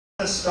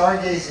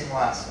Stargazing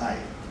last night.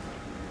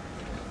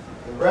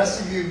 The rest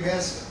of you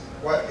missed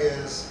what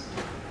is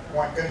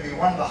going to be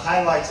one of the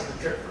highlights of the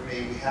trip for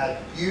me. We had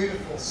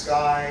beautiful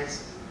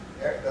skies,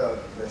 the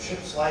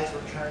ship's lights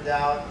were turned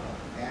out,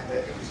 and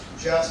it was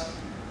just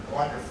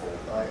wonderful.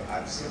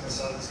 I've seen the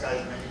southern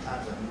skies many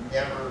times. I'm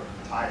never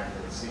tired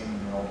of seeing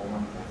all the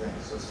wonderful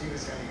things. So Steve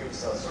is going to give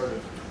us a sort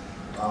of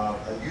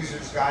a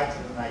user's guide to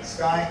the night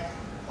sky,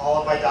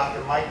 followed by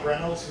Dr. Mike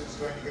Reynolds, who's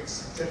going to give us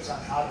some tips on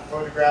how to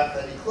photograph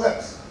that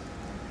eclipse.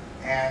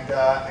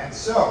 And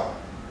so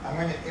I'm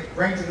going to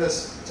bring to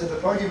the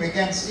podium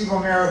again Steve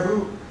O'Mara,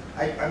 who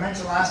I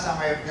mentioned last time.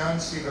 I have known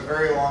Steve a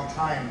very long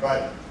time,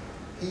 but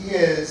he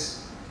is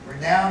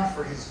renowned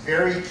for his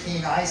very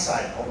keen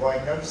eyesight, although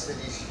I noticed that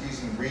he's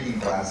using reading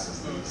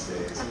glasses these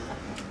days.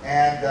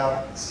 And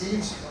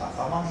Steve's,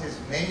 among his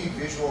many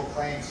visual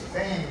claims to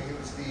fame, he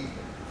was the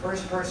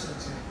first person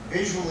to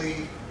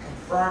visually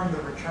confirm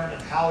the return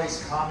of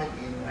Halley's Comet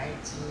in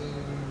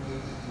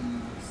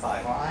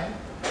 1985.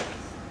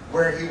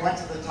 Where he went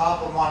to the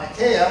top of Mauna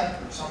Kea,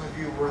 which some of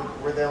you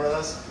were there with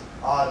us,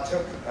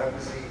 took,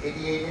 was the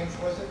 88-inch,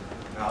 was it?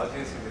 No, I was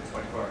using the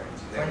 24-inch.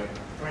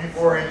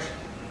 24-inch,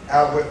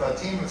 with a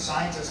team of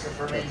scientists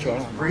confirming he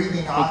was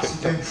breathing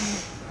oxygen,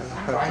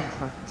 trying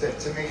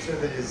to make sure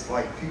that his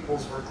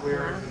pupils were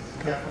clear.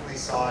 He definitely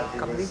saw it.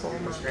 It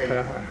was great. He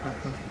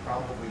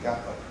probably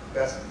got the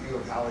best view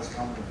of Halley's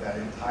Comet of that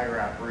entire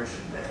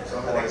apparition. So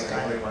otherwise,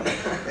 kind of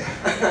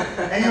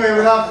anyway,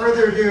 without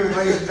further ado,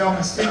 ladies and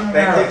gentlemen, Steve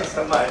O'Mara. Thank you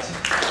so much.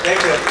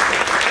 Thank you.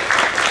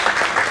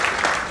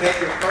 Thank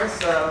you.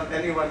 First,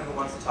 anyone who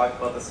wants to talk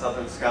about the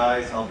southern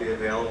skies, I'll be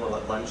available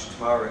at lunch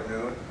tomorrow at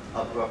noon.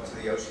 I'll go up to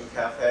the Ocean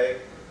Cafe,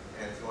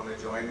 and if you want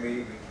to join me,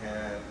 we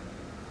can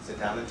sit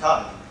down and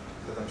talk.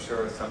 Because I'm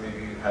sure some of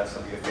you have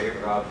some of your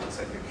favorite objects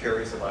that you're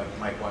curious about, you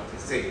might want to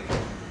see.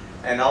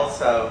 And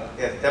also,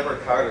 yes, Deborah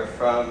Carter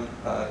from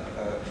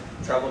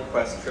Travel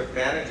Quest Trip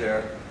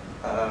Manager,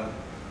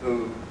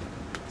 who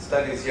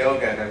studies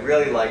yoga, and I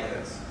really like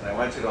this, and I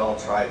want you to all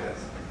try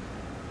this.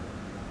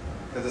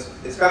 Because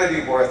it's going to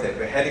be worth it.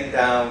 We're heading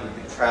down, we've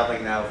been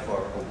traveling now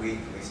for a week,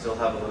 we still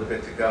have a little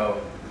bit to go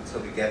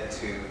until we get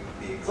to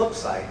the eclipse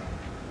site,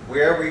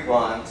 where we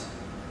want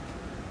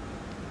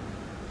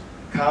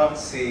calm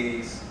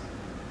seas,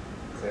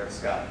 clear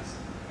skies.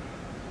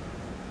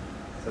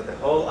 So the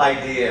whole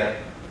idea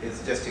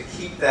is just to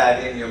keep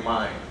that in your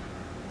mind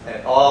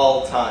at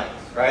all times,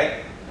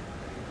 right?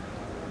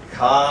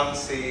 Calm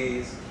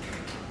seas,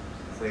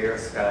 clear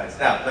skies.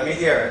 Now, let me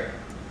hear it.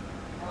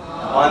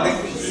 On the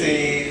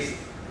seas,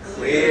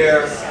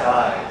 clear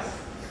skies.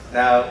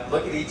 Now,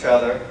 look at each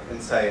other and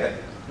say it.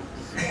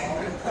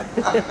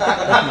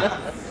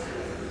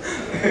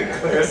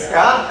 Clear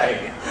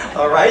sky.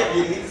 All right?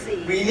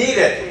 We need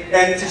it.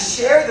 And to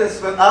share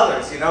this with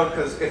others,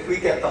 because if we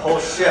get the whole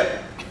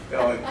ship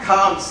going,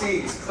 calm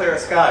seas, clear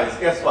skies,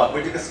 guess what?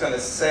 We're just going to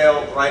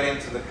sail right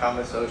into the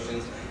calmest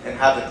oceans and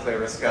have the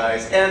clearest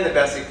skies and the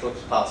best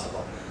eclipse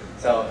possible.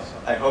 So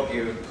I hope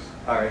you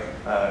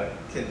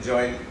can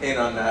join in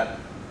on that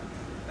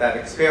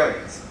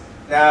experience.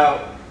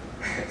 Now,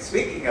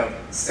 speaking of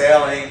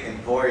sailing and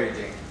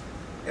voyaging,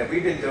 and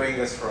we've been doing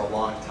this for a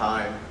long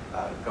time,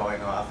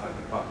 going off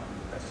on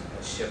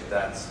a ship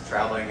that's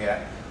traveling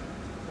at,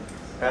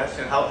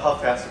 Sebastian, how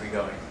fast are we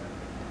going?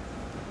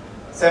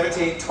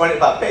 17, 20,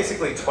 about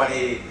basically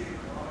 20,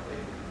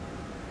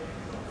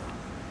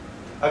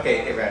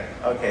 okay,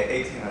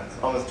 18 minutes,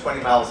 almost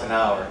 20 miles an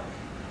hour.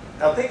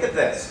 Now think of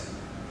this.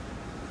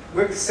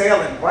 We're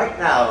sailing right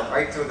now,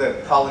 right through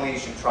the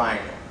Polynesian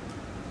Triangle.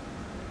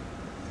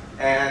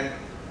 And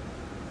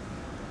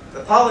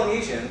the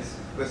Polynesians,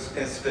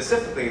 and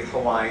specifically the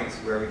Hawaiians,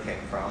 where we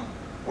came from,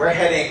 we're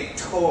heading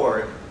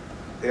toward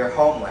their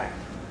homeland,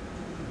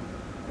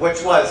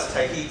 which was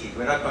Tahiti.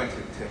 We're not going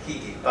to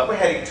Tahiti, but we're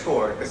heading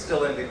toward, we're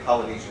still in the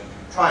Polynesian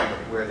Triangle,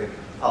 where the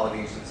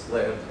Polynesians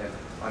lived and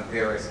on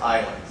various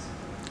islands.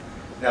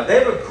 Now,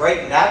 they were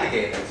great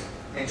navigators,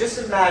 and just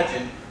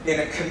imagine in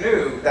a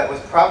canoe that was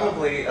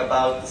probably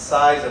about the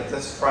size of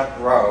this front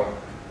row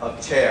of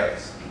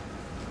chairs.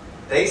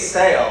 They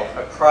sailed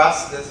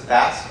across this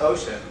vast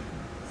ocean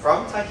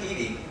from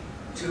Tahiti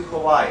to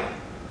Hawaii,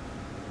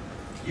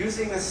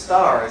 using the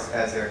stars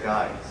as their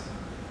guides.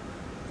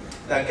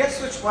 Now, guess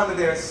which one of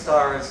their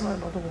stars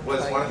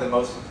was one of the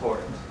most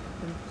important?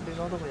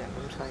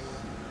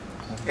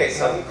 Okay,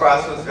 Southern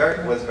Cross was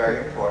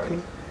very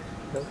important.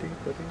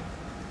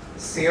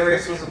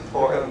 Sirius was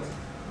important.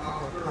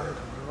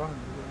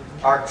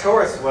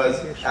 Arcturus was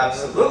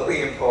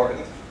absolutely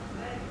important.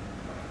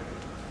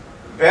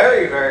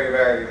 Very, very,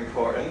 very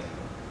important.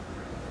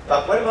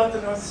 But what about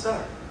the North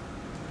Star?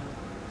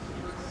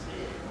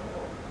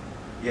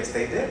 Yes,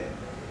 they did.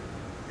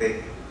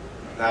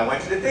 Now I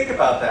want you to think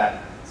about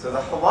that. So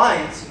the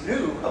Hawaiians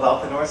knew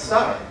about the North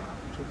Star.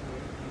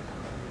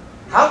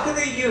 How could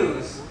they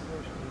use,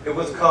 it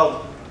was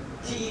called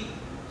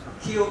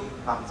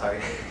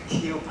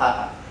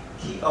Kiopa'a,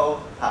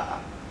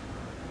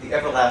 the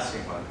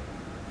everlasting one,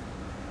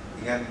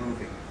 the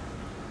unmoving.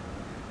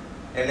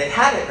 And they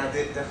had it. Now,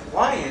 the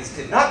Hawaiians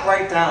did not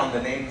write down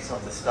the names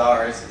of the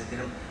stars.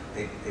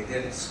 They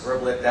didn't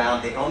scribble it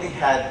down. They only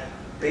had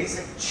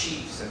basic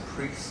chiefs and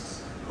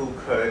priests who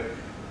could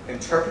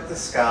interpret the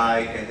sky,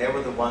 and they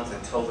were the ones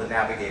that told the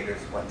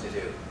navigators what to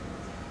do.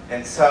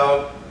 And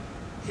so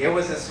here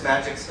was this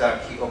magic star,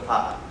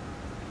 Ki'opa'a.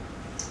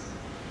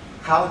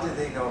 How did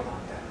they know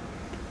about that?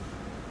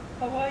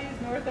 Hawaii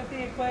is north of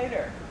the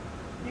equator.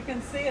 You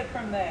can see it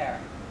from there.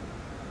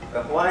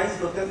 The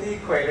Hawaiians looked at the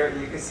equator, and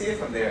you can see it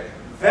from there.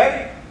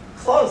 Very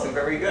close and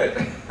very good.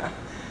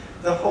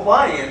 The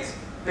Hawaiians,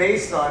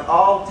 based on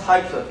all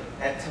types of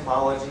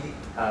entomology,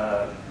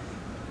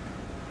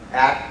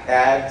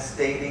 ads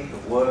dating, the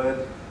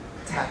wood,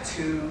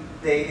 tattoo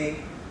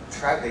dating,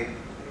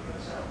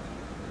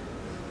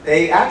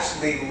 they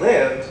actually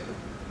lived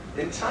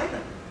in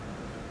China,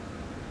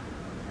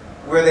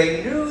 where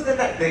they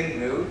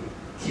knew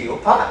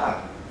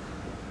Ki'opa'a.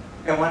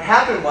 And what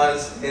happened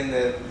was, in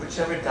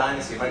whichever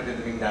dynasty, it might have been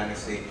the Ming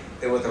Dynasty,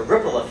 there was a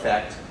ripple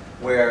effect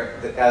where,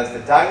 as the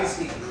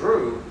dynasty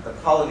grew, the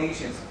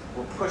Polynesians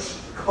were pushed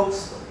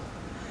coastal.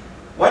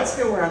 Once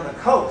they were on the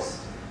coast,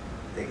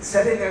 they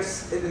set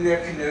in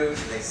their canoes,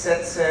 and they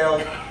set sail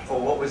for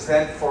what was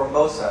then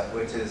Formosa,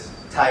 which is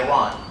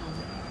Taiwan.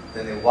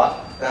 Then they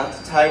walked down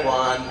to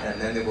Taiwan, and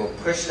then they were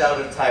pushed out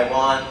of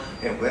Taiwan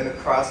and went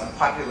across and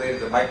populated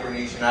the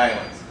Micronesian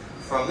islands.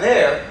 From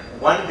there,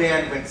 one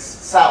band went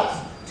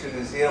south to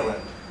New Zealand.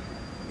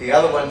 The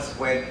other ones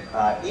went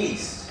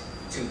east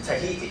to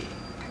Tahiti.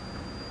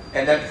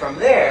 And then from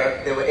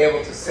there, they were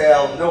able to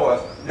sail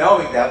north,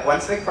 knowing that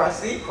once they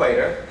crossed the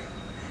equator,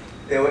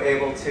 they were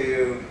able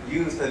to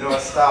use the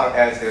North Star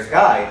as their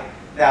guide.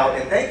 Now,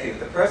 and thank you,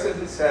 the person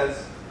who said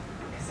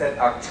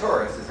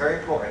Arcturus is very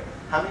important.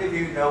 How many of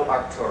you know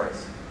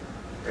Arcturus?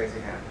 Raise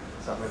your hand.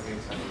 Some of you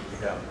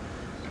don't.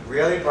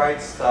 Really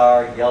bright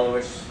star,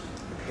 yellowish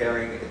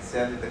appearing. It's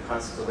in the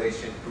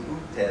constellation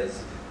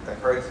Pu'utes, the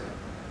herdsman.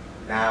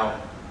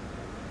 Now,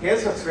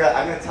 here's what's real.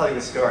 I'm going to tell you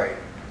a story.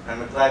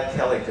 I'm glad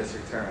Kelly just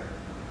returned.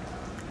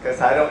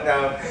 Because I don't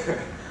know.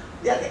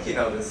 Yeah, I think you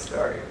know this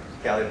story,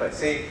 Kelly. But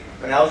see,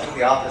 when I was in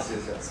the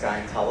offices at Sky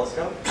and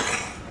Telescope,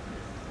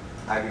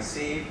 I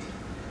received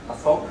a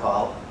phone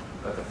call.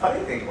 But the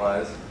funny thing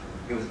was,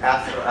 it was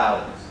after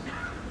hours.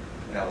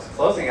 And I was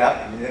closing up,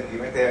 and you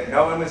went there,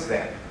 no one was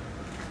there.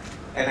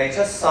 And I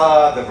just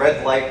saw the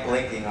red light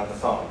blinking on the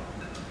phone.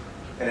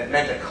 And it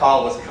meant a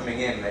call was coming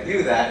in. And I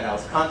knew that, and I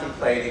was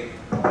contemplating,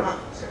 should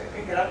I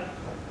pick it up?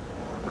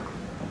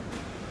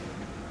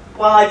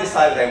 Well, I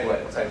decided I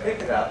would. So I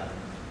picked it up,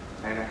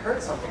 and I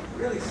heard something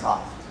really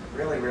soft,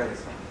 really, really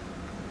soft.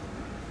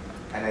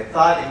 And I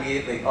thought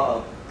immediately,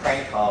 oh,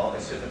 prank call. I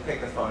shouldn't have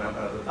picked the phone up.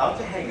 And I was about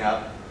to hang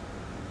up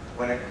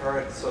when I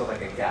heard sort of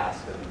like a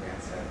gasp, and the man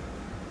said,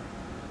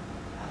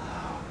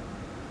 hello.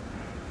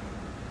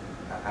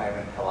 I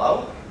went,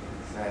 hello?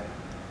 He said,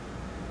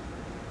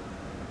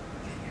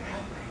 can you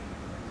help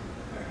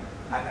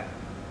me?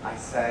 I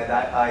said,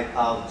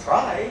 I'll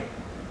try.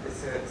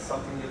 Is there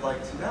something you'd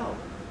like to know?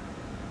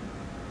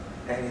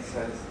 And he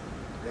says,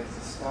 there's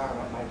a star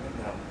on my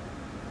window.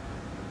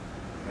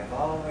 And I've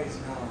always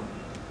known.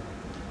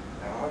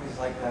 I always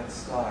liked that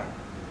star.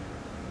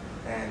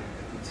 And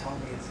could you tell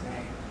me its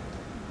name?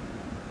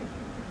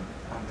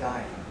 I'm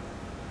dying.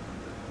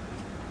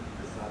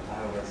 I thought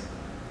I was,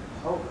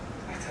 oh,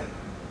 I said,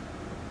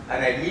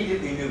 and I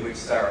immediately knew which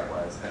star it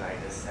was, and I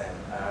just said,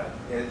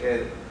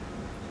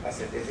 I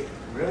said, is it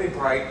really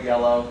bright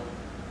yellow?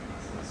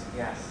 He said,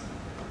 yes.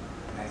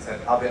 And I said,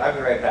 I'll be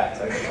right back.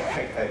 So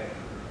I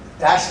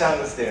dashed down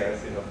the stairs,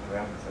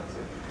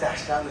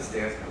 dashed down the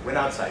stairs, and I went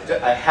outside.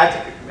 I had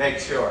to make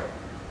sure.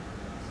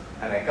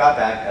 And I got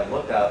back, I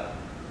looked up,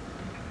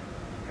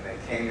 and I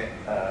came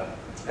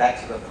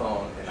back to the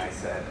phone, and I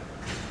said,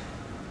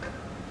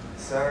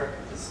 sir,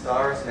 the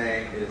star's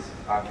name is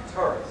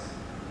Arcturus.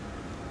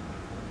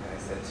 And I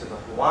said, to the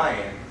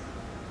Hawaiians,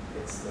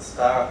 it's the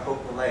star of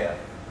Hokulea.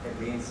 It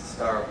means the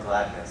star of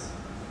gladness.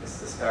 It's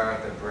the star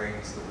that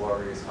brings the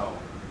warriors home.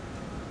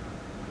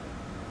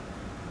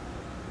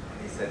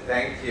 And he said,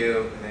 thank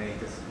you, and then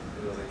it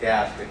was a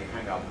gasp, and he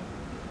hung up.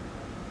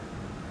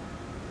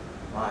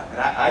 And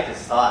I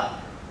just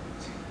thought,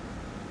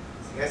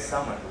 here's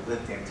someone who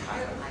lived the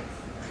entire life.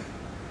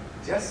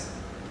 Just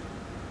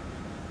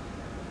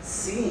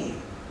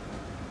seeing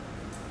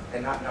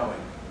and not knowing.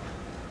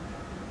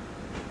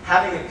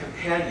 Having a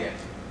companion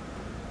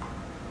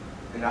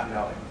and not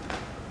knowing the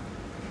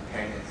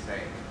companion's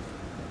name.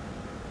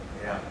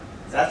 You know,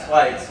 that's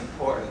why it's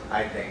important,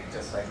 I think,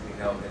 just like we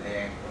know the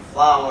name of a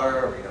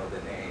flower, or we know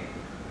the name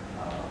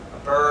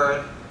of a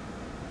bird.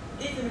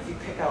 Even if you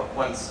pick out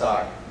one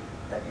star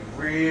that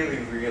you really,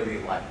 really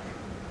like,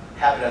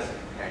 have it as a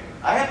companion.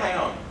 I have my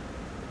own.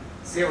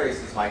 Sirius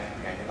is my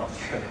companion. I'll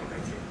share that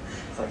with you.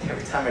 It's like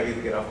every time I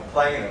either get off a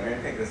plane or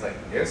anything, it's like,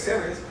 there's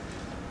Sirius.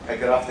 I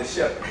get off the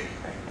ship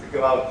to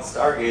go out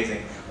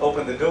stargazing,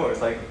 open the doors,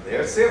 like,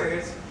 there's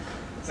Sirius.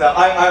 So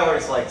I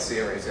always liked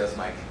Sirius as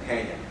my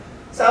companion.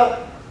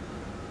 So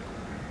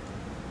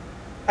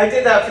I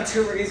did that for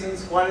two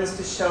reasons. One is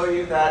to show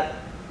you that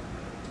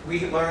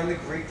we learn the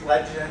Greek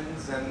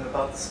legends and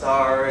about the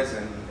stars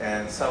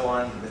and so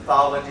on,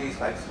 mythologies,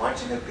 but I just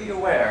want you to be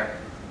aware,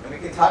 and we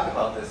can talk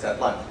about this at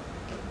lunch.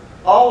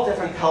 All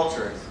different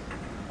cultures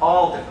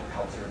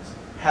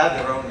have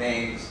their own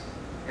names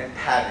and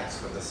patterns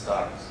for the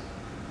stars.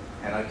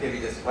 And I'll give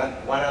you just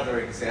one other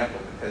example,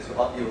 because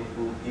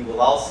you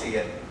will all see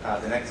it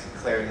the next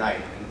clear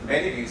night. And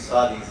many of you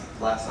saw these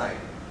last night.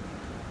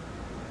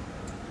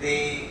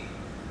 The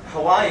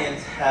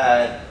Hawaiians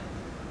had,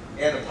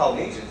 and the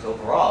Polynesians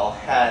overall,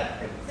 had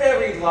a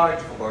very large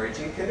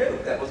voyaging canoe.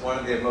 That was one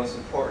of their most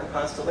important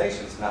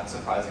constellations, not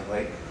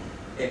surprisingly.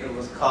 It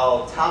was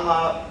called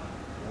Tama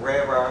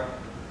Rera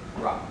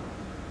Ra.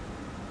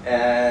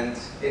 And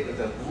it was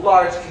a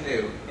large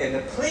canoe. And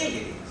the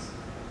Pleiades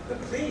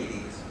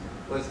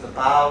was the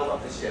bow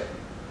of the ship.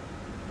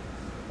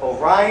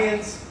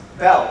 Orion's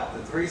belt,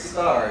 the 3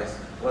 stars,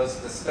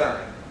 was the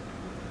stern.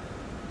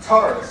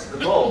 Taurus, the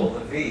bull, the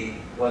V,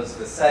 was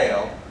the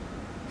sail.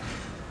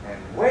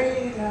 And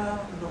way down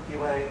the Milky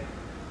Way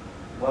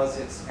was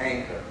its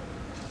anchor,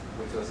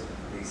 which was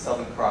the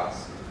Southern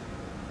Cross,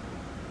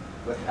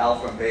 with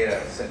Alpha and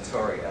Beta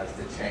Centauri as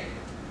the chain.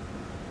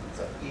 It's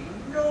an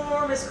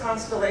enormous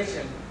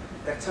constellation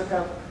that took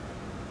up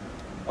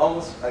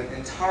almost an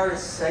entire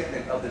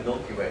segment of the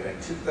Milky Way,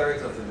 like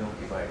 2/3 of the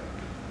Milky Way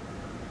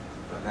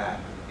on that.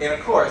 And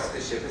of course,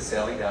 the ship is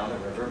sailing down the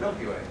river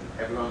Milky Way.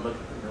 Everyone looked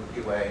at the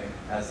Milky Way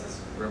as this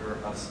river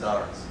of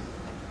stars.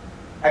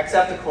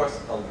 Except, of course,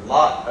 a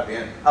lot of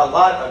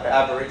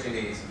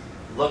Aborigines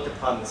looked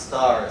upon the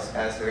stars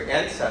as their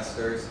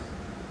ancestors.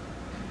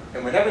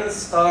 And whenever the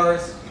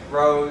stars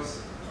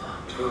rose,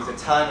 it was a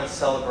time of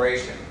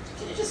celebration.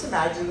 Can you just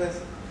imagine this?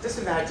 Just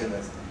imagine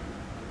this.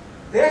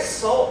 The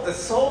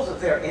souls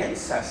of their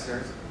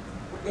ancestors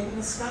were in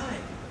the sky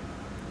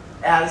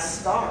as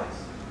stars.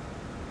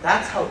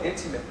 That's how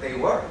intimate they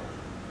were.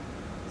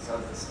 So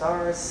as the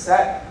stars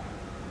set,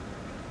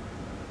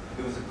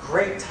 it was a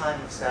great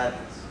time of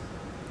sadness,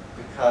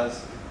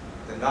 because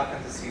they're not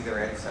going to see their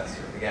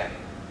ancestors again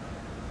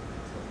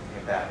until they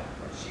came back,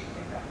 or she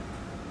came back.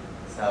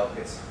 So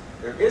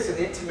there is an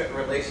intimate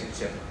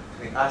relationship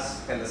between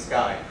us and the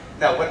sky.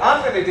 Now, what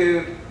I'm going to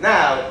do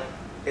now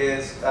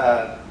is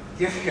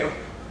give you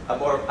a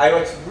more, I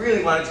just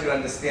really wanted you to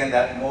understand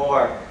that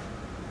more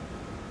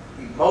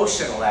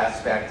emotional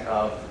aspect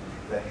of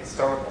the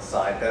historical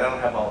side that I don't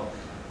have all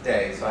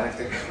day, so I have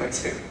to go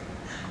into.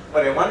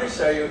 What I want to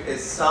show you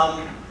is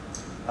some,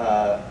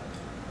 a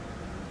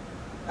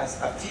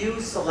few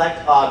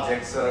select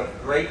objects that are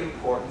of great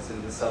importance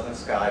in the southern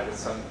sky, with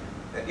some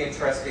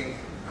interesting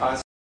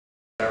concepts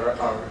that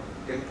are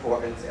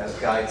important as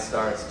guide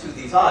stars to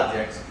these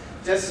objects,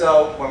 just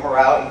so when we're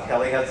out and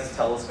Kelly has his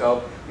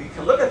telescope, we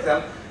can look at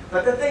them.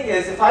 But the thing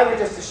is, if I were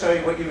just to show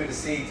you what you would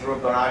see through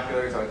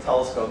binoculars or a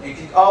telescope, you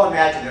can all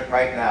imagine it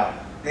right now.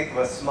 Think of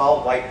a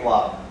small white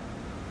blob.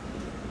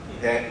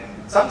 Okay?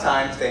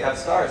 Sometimes they have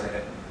stars in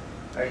it.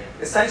 Right?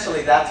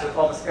 Essentially, that's what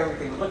almost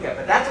everything we look at.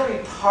 But that's only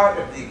part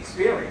of the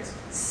experience.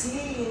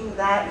 Seeing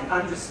that and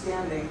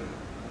understanding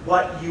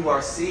what you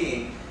are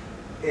seeing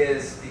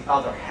is the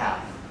other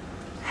half.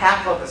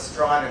 Half of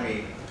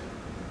astronomy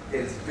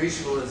is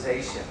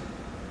visualization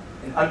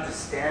and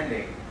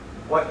understanding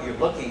what you're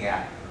looking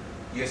at.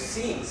 You're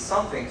seeing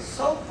something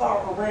so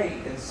far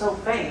away and so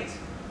faint,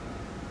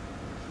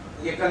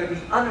 you're going to be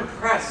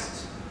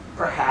unimpressed,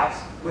 perhaps,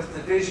 with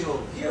the visual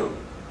view.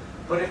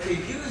 But if you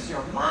use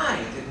your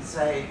mind and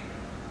say,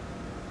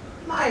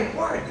 my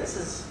word, this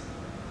is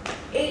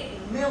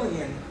 8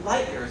 million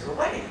light years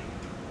away.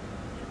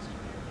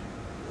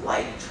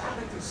 Light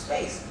traveling through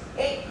space,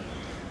 8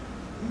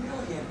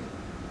 million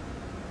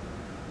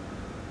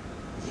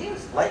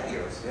years, light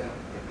years,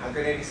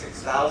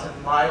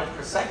 186,000 miles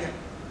per second.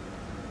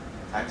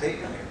 Times 8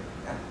 million.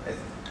 Yeah, it's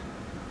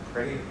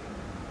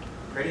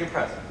pretty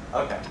impressive.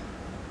 Okay.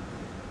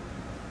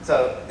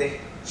 So the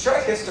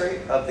short history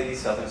of the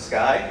southern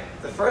sky.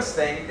 The first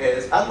thing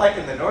is, unlike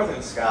in the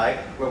northern sky,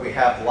 where we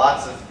have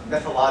lots of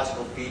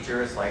mythological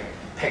features like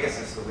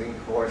Pegasus, the winged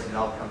horse, and it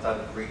all comes out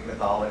of Greek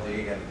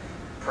mythology, and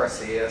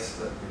Perseus,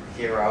 the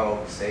hero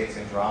who saves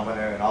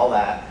Andromeda, and all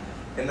that.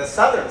 In the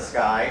southern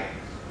sky,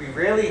 we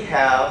really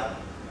have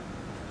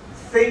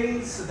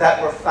things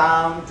that were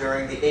found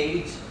during the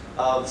age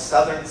of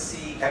southern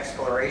sea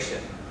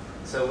exploration.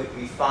 So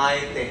we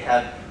find they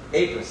have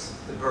Apis,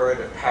 the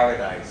bird of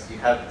paradise. You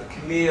have the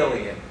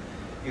chameleon.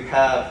 You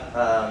have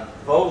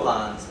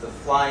volans, the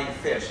flying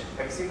fish.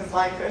 Have you seen the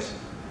flying fish?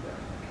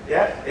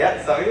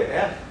 Yeah, some of you,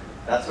 yeah.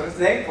 That's what it's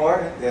named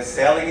for. They're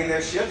sailing in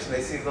their ships and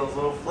they see those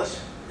little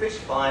fish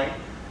flying.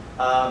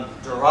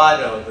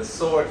 Dorado, the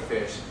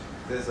swordfish.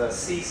 There's a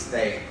sea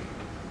snake.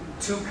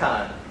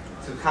 Tucana.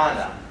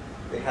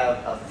 They have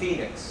a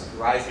phoenix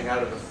rising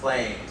out of the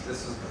flames.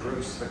 This is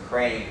Bruce the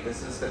crane.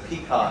 This is the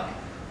peacock.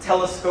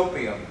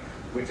 Telescopium,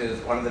 which is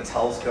one of the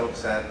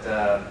telescopes that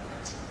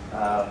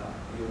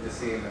you'll just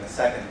see in a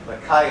second,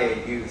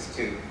 Lacaille used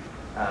to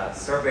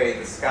survey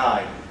the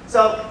sky.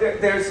 So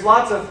there's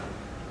lots of,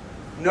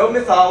 no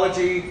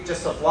mythology,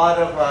 just a lot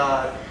of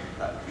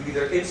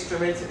either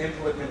instruments and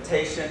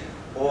implementation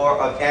or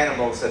of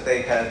animals that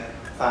they had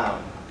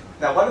found.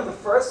 Now, one of the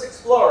first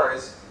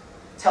explorers,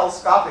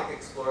 telescopic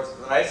explorers of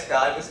the night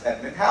sky, was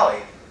Edmund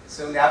Halley.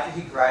 Soon after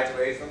he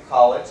graduated from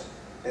college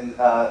in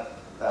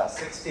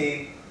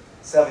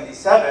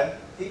 1677,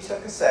 he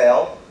took a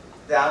sail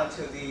down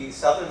to the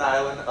southern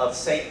island of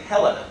St.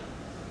 Helena.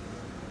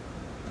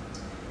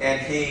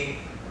 And he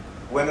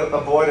went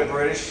aboard a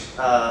British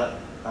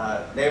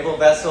naval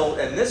vessel,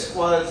 and this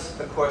was,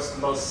 of course, the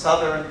most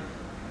southern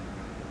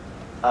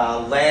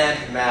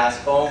land mass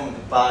owned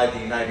by the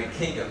United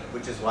Kingdom,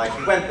 which is why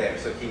he went there.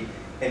 So he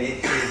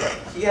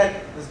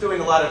was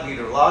doing a lot of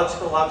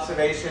meteorological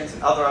observations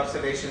and other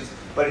observations,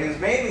 but he was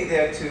mainly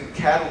there to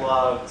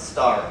catalog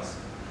stars.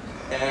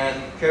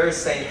 And here's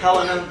St.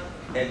 Helena,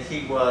 and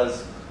he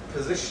was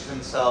positioned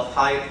himself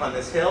high up on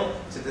this hill.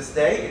 To this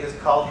day, it is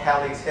called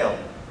Halley's Hill.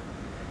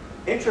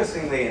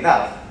 Interestingly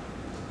enough,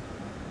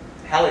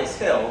 Halley's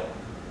Hill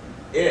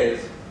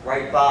is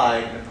right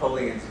by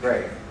Napoleon's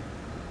grave.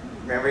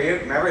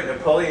 Remember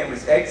Napoleon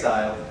was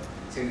exiled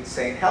to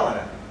St.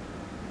 Helena.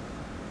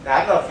 Now,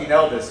 I don't know if you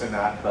know this or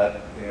not,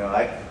 but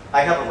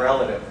I have a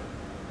relative,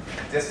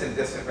 distant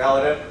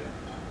relative.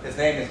 His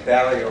name is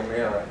Barry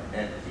O'Meara,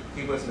 and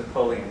he was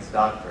Napoleon's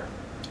doctor.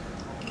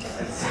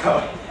 And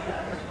so,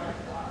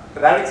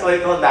 but that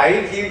explains all. Now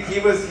he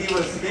was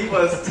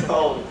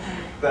told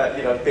that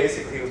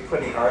basically he was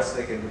putting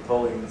arsenic in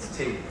Napoleon's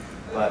tea.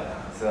 But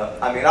so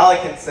I mean, all I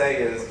can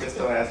say is just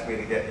don't ask me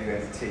to get you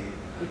any tea.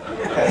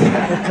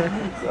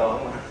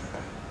 So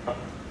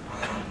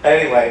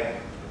anyway,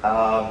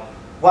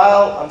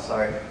 I'm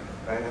sorry,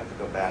 I have to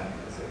go back.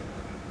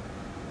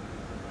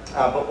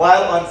 But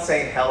while on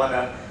St.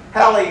 Helena,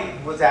 Halley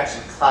was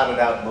actually clouded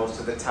out most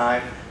of the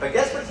time. But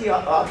guess what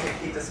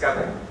object he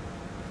discovered?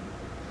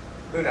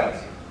 Who knows?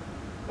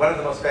 One of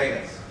the most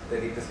famous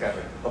that he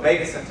discovered,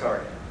 Omega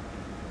Centauri.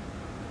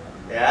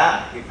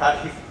 Yeah,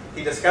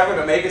 he discovered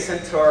Omega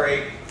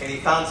Centauri, and he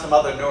found some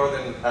other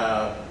northern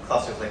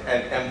clusters like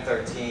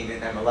M13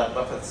 and M11.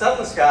 But for the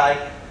southern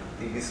sky,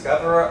 the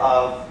discoverer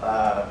of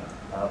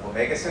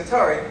Omega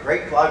Centauri,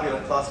 great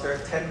globular cluster,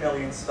 10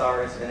 million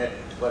stars in it,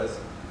 was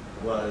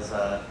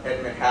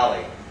Edmund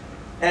Halley.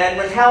 And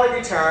when Halley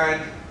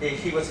returned,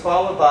 he was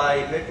followed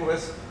by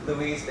Nicolas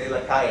Louis de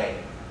Lacaille.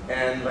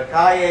 And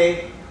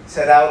Lacaille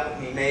set out,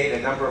 he made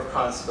a number of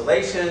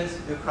constellations,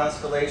 new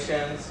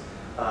constellations,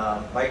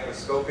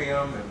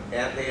 Microscopium and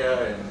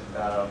Anthea and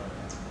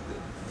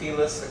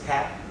Felis the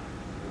cat.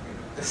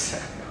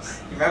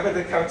 You remember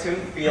the cartoon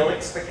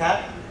Felix the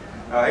cat?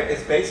 All right,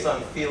 it's based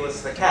on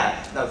Felis the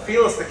cat. Now,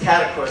 Felis the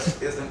cat, of course,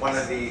 isn't one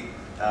of the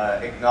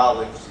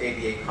acknowledged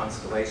 88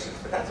 constellations,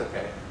 but that's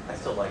okay. I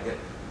still like it.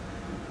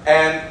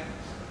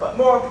 But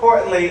more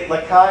importantly,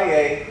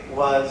 Lacaille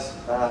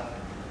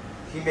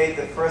he made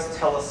the first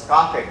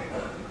telescopic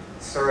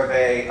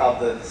survey of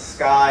the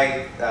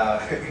sky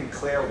in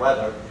clear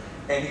weather,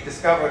 and he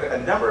discovered a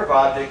number of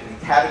objects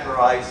and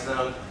categorized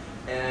them.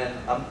 And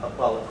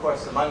well, of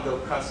course, among the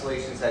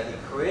constellations that he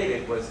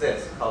created was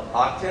this called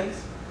Octans.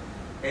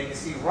 And you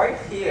see right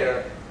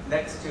here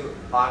next to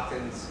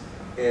Octans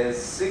is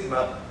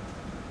Sigma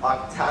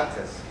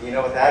Octantis. You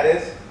know what that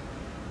is?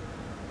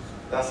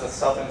 That's a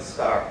southern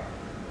star.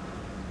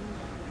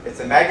 It's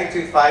a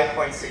magnitude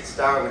 5.6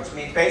 star, which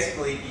means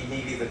basically you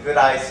need either good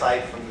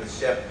eyesight from the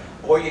ship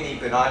or you need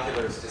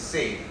binoculars to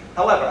see.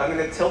 However, I'm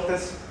going to tilt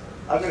this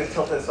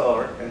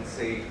over and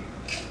see.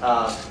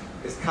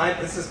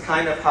 This is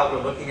kind of how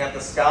we're looking at the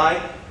sky.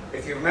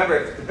 If you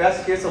remember,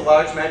 here's a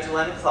large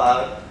Magellanic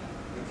Cloud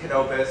in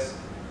Canopus.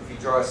 If you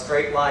draw a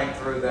straight line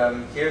through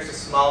them, here's a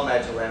small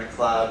Magellanic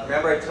Cloud.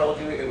 Remember I told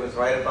you it was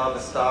right above the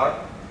star?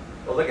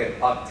 Well, look at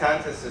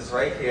Octantis is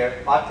right here,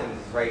 Octans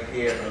is right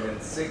here, and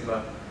then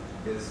Sigma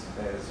is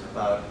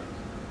about,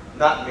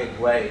 not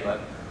midway,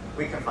 but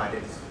we can find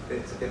it.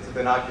 It's a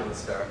binocular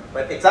star.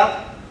 But it's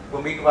up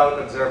when we go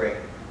out observing.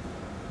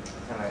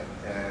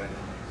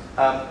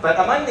 But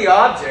among the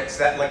objects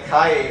that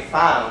Lacaille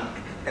found,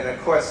 and of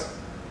course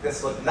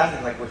this looked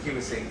nothing like what he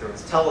was seeing through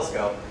his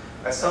telescope,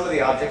 are some of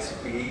the objects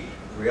we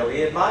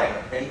really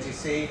admire.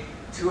 NGC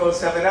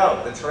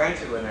 2070, the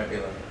Tarantula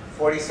Nebula.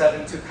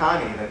 47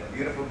 Tucani, that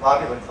beautiful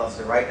globular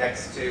cluster right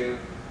next to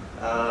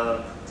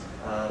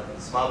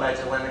Small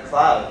Magellanic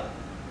Cloud.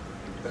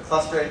 The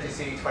cluster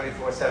NGC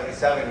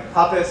 2477 in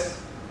Puppis.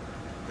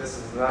 This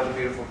is another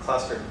beautiful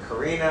cluster in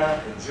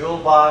Carina, the Jewel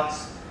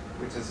Box,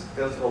 which is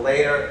visible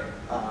later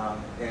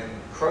in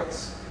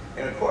Crookes.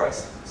 And of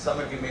course, some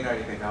of you may not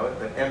even know it,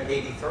 but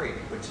M83,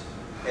 which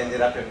ended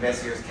up in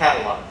Messier's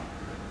catalog.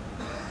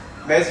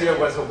 Messier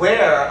was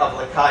aware of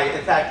Lacaille.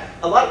 In fact,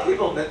 a lot of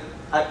people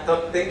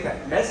think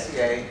that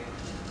Messier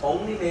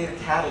only made a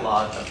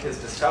catalog of his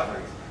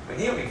discoveries, but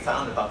he only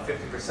found about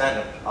 50%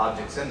 of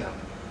objects in them.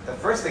 The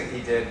first thing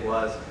he did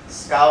was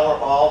scour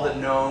all the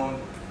known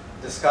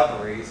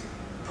discoveries,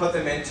 put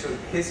them into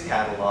his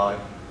catalog,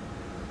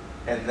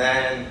 and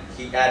then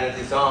he added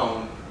his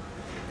own,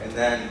 and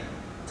then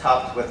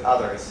topped with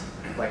others,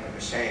 like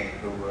Machine,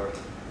 who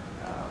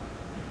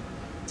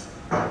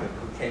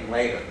came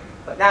later.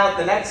 But now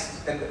the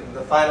next, and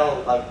the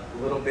final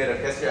little bit of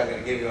history I'm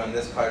going to give you on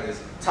this part is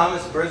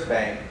Thomas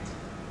Brisbane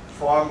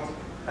formed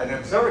an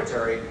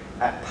observatory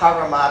at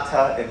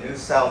Parramatta in New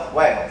South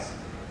Wales.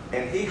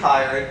 And he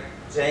hired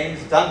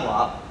James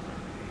Dunlop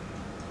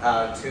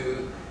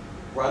to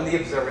run the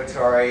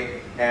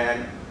observatory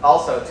and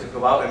also to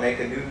go out and make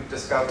a new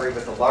discovery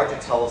with a larger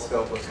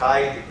telescope, which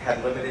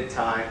had limited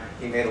time.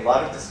 He made a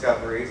lot of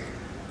discoveries.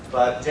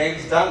 But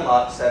James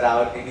Dunlop set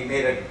out and he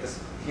made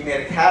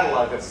a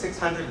catalog of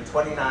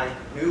 629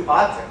 new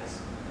objects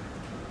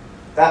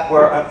that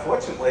were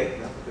unfortunately,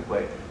 that's a good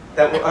way,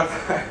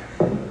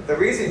 the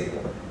reason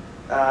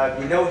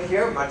you don't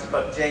hear much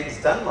about James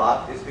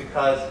Dunlop is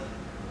because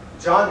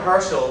John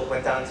Herschel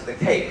went down to the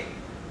Cape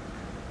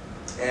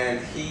and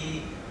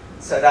he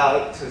set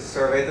out to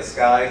survey the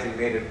skies. He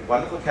made a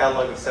wonderful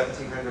catalog of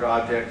 1,700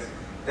 objects.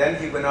 Then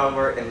he went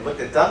over and looked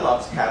at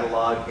Dunlop's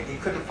catalog and he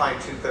couldn't find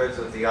 2/3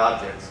 of the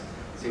objects.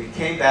 So he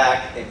came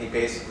back and he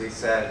basically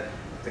said,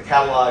 the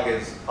catalog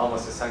is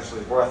almost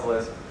essentially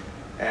worthless,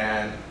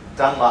 and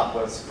Dunlop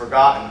was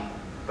forgotten.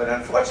 But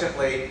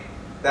unfortunately,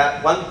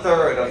 that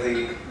 1/3 of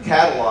the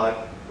catalog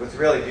was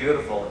really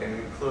beautiful and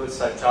includes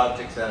such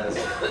objects as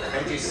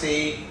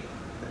NGC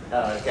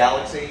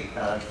Galaxy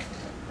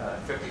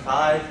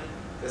 55,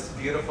 this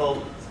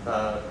beautiful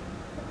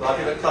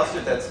globular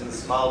cluster that's in the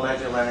small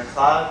Magellanic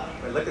Cloud.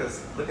 I mean, look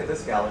at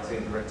this galaxy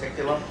in the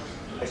reticulum.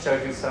 I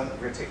showed you some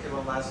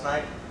reticulum last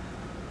night.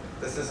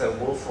 This is a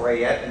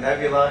Wolf-Rayet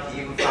nebula.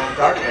 He even found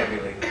dark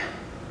nebulae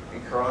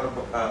in Corona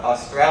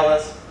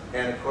Australis,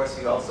 and of course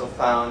he also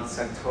found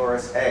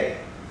Centaurus A.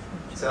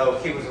 So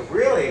he was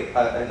really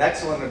an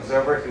excellent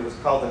observer. He was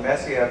called the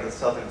Messiah of the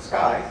southern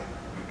skies.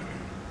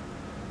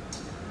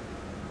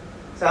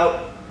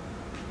 So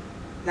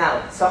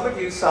now, some of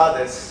you saw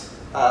this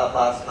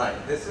last night.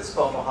 This is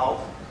Fomalhaut,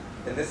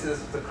 and this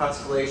is the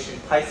constellation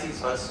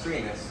Pisces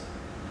Austrinus.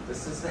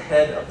 This is the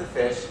head of the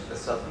fish, the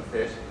southern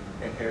fish,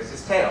 and here's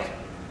his tail.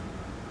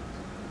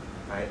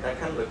 Right, that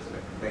kind of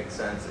makes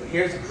sense. And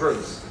here's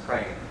Grus, the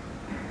crane.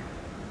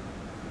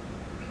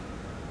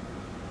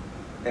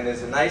 And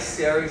there's a nice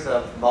series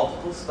of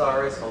multiple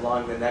stars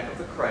along the neck of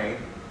the crane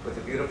with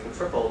a beautiful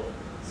triple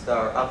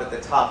star up at the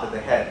top of the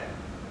head.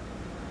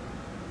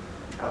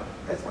 Now,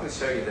 I just want to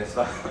show you this.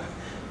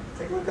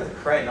 Take a look at the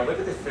crane. Now look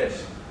at the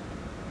fish.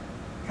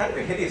 Kind of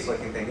a hideous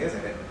looking thing,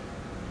 isn't it?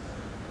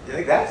 You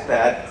think that's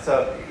bad?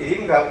 So it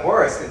even got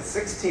worse. That was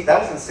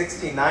in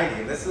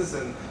 1690. This is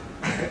in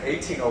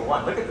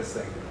 1801. Look at this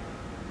thing.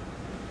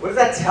 What does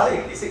that tell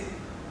you? You see,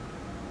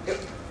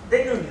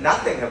 they knew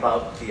nothing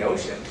about the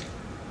ocean.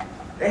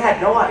 They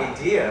had no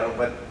idea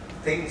what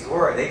things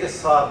were. They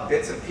just saw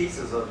bits and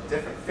pieces of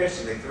different fish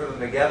and they threw them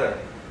together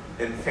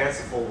in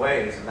fanciful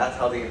ways, and that's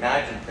how they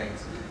imagined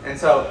things. And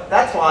so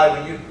that's why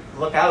when you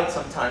look out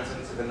sometimes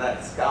into the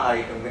night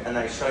sky and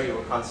I show you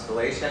a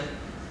constellation,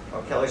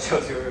 or Kelly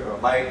shows you, or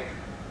Mike,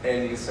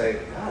 and you say,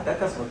 God, that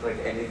doesn't look like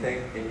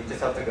anything, and you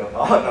just have to go,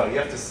 oh no, you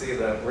have to see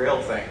the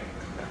real thing,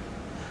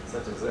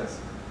 such as this.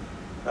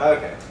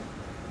 Okay,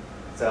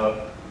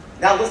 so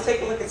now let's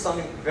take a look at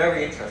something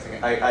very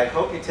interesting. I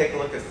hope you take a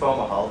look at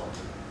Fomalhaut,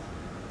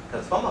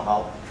 because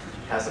Fomalhaut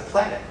has a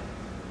planet.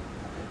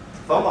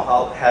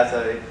 Fomalhaut has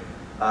a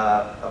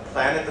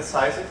planet the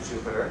size of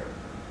Jupiter,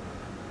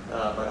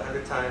 about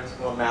 100 times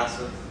more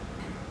massive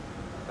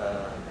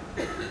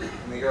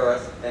than the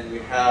Earth, and you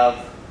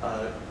have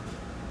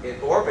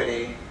it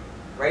orbiting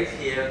right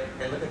here,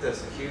 and look at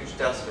this, a huge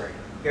dust ring.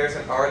 Here's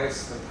an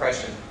artist's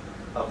impression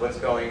of what's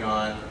going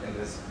on in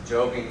this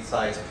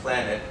Jovian-sized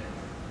planet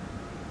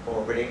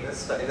orbiting this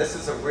stuff. And this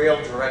is a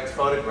real direct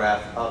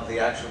photograph of the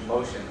actual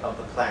motion of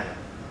the planet.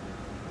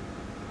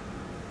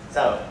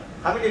 So,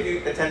 how many of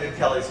you attended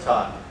Kelly's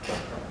talk?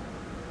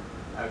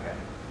 Okay.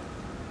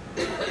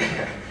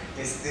 Did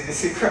you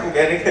see where I'm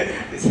getting it?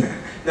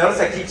 Notice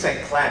I keep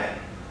saying planet.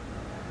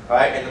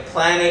 Right? And the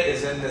planet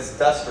is in this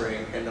dust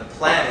ring, and the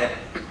planet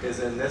is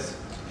in this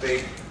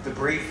big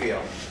debris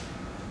field.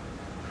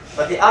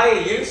 But the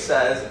IAU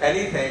says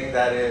anything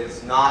that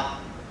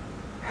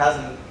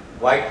hasn't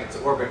wiped its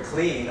orbit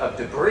clean of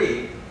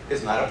debris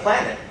is not a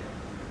planet.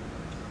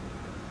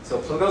 So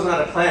Pluto's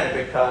not a planet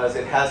because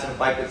it hasn't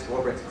wiped its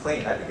orbit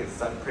clean. I think it's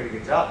done a pretty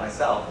good job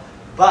myself.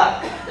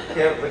 But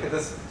here, look at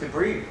this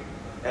debris.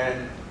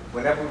 And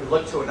whenever we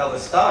look to another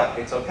star,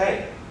 it's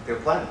okay. They're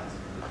planets.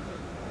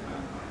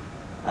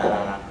 I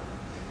don't know.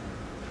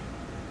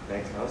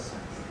 Makes no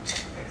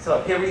sense.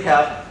 So here we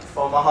have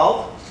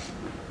Fomalhaut.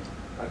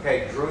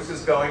 Okay, Grus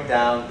is going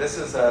down. This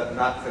is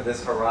not for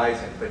this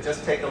horizon, but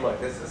just take a look.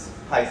 This is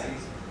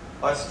Pisces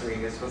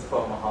Austrinus with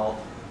Fomalhaut.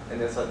 And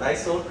there's a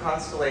nice little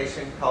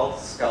constellation called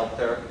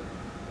Sculptor.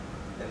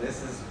 And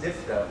this is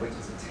Diphtha, which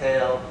is the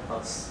tail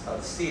of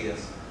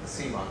Cetus, the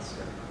sea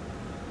monster.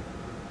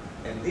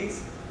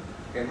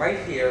 And right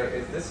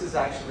here, this is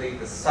actually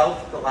the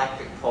south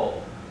galactic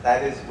pole.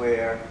 That is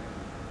where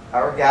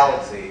our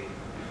galaxy,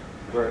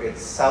 where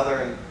its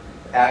southern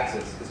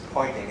axis is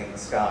pointing in the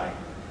sky.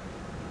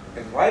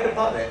 And right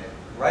above it,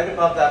 right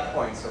above that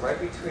point, so right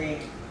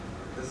between,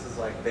 this is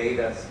like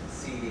Beta,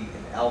 CD,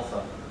 and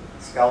Alpha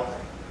Skelton,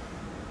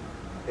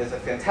 is a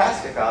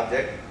fantastic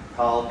object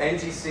called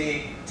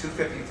NGC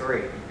 253.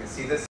 You can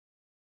see this,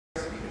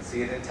 you can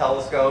see it in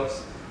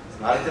telescopes. It's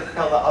not a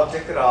difficult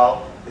object at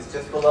all. It's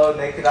just below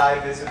naked eye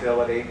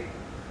visibility.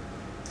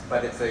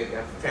 But it's a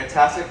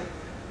fantastic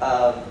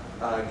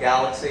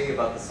galaxy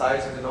about the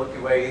size of the Milky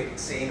Way,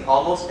 seen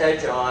almost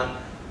edge-on,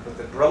 with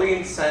a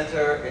brilliant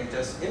center and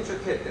just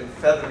intricate and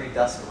feathery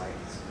dust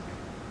lanes.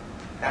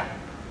 Now,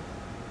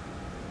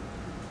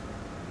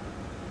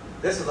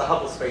 this is the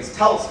Hubble Space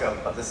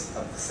Telescope of the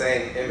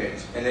same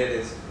image, and it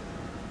is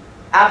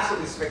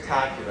absolutely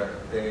spectacular.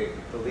 They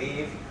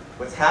believe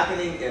what's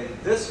happening in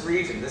this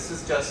region, this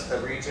is just a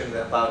region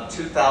about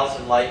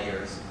 2,000 light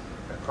years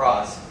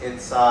across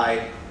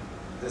inside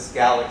this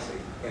galaxy.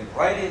 And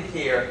right in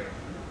here,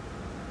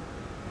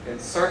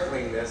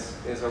 encircling this,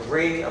 is a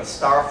ring of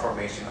star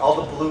formation.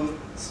 All the blue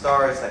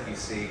stars that you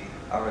see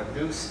are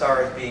new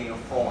stars being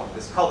formed.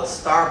 It's called a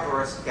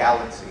starburst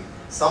galaxy.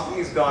 Something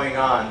is going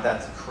on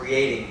that's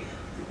creating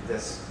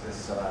this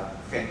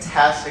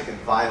fantastic and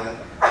violent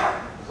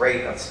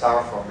rate of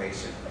star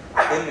formation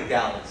in the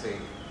galaxy.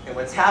 And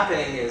what's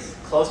happening is,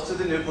 close to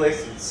the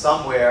nucleus and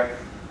somewhere,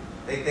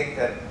 they think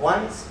that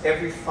once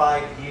every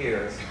 5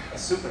 years, a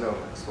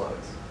supernova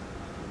explodes.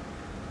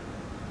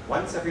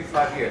 Once every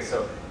 5 years.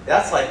 So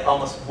that's like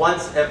almost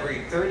once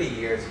every 30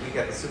 years we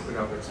get a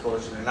supernova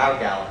explosion in our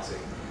galaxy.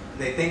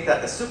 And they think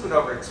that the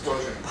supernova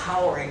explosion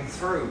powering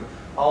through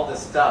all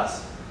this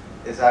dust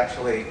is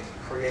actually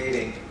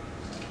creating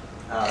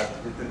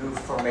the new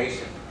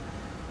formation.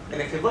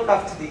 And if you look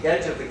off to the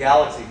edge of the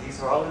galaxy,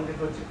 these are all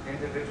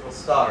individual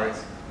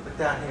stars. But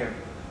down here,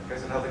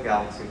 there's another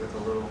galaxy with a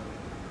little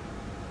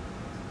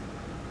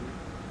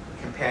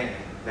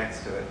companion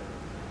next to it.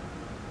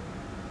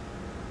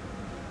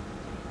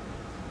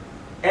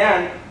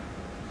 And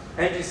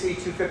NGC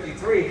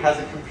 253 has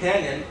a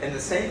companion in the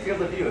same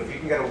field of view. If you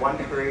can get a 1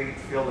 degree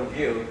field of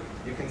view,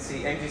 you can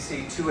see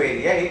NGC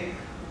 288,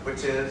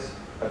 which is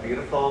a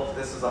beautiful,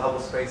 this is a Hubble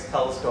Space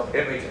Telescope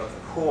image of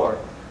the core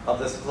of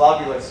this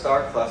globular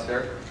star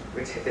cluster,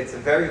 which it's a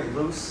very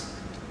loose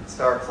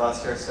star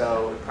cluster,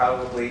 so it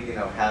probably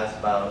has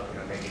about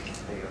maybe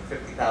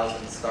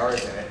 50,000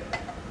 stars in it.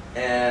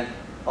 And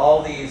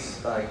all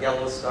these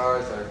yellow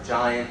stars are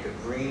giant. The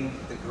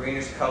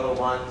greenish color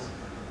ones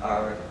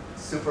are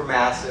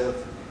supermassive.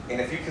 And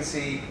if you can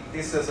see,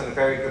 this isn't a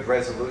very good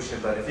resolution,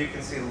 but if you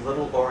can see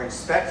little orange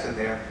specks in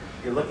there,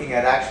 you're looking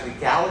at actually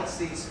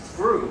galaxies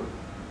through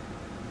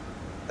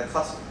the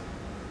cluster.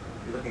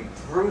 You're looking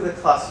through the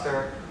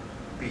cluster,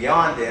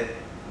 beyond it,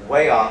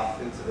 way off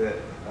into the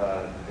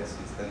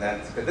distance. And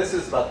then, but this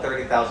is about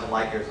 30,000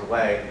 light years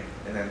away,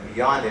 and then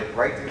beyond it,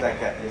 right through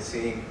that, you're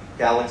seeing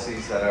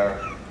galaxies that are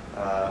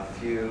a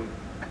few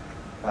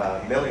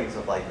millions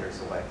of light years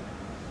away.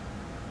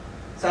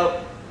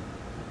 So,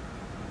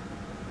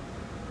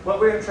 what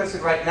we're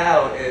interested right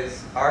now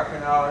is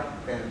Arcanar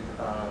and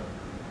I'm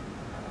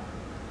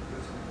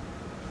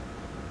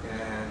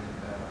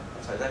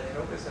sorry, that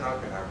Canopus and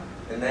Arcanar.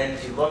 And then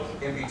you look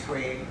in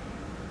between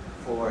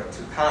for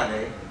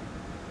Tucanae.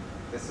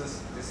 This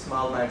is the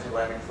small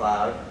Magellanic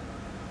Cloud,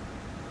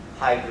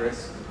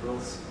 Hydrus,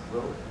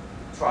 little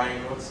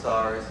triangle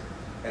stars,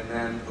 and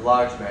then the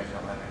large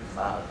Magellanic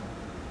Cloud.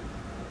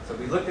 So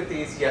we looked at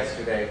these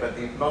yesterday, but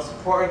the most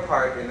important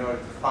part in order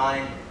to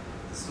find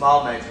the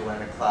small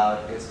Magellanic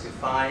Cloud is to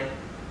find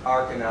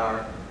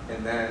Arcanar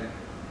and then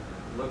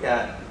look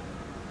at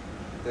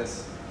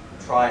this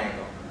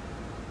triangle.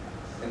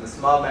 And the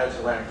small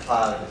Magellanic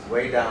Cloud is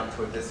way down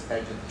toward this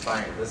edge of the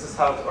triangle. This is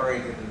how it's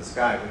oriented in the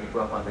sky when you go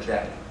up on the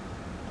deck.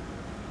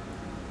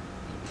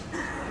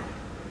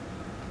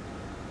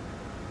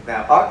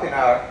 Now,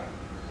 Arcanar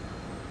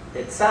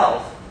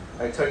itself,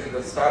 I told you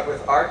to start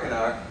with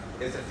Arcanar,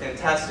 is a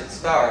fantastic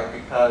star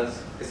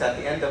because it's at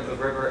the end of the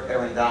river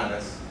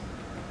Erydanus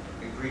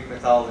in Greek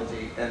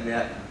mythology, and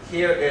that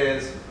here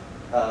is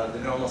the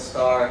normal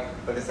star,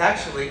 but it's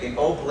actually an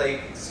oblate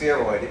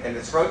spheroid, and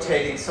it's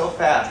rotating so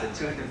fast at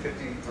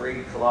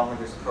 253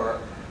 kilometers per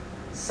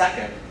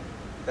second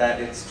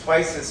that it's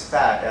twice as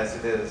fat as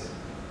it is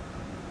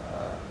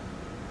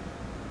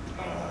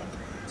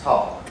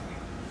tall.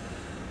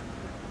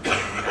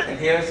 And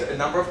here's a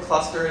number of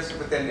clusters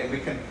within, and we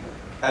can,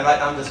 and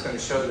I'm just going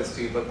to show this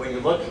to you, but when you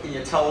look in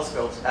your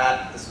telescopes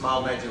at the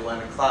small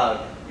Magellanic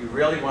Cloud, you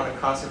really want to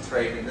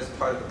concentrate in this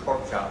part of the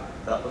pork chop,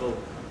 that little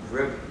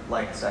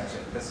rib-like section.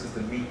 This is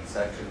the meat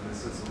section,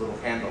 this is the little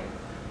handle.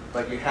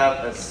 But you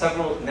have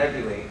several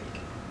nebulae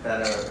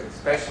that are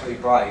especially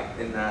bright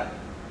in that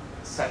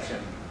section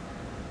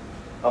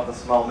of the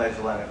small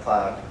Magellanic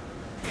Cloud.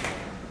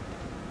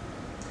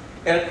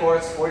 And of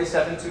course,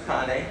 47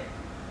 Tucanae,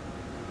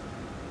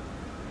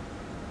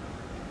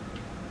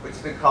 which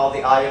has been called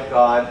the Eye of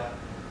God.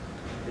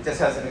 It just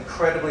has an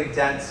incredibly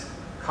dense,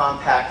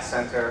 compact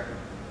center,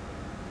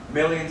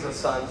 millions of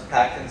suns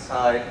packed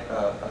inside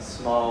a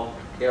small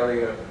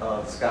area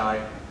of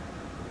sky,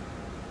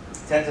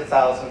 tens of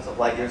thousands of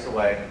light years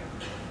away.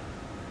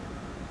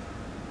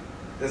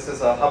 This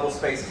is a Hubble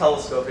Space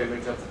Telescope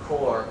image of the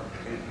core,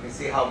 you can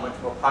see how much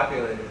more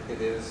populated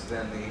it is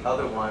than the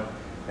other one.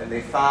 And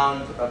they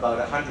found about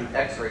 100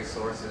 X-ray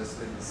sources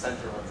in the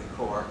center of the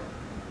core.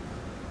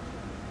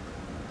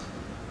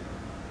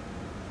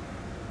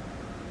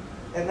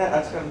 And then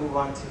I'm just going to move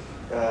on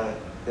to,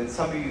 and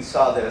some of you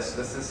saw this.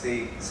 This is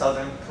the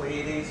southern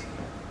Pleiades.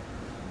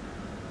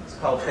 It's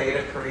called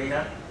Theta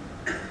Carina.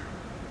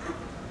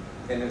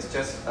 And it's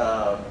just,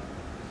 well,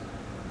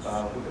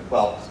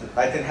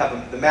 I didn't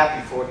have the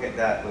map before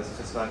that was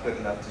just not good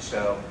enough to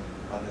show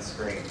on the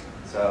screen.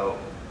 So,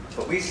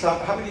 but we saw,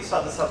 how many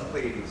saw the southern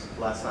Pleiades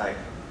last night?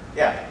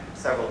 Yeah,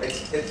 several.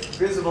 It's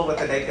visible with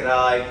the naked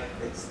eye.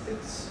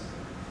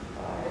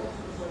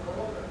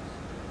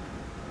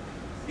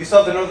 You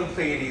saw the northern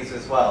Pleiades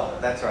as well.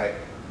 That's right.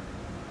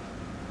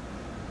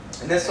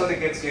 And this sort of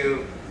gives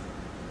you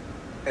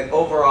an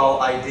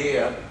overall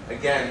idea,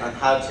 again, on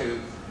how to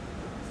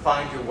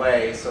find your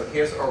way. So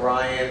here's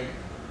Orion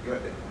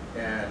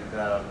and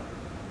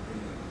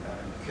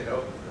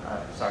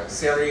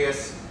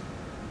Sirius,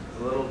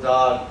 the little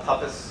dog,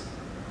 Puppis,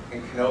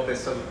 and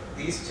Canopus. So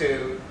these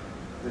two,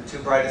 the two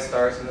brightest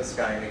stars in the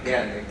sky, and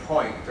again, they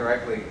point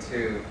directly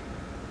to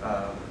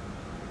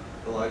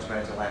the Large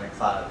Magellanic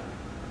Cloud.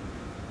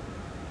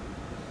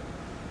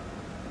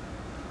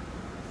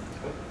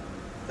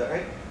 Is that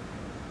right?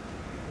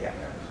 Yeah.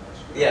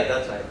 Yeah,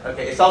 that's right.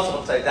 Okay, it's also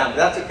upside down, but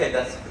that's okay.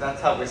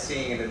 That's how we're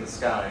seeing it in the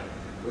sky.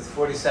 With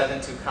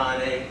 47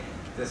 Tucanae,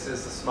 this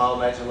is the Small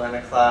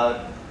Magellanic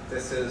Cloud.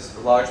 This is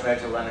the Large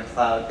Magellanic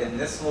Cloud, and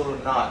this little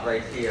knot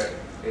right here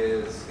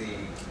is the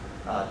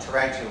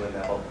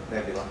Tarantula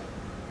Nebula.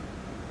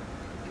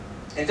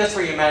 And just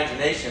for your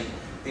imagination,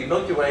 the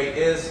Milky Way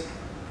is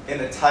in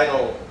a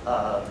tidal.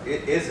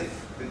 It is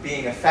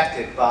being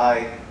affected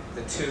by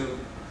the two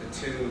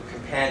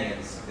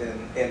companions,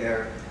 and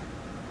they're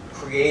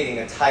creating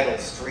a tidal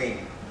stream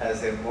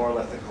as they're more or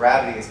less, the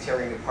gravity is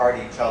tearing apart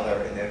each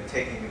other and they're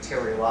taking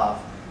material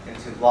off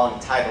into long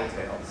tidal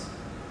tails.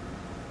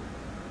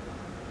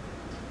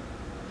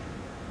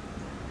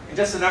 And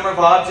just the number of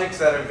objects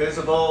that are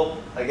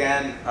visible,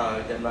 again,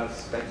 I'm not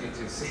expecting you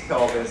to see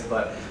all this,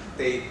 but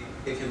if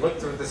you look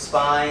through the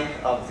spine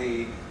of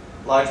the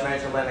Large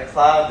Magellanic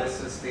Cloud,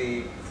 this is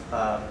the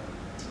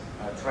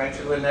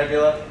Tarantula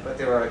Nebula, but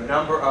there are a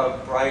number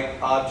of bright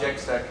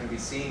objects that can be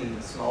seen in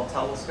the small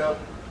telescope.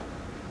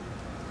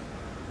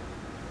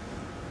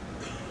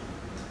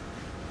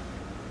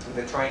 And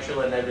the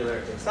Tarantula Nebula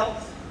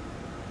itself.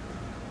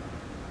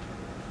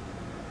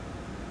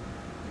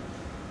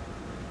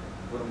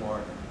 A little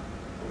more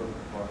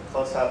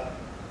close up.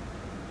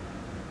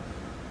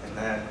 And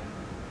then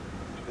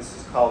this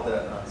is called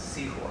the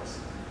Seahorse,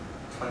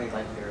 20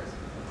 light years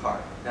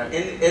apart. Now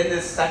in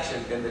this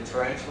section, in the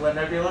Tarantula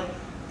Nebula,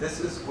 this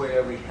is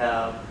where we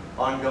have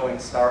ongoing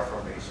star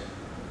formation.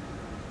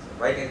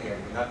 So right in here,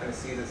 you're not going to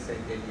see this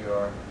in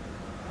your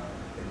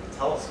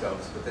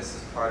telescopes, but this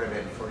is part of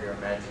it for your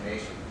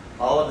imagination.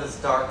 All of this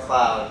dark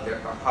cloud, they are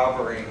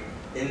hovering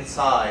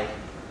inside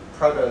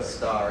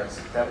protostars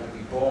that will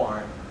be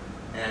born,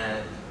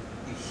 and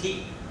the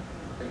heat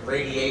and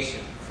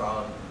radiation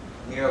from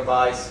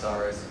nearby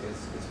stars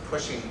is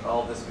pushing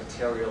all this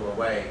material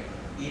away,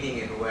 eating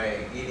it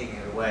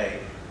away,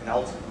 and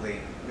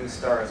ultimately new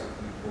stars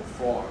will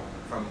form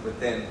from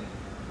within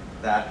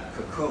that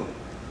cocoon.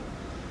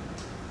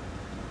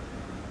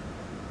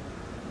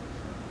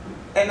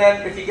 And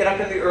then if you get up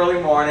in the early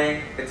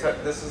morning,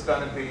 this is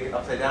going to be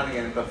upside down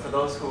again, but for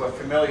those who are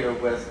familiar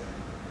with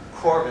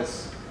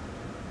Corvus,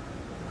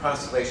 the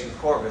constellation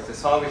Corvus,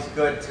 it's always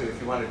good to,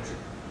 if you want to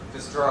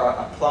just draw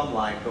a plumb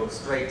line, go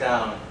straight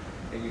down,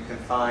 and you can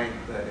find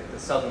the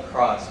Southern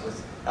Cross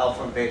with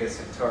Alpha and Beta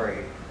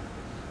Centauri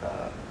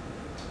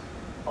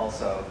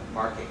also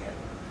marking it.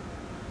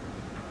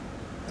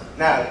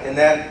 Now, and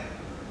then,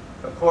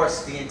 of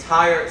course, the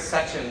entire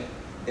section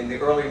in the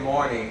early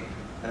morning,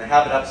 and I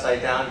have it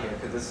upside down here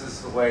because this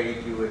is the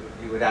way you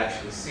would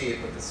actually see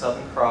it, with the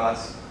Southern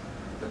Cross,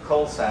 the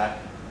Coalsack,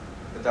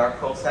 the dark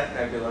Coalsack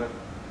Nebula,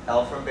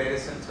 Alpha and Beta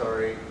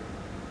Centauri,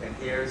 and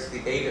here's the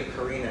Eta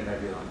Carina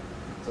Nebula.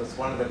 So it's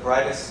one of the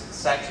brightest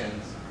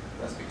sections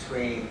that's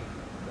between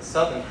the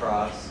Southern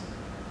Cross,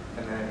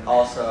 and then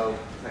also,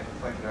 I can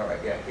point it out right,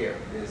 yeah, here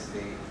is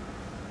the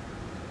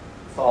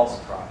False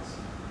Cross.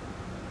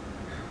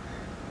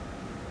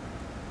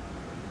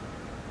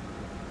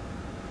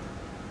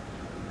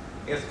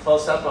 Here's a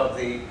close-up of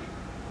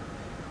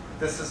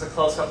this is a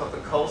close-up of the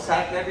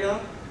Coalsack Nebula,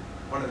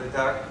 one of the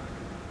dark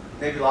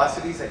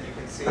nebulosities that you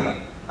can see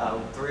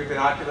through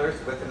binoculars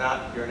with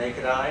your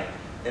naked eye.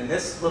 And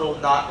this little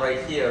knot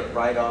right here,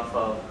 right off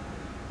of,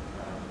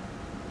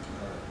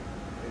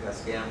 I think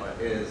that's Gamma,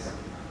 is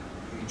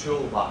the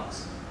Jewel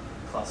Box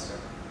cluster.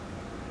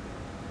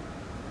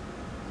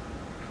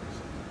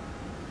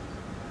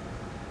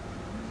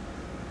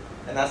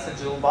 And that's the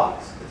Jewel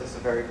Box. It's just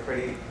a very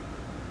pretty,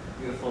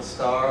 beautiful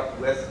star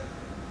with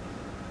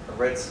a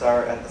red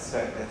star at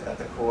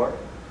the core.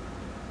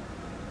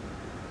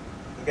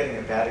 I'm getting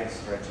a battery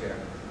stretch here.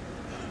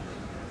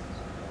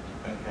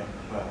 Okay,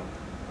 well,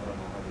 I don't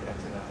know how to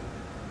exit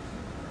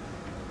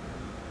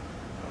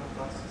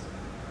out.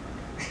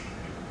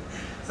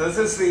 So this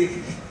is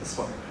this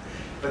one.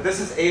 But this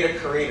is Eta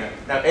Carina.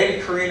 Now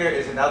Eta Carina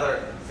is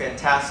another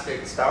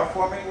fantastic star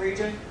forming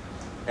region,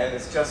 and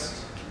it's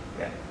just,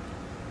 yeah.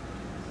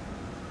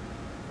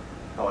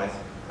 Oh, I see.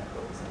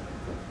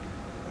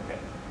 Okay.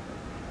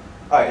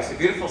 All right, it's a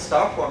beautiful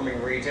star forming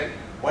region,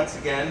 once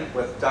again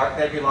with dark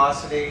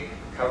nebulosity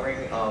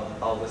covering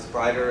all this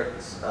brighter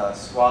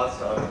swaths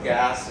of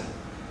gas. And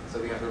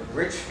so we have a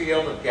rich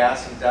field of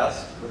gas and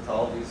dust with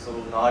all these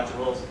little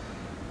nodules,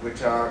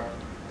 which are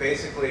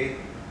basically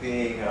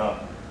being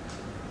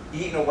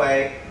eaten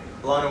away,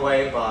 blown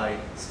away by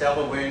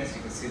stellar winds.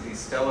 You can see these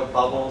stellar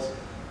bubbles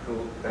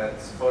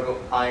that's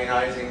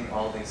photoionizing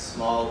all these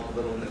small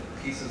little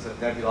pieces of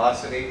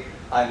nebulosity,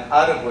 and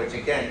out of which,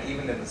 again,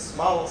 even in the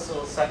smallest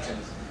little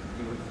sections,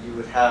 you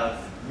would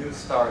have new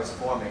stars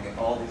forming in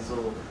all these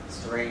little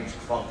strange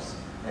clumps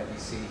that you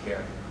see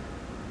here.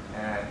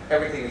 And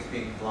everything is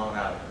being blown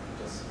out,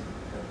 just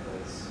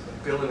this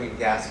billowing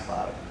gas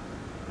cloud.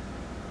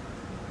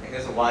 And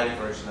here's a wider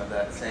version of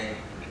that same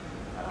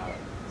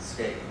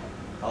scape.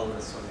 All of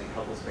this from the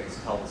Hubble Space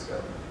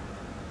Telescope,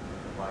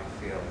 the wide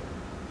field.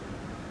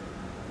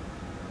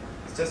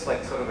 It's just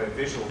like sort of a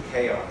visual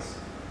chaos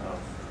of,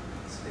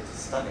 it's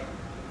stunning.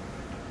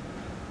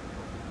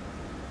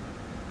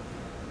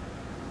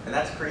 And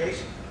that's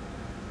creation.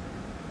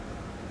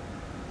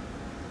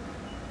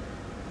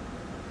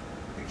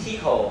 The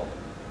keyhole,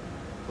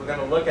 we're going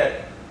to look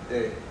at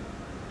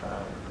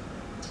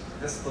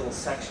this little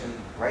section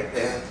right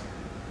there,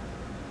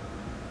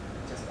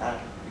 just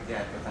at,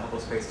 again, with the Hubble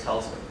Space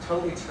Telescope,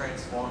 totally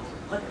transforms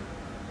it.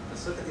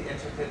 Just look at the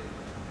intricate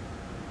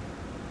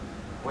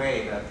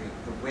way that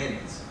the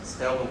winds,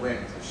 stellar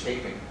winds, are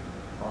shaping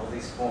all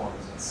these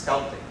forms and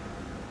sculpting.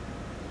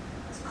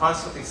 It's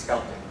constantly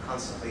sculpting,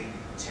 constantly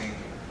changing.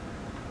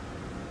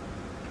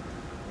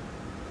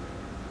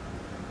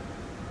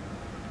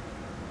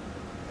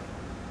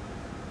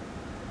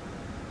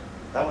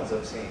 That one's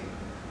obscene.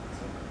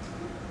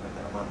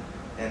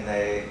 And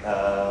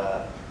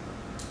that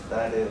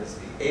is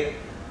the Eta.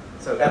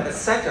 So at the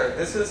center,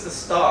 this is the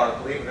star,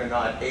 believe it or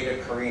not,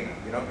 Eta Carina.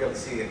 You don't really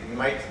see it. You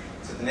might,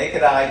 to the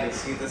naked eye, you'll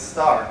see this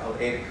star called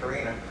Eta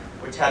Carina,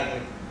 which had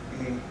a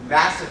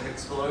massive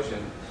explosion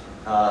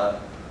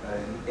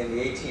in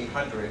the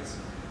 1800s.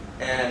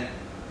 And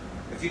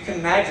if you can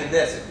imagine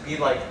this, it'd be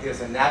like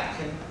there's a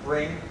napkin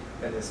ring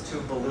and there's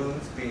two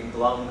balloons being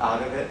blown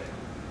out of it.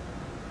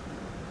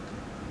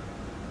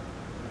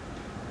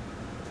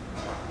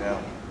 Yeah.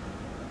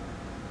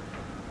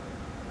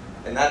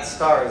 And that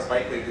star is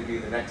likely to be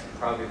the next,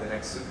 probably the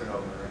next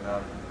supernova in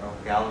our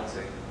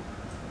galaxy.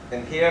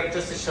 And here,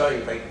 just to show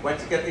you, like, when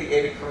to get the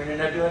Eta Carina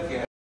Nebula, if you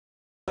have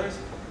others,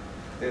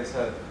 there's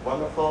a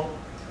wonderful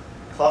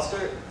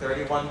cluster,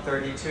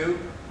 3132.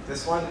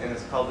 This one, and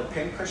it's called the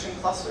Pincushion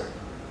Cluster.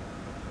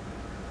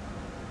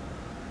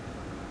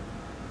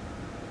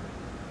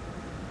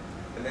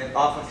 And then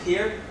off of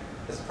here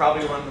is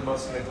probably one of the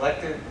most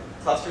neglected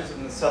clusters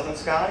in the southern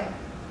sky.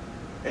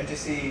 And you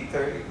see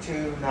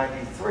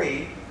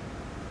 3293,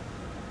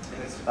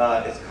 and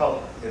it's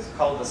called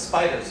the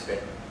spider spin.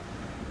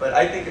 But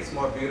I think it's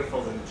more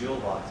beautiful than the jewel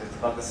box. It's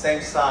about the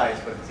same size,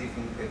 but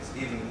it's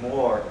even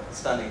more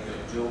stunning than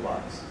the jewel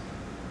box.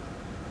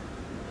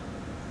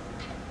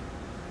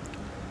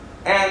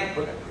 And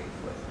we're going to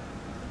leave with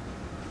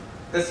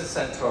this is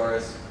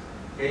Centaurus.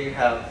 Here you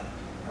have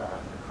the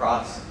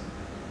cross,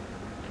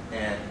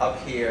 and up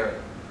here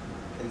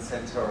in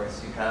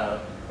Centaurus you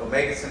have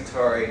Omega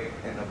Centauri,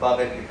 and above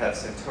it you have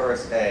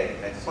Centaurus A.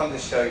 I just wanted to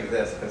show you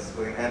this because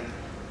we're going to end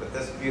with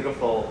this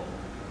beautiful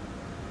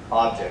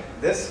object.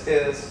 This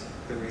is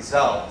the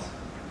result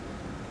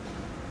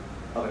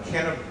of a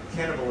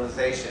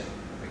cannibalization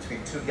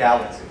between two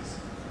galaxies.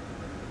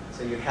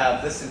 So you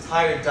have this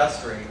entire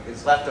dust ring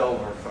is left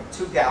over from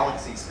two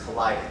galaxies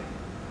colliding.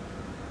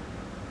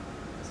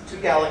 So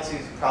two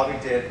galaxies probably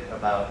did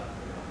about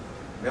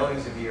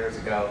millions of years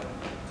ago,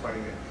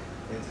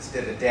 and just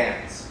did a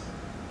dance.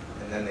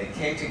 And then they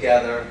came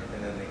together,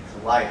 and then they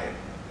collided.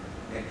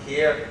 And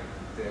here,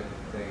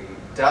 the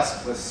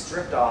dust was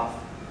stripped off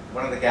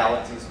one of the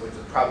galaxies, which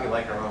was probably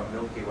like our own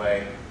Milky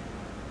Way,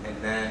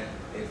 and then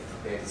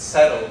it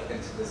settled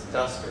into this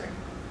dust ring.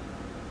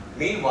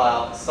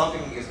 Meanwhile,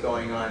 something is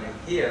going on in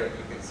here.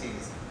 You can see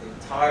these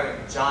entire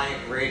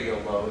giant radio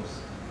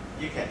lobes.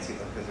 You can't see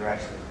them because they're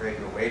actually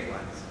radio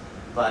wavelengths.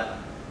 But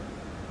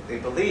they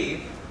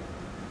believe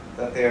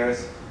that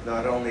there's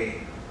not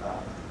only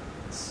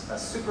a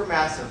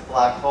supermassive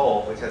black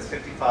hole, which has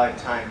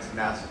 55 times the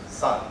mass of the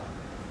sun,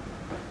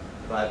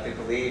 but they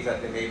believe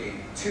that there may be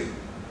two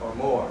or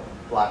more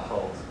black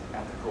holes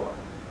at the core.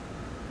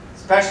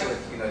 Especially,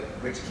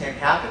 which can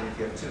happen if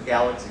you have two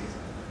galaxies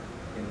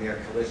in near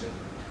collision,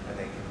 and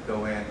they can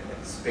go in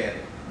and spin.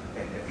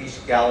 And if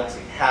each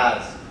galaxy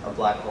has a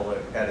black hole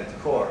at its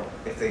core,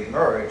 if they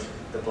merge,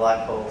 the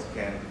black holes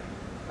can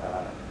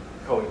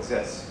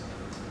coexist.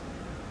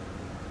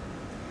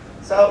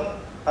 So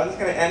I'm just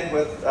going to end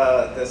with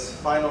this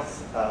final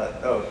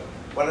note.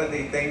 One of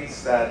the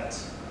things that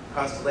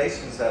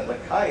constellations that Le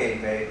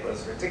Caillé made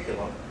was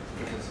reticulum,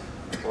 which is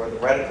for the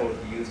reticle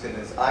he used in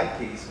his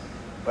eyepiece.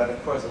 But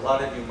of course, a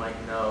lot of you might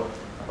know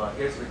about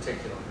his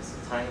reticulum. It's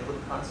a tiny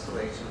little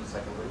constellation. It's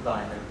like a little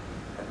diamond.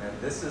 And then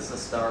this is a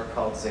star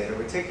called Zeta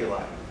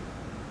Reticuli.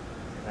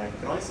 And you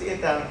can only see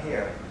it down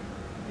here.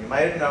 You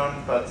might have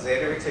known about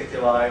Zeta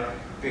Reticuli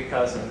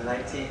because in the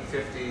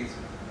 1950s,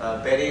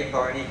 Betty and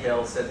Barney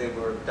Hill said they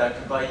were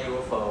abducted by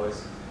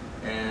UFOs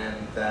and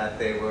that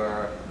they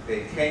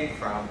came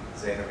from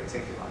Zeta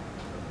Reticuli.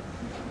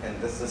 And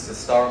this is the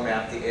star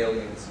map the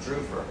aliens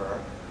drew for her.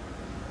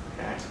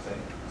 Okay, so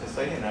just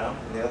so you know,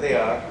 and there they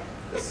are.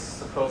 This is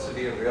supposed to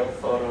be a real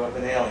photo of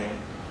an alien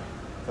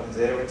from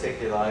Zeta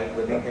Reticuli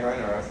living here on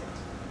Earth.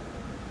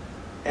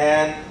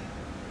 And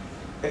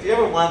if you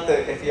ever want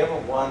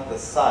the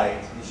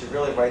site, you should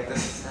really write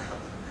this down.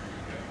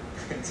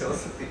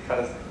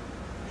 Because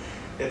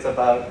it's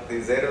about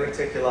the Zeta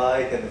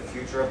Reticuli and the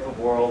future of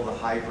the world, the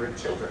hybrid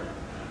children.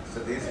 So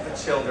these are the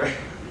children.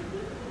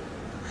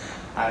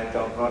 I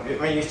don't know. I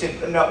mean, you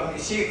should know.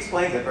 She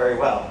explains it very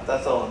well.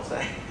 That's all I'm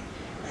saying.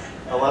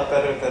 A lot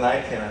better than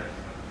I can.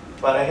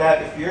 But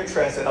if you're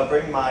interested, I'll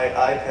bring my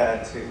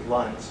iPad to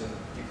lunch, and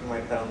you can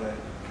write down the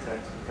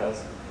text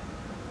because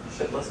you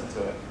should listen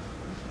to it.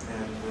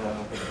 And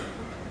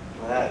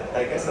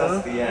I guess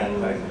that's the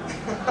end. I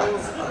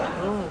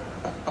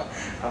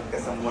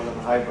guess I'm one of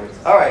the hybrids.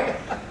 All right.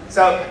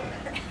 So,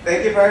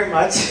 thank you very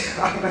much.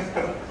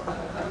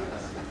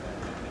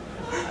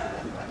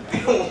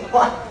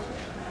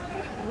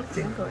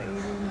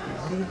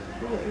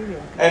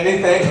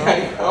 Anything?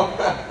 I know.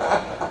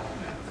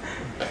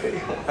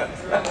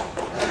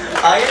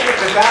 I ended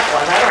with that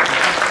one.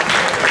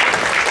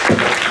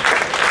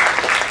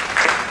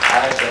 I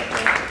don't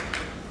know.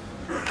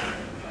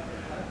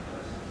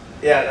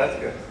 Yeah, that's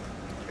good.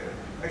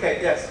 Okay,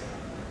 yes.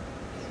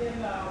 In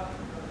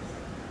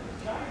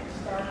giant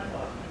star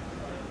club.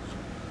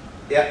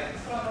 Yeah.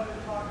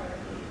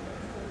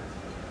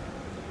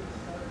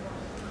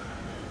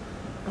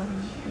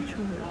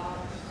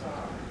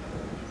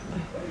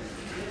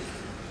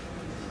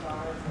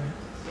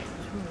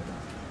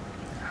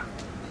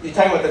 You're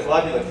talking about the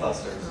globular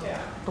clusters?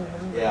 Yeah.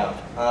 Yeah.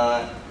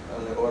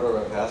 On the order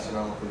of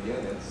astronomical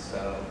units.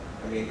 So,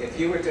 I mean, if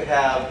you were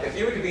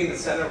to be in the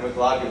center of a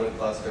globular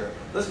cluster,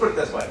 let's put it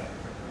this way.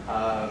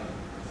 I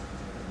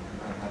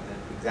don't have the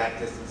exact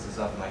distances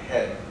off my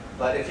head,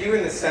 but if you were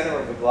in the center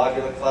of a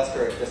globular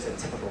cluster, it's just a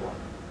typical one,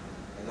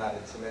 and not a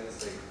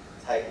tremendously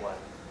tight one.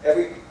 Your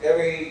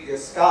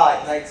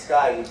night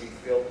sky would be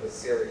filled with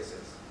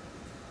Siriuses.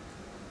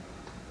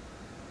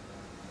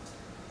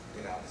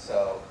 You know,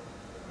 so.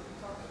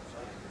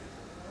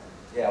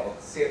 Yeah, well,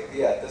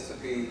 this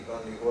would be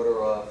on the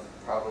order of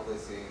probably,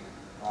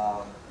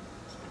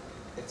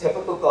 a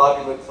typical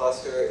globular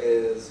cluster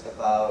is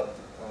about,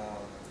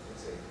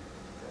 let's see,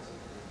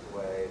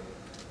 away,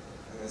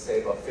 I'm going to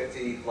say about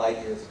 50 light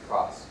years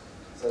across.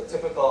 So a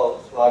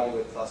typical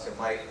globular cluster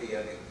might be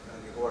on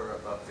the order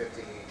of about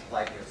 50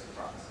 light years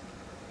across.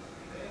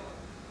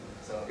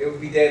 So it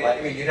would be daylight.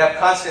 I mean, you'd have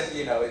constant,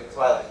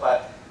 twilight,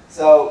 but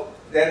so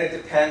then it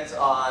depends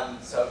on,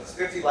 so if it's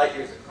 50 light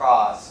years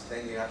across,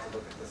 then you have to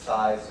look at the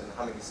size and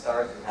how many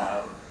stars you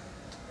have.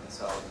 And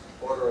so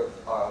order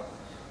of,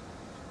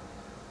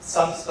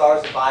 some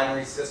stars are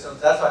binary systems.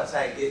 That's what I'm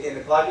saying. In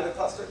a globular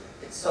cluster,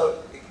 it's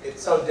so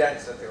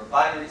dense that there are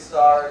binary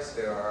stars.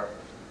 There are,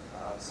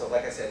 so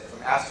like I said,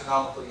 from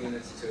astronomical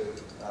units to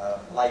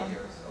light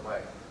years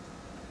away.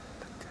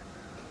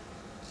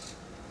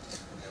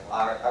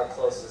 Our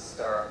closest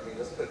star, I mean,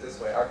 let's put it this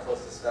way, our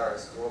closest star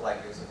is 4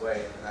 light years away,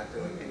 and we're not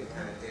doing any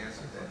kind of dance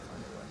with it.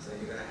 So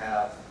you're going to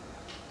have,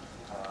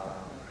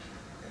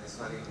 and it's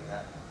not even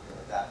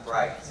that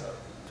bright, so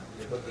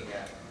you're looking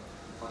at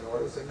on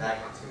orders of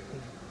magnitude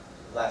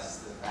less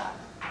than that.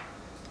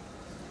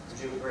 Would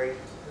you agree?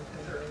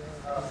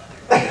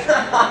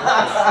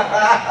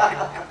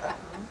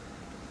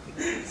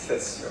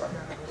 Says sure.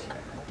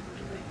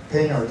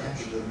 Pay no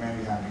attention to the man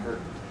behind the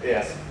curtain.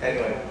 Yes.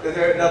 Anyway, is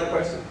there another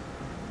question?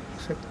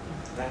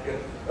 Not good?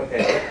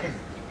 Okay.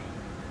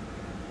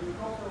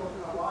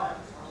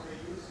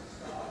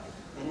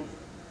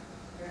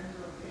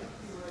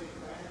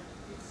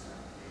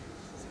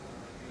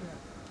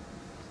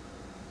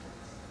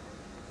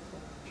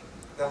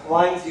 The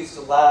Hawaiians used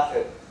to laugh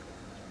at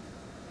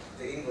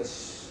the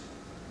English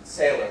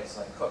sailors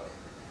like Cook,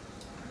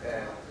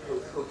 and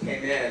who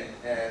came in,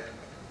 and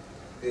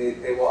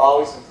they were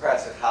always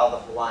impressed at how the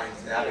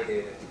Hawaiians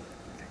navigated.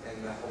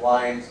 And the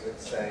Hawaiians would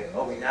say,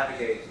 "Oh, we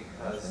navigate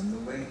because the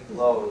wind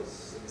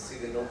blows. You see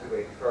the Milky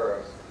Way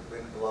curve. The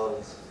wind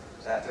blows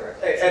that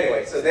direction."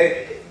 Anyway, so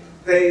they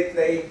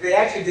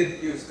actually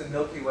didn't use the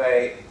Milky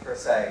Way per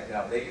se.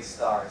 They used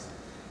stars.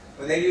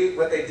 What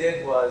they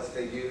did was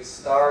they used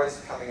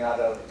stars coming out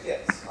of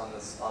pits on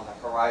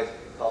the horizon.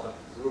 They called them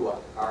Rua,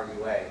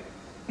 R-U-A.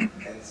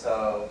 And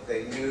so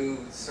they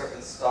knew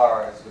certain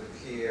stars would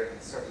appear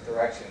in certain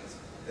directions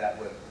that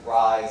would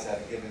rise at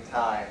a given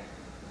time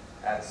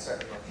at a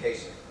certain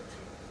location, which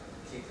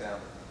would keep them.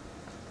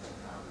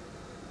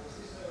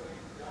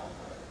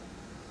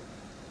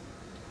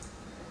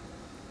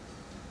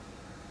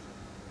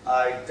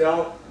 I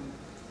don't,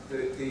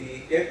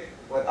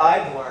 what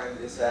I've learned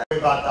is that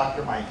about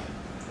Dr. Mike.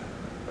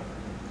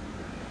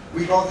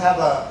 We both have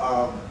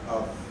a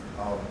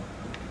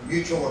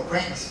mutual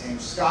acquaintance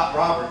named Scott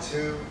Roberts,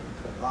 who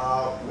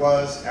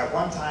was at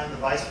one time the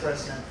vice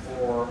president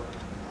for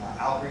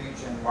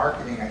outreach and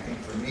marketing, I think,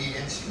 for Meade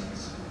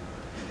Instruments.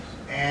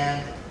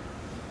 And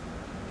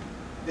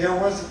there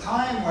was a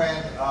time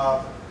when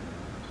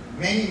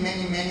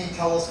many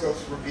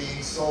telescopes were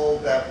being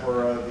sold that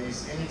were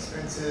these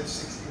inexpensive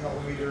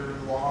 60-millimeter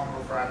long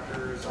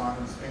refractors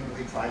on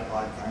spindly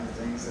tripod kind of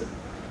things that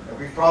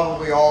we've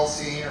probably all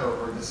seen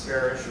or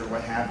disparaged or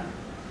what have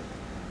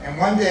you. And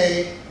one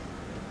day,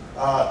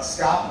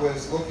 Scott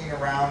was looking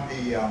around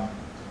the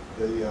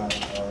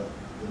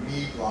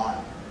Meade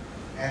lot,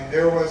 and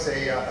there was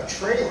a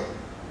trailer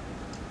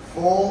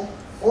full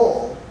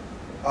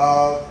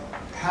of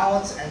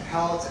pallets and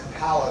pallets and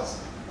pallets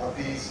of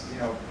these,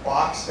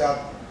 boxed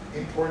up,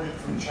 imported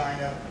from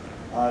China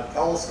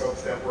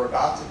telescopes that were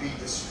about to be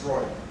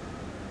destroyed.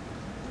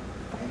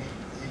 And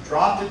he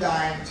dropped a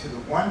dime to the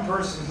one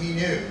person he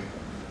knew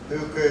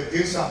who could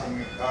do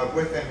something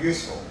with them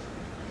useful.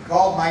 He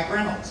called Mike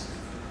Reynolds.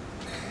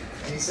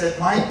 And he said,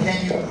 Mike,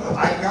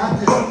 I've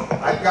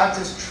got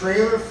this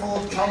trailer full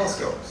of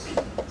telescopes,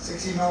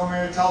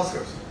 60-millimeter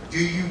telescopes. Do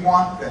you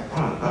want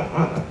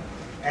them?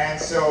 And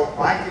so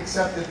Mike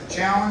accepted the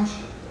challenge,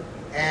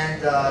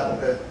 and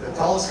the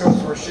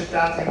telescopes were shipped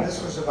out to him.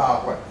 This was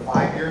about, what,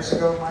 5 years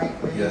ago,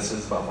 Mike? Maybe? Yes,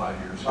 it's about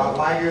 5 years ago. About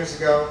 5 years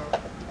ago.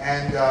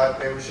 And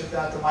they were shipped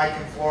out to Mike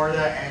in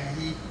Florida, and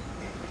he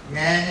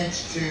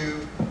managed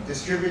to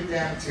distribute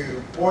them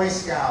to Boy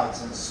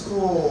Scouts and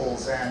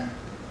schools and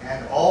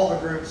all the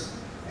groups.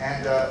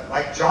 And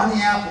like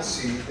Johnny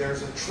Appleseed,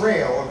 there's a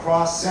trail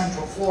across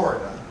central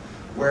Florida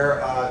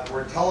where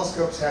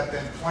telescopes have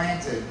been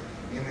planted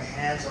in the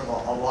hands of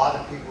a lot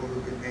of people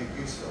who could make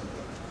use of them.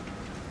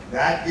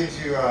 That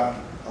gives you a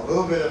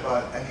little bit of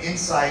an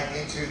insight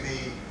into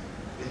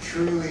the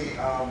truly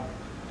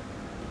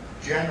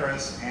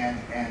generous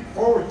and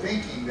forward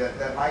thinking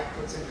that Mike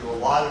puts into a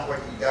lot of what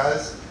he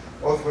does,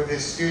 both with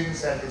his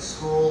students at his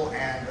school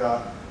and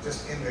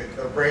just in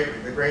the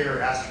greater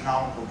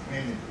astronomical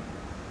community.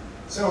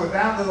 So with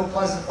that little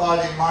pleasant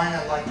thought in mind,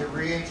 I'd like to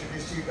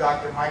reintroduce to you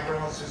Dr. Mike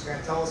Reynolds, who's going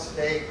to tell us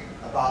today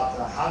about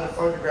how to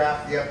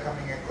photograph the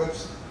upcoming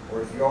eclipse,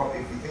 or if you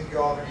think you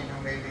already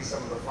know maybe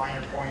some of the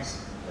finer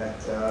points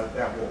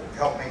that will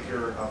help make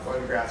your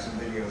photographs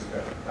and videos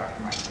better.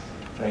 Dr. Mike.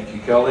 Thank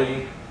you,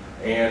 Kelly.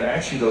 And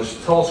actually,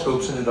 those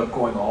telescopes ended up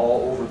going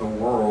all over the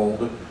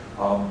world.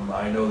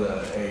 I know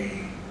that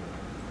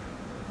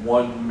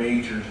one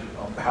major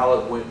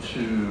pallet went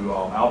to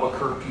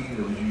Albuquerque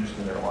that was used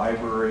in their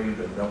library.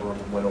 The number of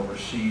them went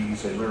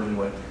overseas. They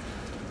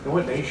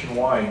went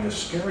nationwide. And the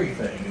scary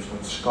thing is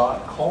when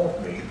Scott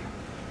called me,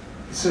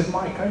 he said,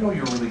 Mike, I know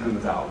you're really good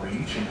with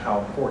outreach and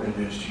how important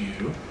it is to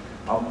you.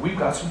 We've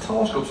got some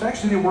telescopes.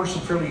 Actually, there were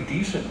some fairly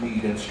decent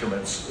Meade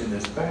instruments in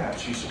this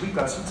batch. He said, we've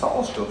got some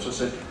telescopes. I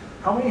said,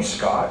 how many,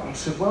 Scott? He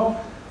said,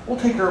 well, we'll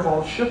take care of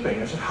all the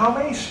shipping. I said, how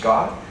many,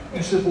 Scott?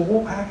 He said, well,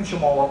 we'll package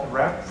them all up and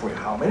wrap them for you.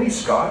 How many,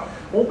 Scott?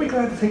 We'll be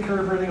glad to take care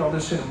of everything on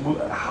this end.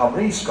 How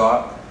many,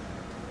 Scott?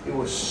 It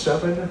was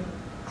 7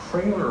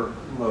 trailer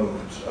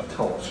loads of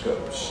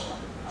telescopes.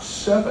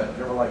 7.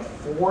 There were like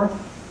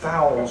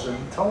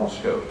 4,000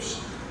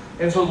 telescopes.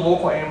 And so the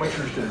local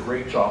amateurs did a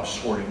great job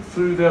sorting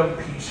through them,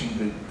 piecing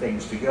the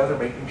things together,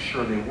 making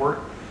sure they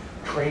worked.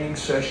 Training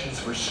sessions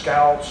for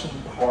scouts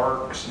and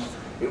parks. And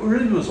it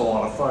really was a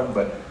lot of fun,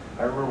 but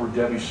I remember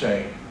Debbie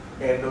saying,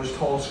 and those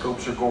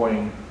telescopes are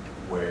going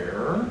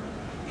where?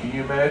 Can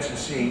you imagine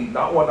seeing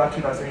not 1, not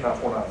 2, not 3, not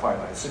 4, not 5,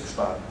 not 6,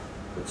 but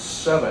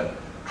 7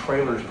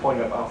 trailers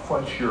pulling up out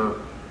front of your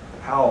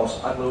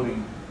house,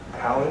 unloading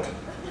pallet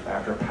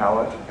after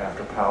pallet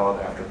after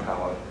pallet after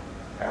pallet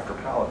after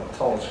pallet of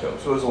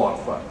telescopes. So it was a lot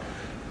of fun.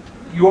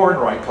 You are in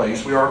the right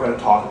place. We are going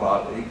to talk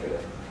about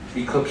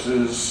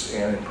eclipses,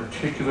 and in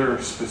particular,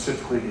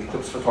 specifically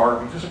eclipse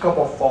photography. Just a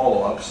couple of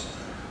follow-ups.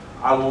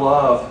 I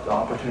love the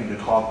opportunity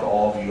to talk to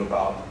all of you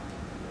about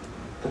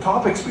the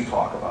topics we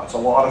talk about. It's a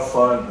lot of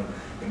fun,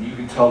 and you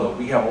can tell that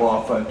we have a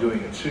lot of fun doing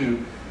it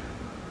too.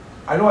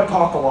 I know I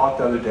talked a lot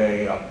the other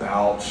day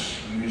about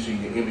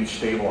using the image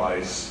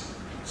stabilized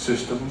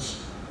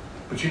systems,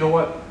 but you know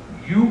what?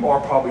 You are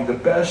probably the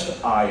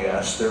best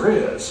IS there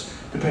is,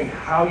 depending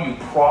how you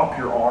prop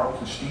your arms,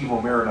 and Steve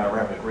O'Meara and I were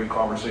having a great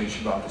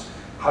conversation about this,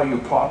 how you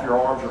prop your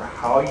arms or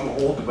how you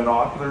hold the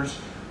binoculars.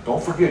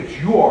 Don't forget,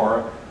 you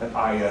are an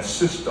IS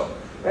system.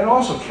 And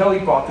also, Kelly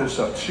brought this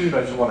up too, and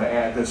I just want to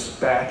add this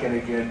back in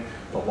again.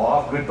 The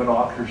Law of Good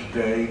Binoculars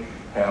today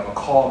have a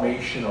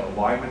collimation or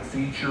alignment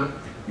feature.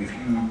 If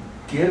you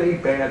get a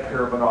bad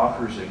pair of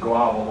binoculars that go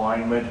out of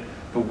alignment,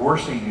 the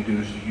worst thing you do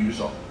is to use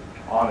them,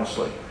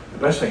 honestly. The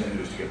best thing to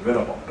do is to get rid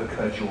of them,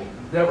 because you'll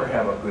never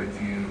have a good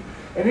view.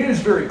 And it is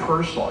very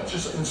personal. It's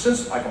just, in a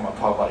sense, like I'm going to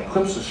talk about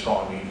eclipse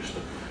astronomy, just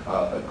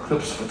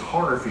eclipse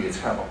photography, it's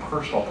kind of a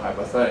personal type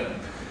of thing.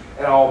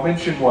 And I'll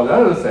mention one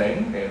other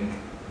thing, and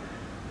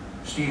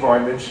Steve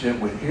already mentioned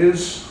it with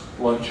his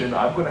luncheon.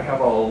 I'm going to have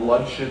a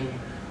luncheon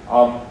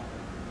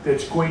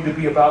that's going to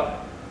be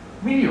about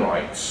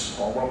meteorites.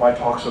 One of my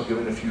talks I'll give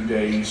in a few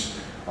days.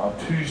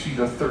 Tuesday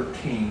the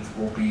 13th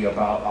will be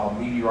about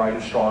meteorite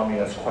astronomy.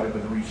 That's quite a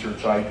bit of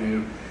research I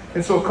do.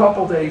 And so a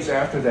couple days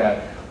after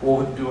that,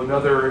 we'll do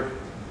another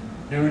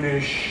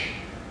noonish,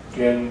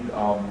 again,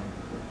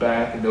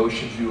 back in the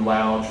Ocean View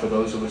Lounge for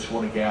those of us who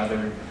want to gather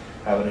and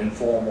have an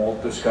informal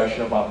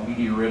discussion about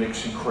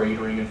meteoritics and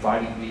cratering and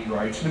finding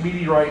meteorites and the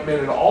meteorite men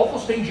and all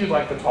those things you'd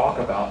like to talk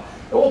about.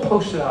 And we'll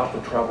post it out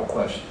the Travel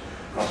Quest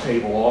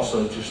table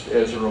also, just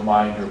as a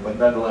reminder, but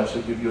nonetheless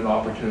it'll give you an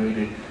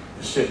opportunity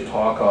to sit and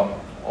talk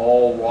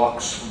all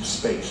rocks from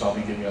space. I'll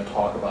be giving a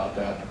talk about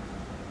that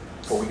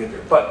before we get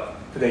there. But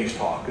today's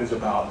talk is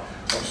about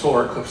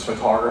solar eclipse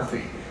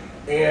photography.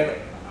 And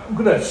I'm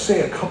going to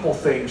say a couple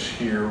things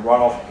here right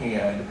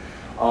offhand.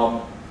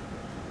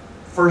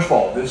 First of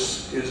all,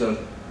 this is a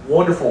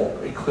wonderful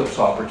eclipse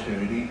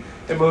opportunity,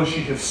 and most of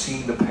you have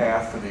seen the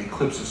path for the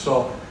eclipse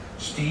itself.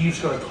 Steve's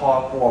going to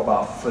talk more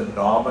about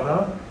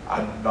phenomena.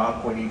 I'm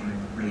not going to even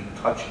really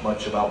touch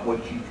much about what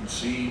you can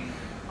see.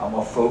 I'm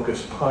going to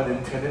focus, pun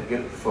intended,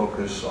 get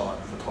focus on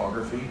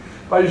photography.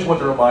 But I just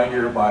want to remind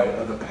you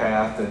of the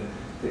path and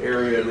the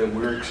area that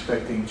we're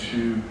expecting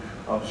to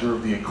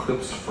observe the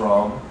eclipse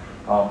from.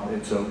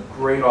 It's a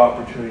great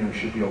opportunity. It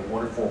should be a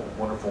wonderful,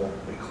 wonderful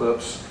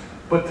eclipse.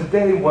 But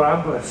today, what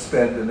I'm going to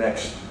spend the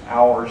next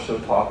hour or so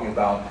talking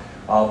about,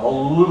 a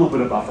little bit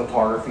about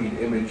photography and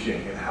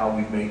imaging and how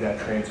we've made that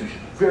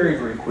transition very,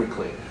 very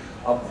quickly.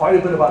 Quite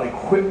a bit about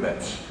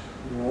equipment,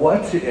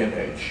 what to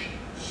image,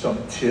 some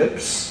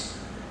tips,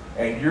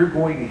 and you're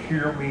going to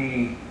hear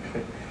me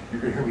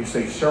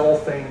say several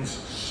things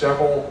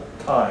several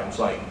times,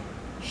 like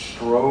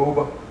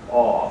strobe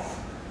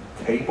off,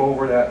 tape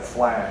over that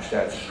flash,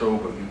 that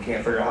strobe. If you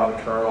can't figure out how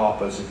to turn it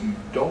off, as if you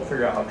don't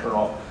figure out how to turn it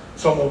off,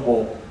 someone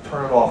will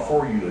turn it off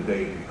for you the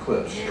day of the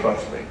eclipse,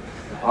 trust me.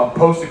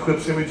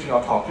 Post-eclipse imaging,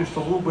 I'll talk just a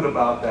little bit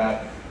about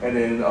that, and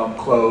then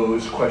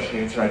close, question,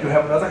 answer. I do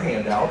have another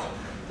handout.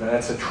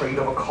 That's a trait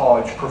of a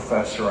college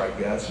professor, I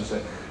guess, is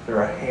that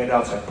there are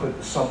handouts. I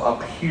put some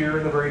up here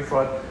in the very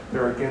front.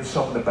 There are, again,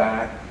 some in the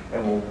back,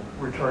 and we'll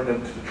return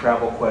them to the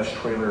Travel Quest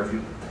trailer.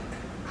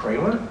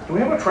 Trailer? Do we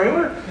have a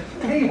trailer?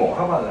 Table,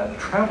 how about that? The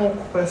Travel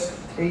Quest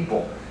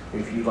table,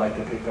 if you'd like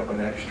to pick up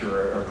an extra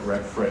or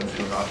direct friends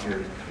who are not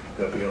here.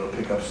 They'll be able to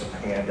pick up some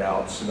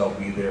handouts, and they'll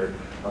be there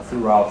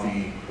throughout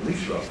at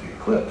least throughout the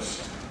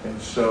eclipse.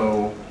 And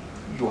so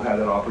you'll have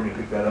that opportunity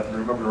to pick that up. And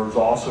remember, there was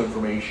also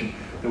information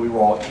that we were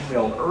all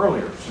emailed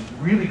earlier, some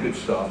really good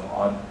stuff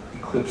on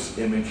eclipse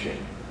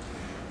imaging.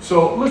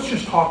 So let's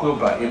just talk a little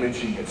about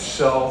imaging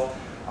itself.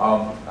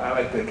 I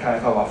like to kind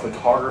of talk about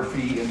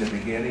photography in the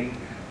beginning,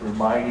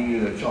 reminding you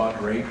that John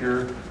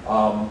Drapier,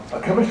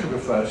 a chemistry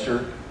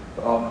professor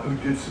who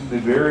did some of the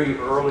very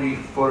early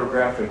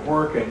photographic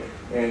work,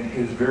 and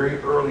his very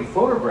early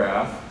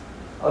photograph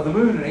of the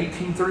moon in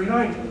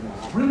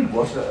 1839 really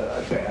wasn't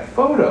a bad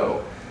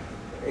photo.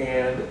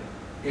 And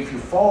if you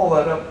follow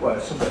that up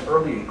with some of the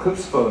early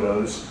eclipse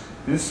photos,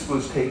 this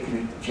was taken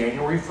in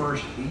January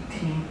 1st,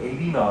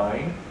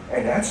 1889,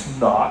 and that's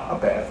not a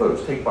bad photo.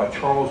 It's taken by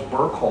Charles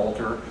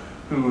Burkhalter,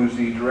 who is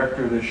the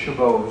director of the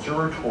Chabot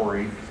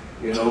Observatory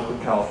in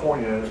Oakland,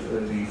 California,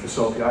 the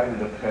facility I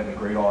ended up having the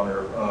great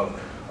honor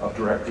of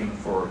directing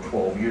for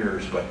 12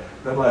 years. But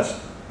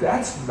nonetheless,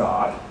 that's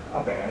not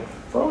a bad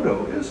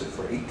photo, is it,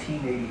 for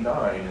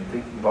 1889, and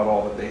thinking about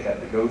all that they had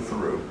to go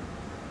through.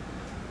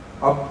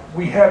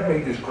 We have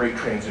made this great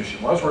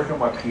transition. When I was working on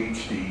my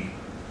PhD,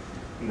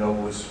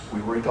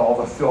 we were into all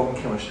the film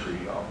chemistry.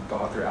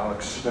 Dr.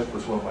 Alex Smith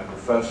was one of my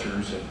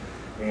professors,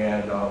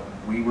 and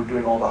we were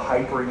doing all the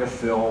hypering of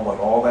film and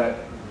all that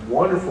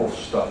wonderful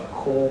stuff,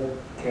 cool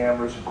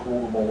cameras and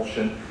cool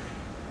emulsion.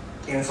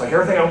 And it's like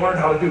everything I learned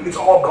how to do, it's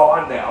all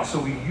gone now. So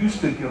we used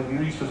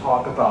to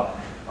talk about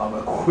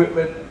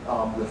equipment.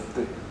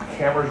 The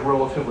camera's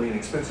relatively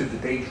inexpensive.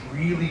 Today's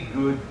really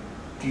good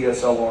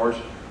DSLRs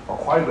are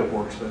quite a bit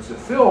more expensive.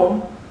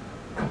 Film,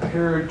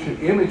 compared to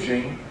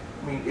imaging,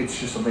 I mean, it's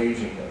just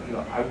amazing.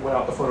 I went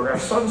out to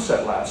photograph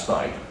sunset last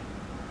night.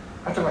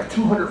 I took like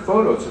 200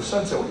 photos of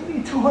sunset. What do you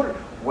need 200?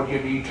 What do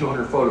you need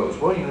 200 photos?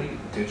 Well, you need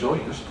digital.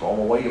 You just throw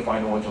them away. You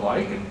find the ones you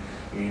like,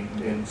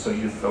 and so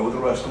you throw the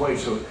rest away.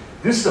 So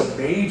this is a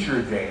major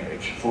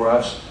advantage for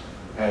us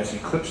as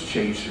eclipse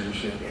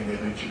chasers and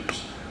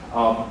imagers.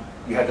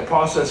 You had to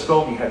process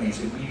film. You had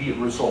these immediate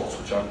results,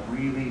 which I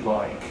really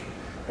like.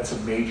 That's a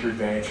major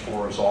advantage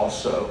for us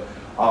also.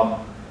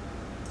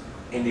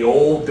 In the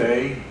old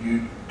day,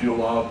 you do a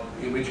lot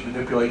of image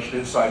manipulation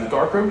inside the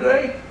darkroom.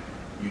 Today,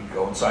 you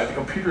go inside the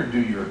computer and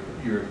do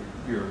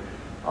your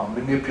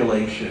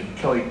manipulation.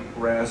 Kelly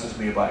razzes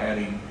me about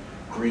adding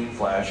green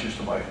flashes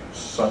to my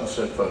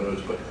sunset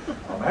photos, but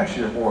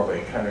actually they're more of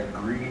a kind of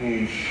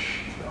greenish,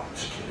 no, I'm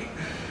just kidding.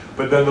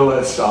 But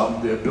nonetheless,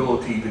 the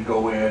ability to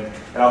go in,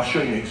 and I'll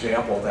show you an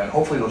example of that.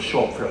 Hopefully it'll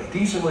show up fairly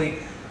decently.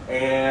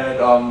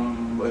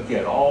 And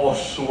again, all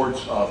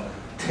sorts of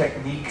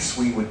techniques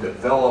we would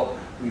develop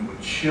We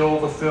would chill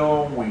the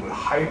film, we would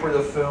hyper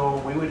the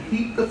film, we would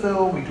heat the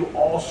film, we do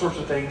all sorts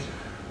of things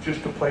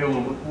just to play a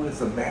little bit with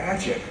the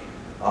magic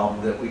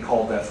that we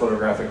called that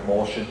photographic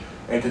emulsion.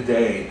 And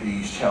today,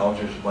 these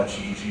challenges are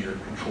much easier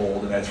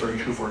controlled, and that's very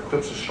true for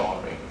Eclipse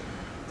astronomy.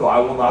 Though I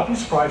will not be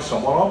surprised,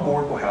 someone on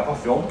board will have a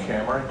film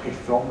camera and take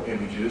film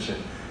images,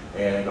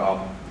 and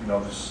you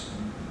know,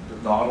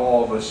 not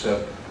all of us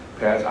have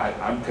passed.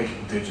 I'm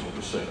taking digital,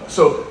 just so you know.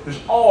 So there's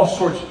all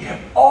sorts. You have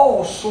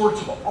all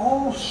sorts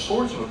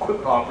of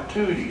equipment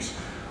opportunities.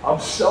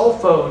 Cell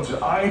phones and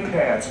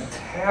iPads and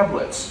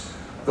tablets,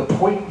 the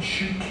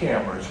point-and-shoot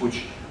cameras,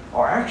 which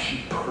are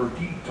actually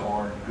pretty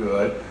darn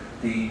good.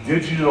 The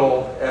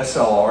digital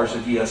SLRs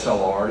and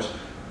DSLRs.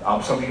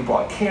 Some of you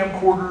brought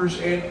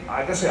camcorders, and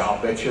like I say,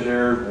 I'll bet you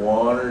there's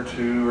 1 or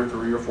 2 or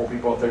 3 or 4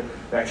 people out there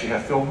that actually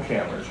have film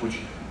cameras, which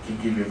can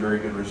give you very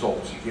good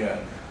results. Again,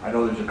 I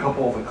know there's a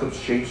couple of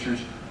Eclipse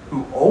chasers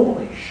who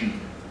only shoot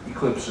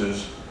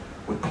eclipses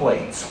with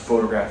plates,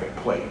 photographic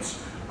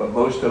plates, but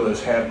most of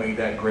us have made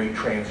that great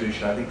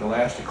transition. I think the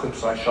last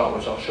eclipse I shot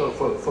was, I'll show you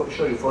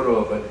a photo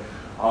of it,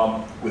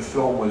 with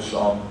film was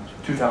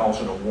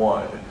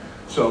 2001.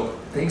 So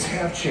things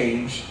have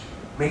changed.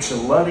 Makes it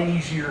a lot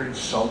easier in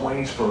some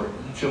ways for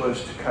each of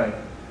us to kind of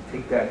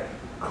take that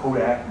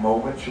Kodak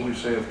moment, shall we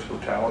say, of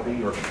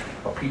totality, or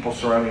of people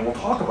surrounding. We'll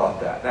talk about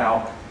that.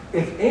 Now,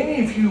 if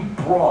any of you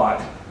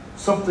brought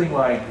something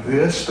like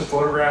this to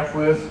photograph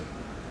with,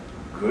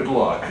 good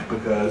luck,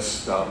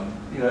 because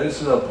you know, this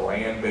is a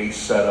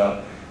land-based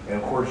setup, and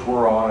of course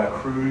we're on a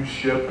cruise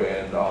ship,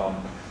 and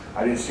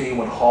I didn't see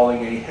anyone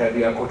hauling any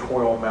heavy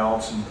equatorial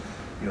mounts and,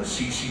 you know,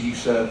 CCD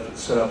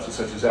setups and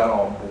such as that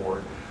on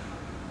board.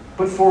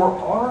 But for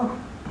our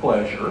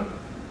pleasure,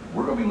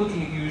 we're going to be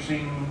looking at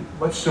using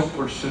much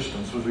simpler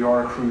systems because we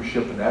are on a cruise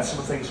ship, and that's some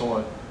of the things I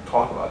want to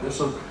talk about. This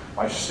is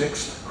my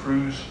 6th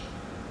cruise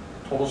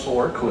total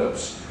solar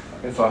eclipse,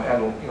 and so I've had,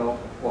 you know,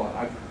 well,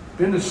 I've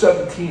been to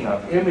 17.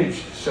 I've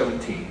imaged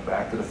 17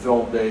 back to the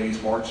film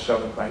days, March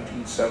 7th,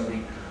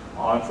 1970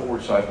 on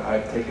forward. So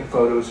I've taken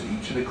photos of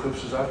each of the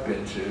eclipses I've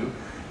been to,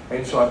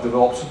 and so I've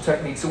developed some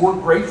techniques that work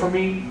great for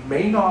me,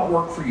 may not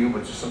work for you,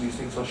 but just some of these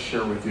things I'll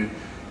share with you.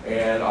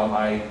 And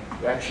I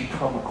actually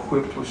come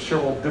equipped with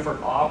several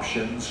different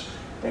options,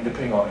 and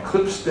depending on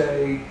eclipse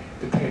day,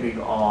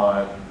 depending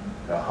on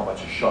how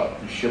much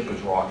the ship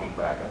is rocking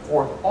back and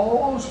forth,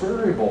 all those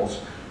variables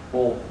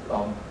will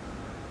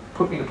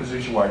put me in a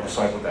position where I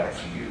decide what to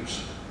actually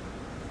use.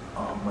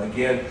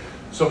 Again,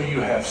 some of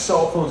you have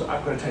cell phones.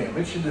 I'm going to tell you, I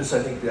mentioned this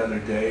I think the other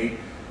day.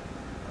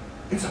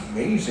 It's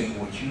amazing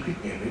what you can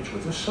image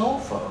with a cell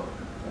phone.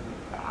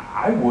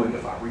 I would,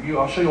 if I were you.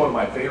 I'll show you one of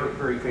my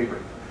very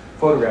favorite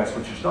photographs,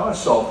 which is not a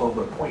cell phone,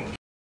 but a point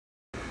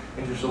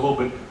and just a little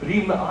bit. But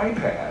even the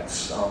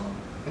iPads,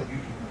 you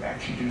can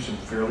actually do some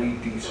fairly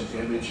decent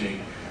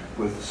imaging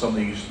with some of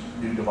these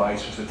new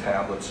devices, the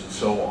tablets, and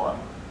so on.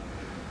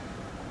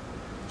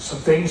 Some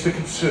things to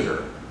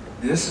consider.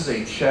 This is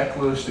a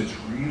checklist that's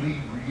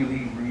really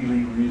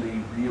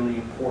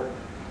important.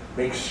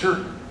 Make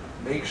certain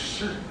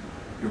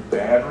your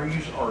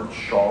batteries are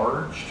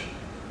charged.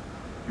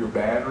 Your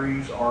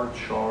batteries are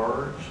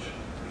charged.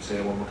 Let me say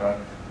it one more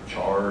time.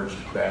 Charged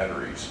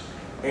batteries.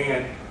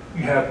 And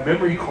you have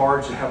memory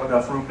cards that have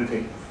enough room to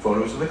take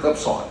photos of the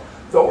eclipse on.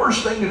 The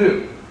worst thing to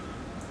do,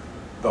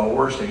 the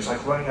worst thing, it's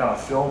like running out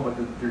of film, but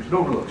there's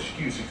no real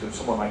excuse except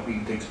someone like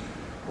me takes,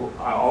 well,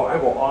 I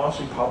will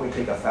honestly probably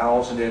take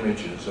 1,000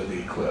 images of the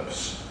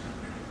eclipse.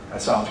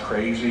 That sounds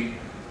crazy,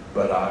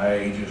 but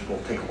I just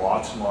will take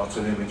lots and lots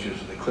of images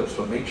of the eclipse.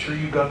 But make sure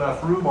you've got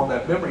enough room on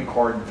that memory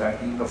card. In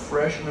fact, even a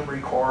fresh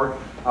memory card,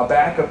 a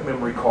backup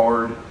memory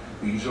card.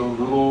 These are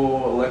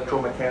little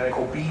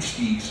electromechanical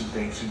beasties and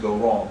things can go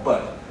wrong.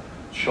 But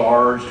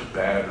charged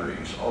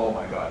batteries, oh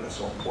my God, that's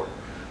so important.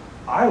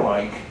 I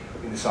like,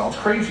 and it sounds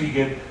crazy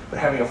again, but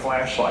having a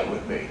flashlight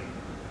with me.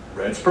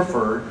 Red's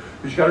preferred,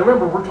 because you got to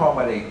remember, we're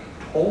talking about a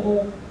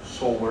total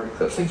solar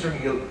eclipse. Things are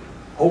going to get,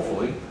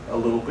 hopefully, a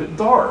little bit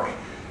dark.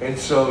 And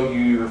so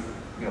you're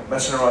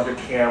messing around your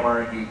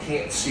camera, and you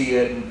can't see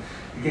it, and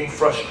you're getting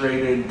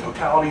frustrated, and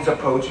totality's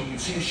approaching, you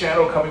see the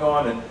shadow coming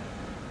on, and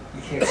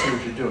you can't see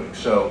what you're doing.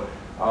 So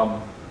I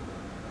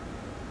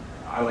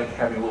like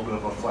having a little bit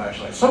of a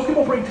flashlight. Some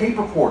people bring tape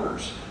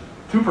recorders,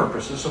 2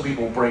 purposes. Some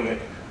people bring it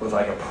with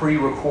like a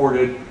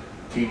pre-recorded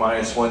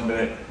T-minus 1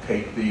 minute,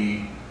 take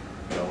the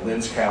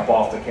lens cap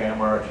off the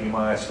camera,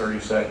 T-minus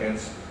 30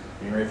 seconds,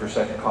 getting ready for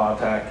second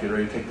contact, get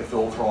ready to take the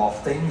filter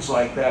off, things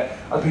like that.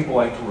 Other people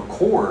like to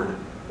record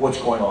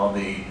what's going on,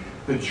 the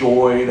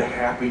joy, the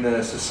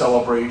happiness, the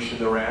celebration,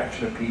 the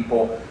reaction of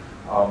people.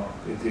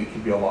 It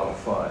can be a lot of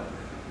fun.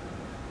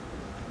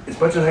 As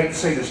much as I hate to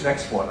say this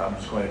next one, I'm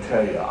just going to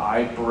tell you,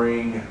 I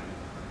bring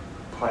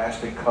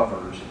plastic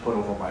covers to put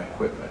over my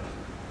equipment.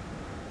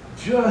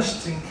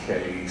 Just in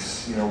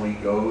case, we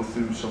go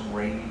through some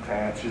rainy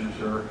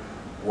patches or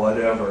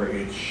whatever.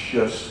 It's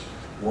just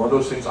one of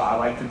those things I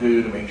like to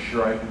do to make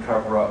sure I can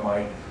cover up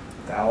my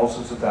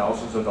thousands and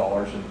thousands of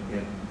dollars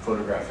in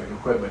photographic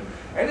equipment.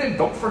 And then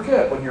don't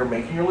forget, when you're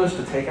making your list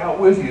to take out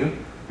with you,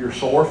 your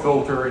solar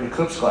filter and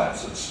Eclipse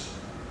glasses.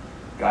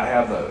 Gotta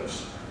have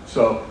those.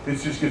 So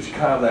this just gives you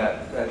kind of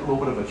that little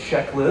bit of a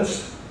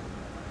checklist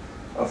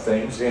of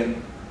things.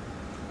 And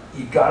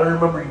you gotta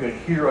remember, you're gonna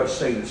hear us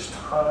say this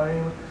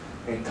time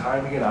and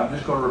time again. I'm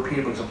just gonna repeat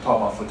it because I'm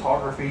talking about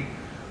photography,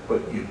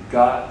 but you've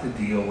got to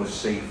deal with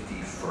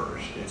safety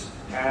first. It's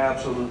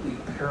absolutely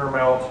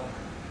paramount.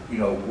 You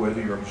know,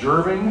 whether you're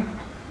observing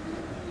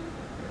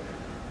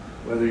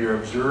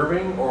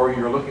or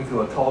you're looking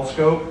through a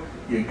telescope,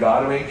 you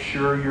got to make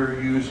sure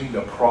you're using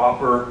the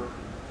proper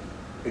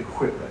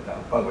equipment.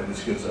 Now, by the way,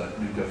 this gives a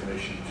new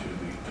definition to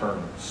the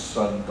term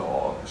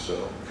sundog.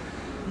 So,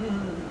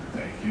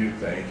 thank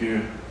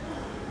you.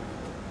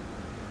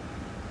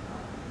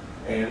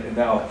 And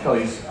now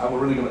Kelly's, I'm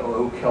really going to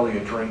owe Kelly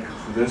a drink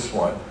for this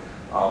one.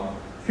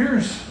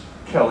 Here's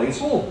Kelly. It's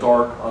a little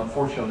dark,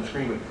 unfortunately, on the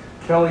screen, but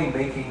Kelly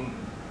making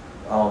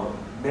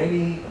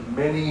many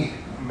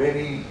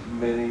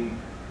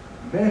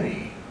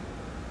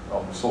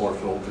solar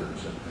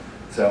filters. And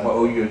so I'm going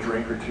to owe you a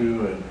drink or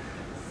two, and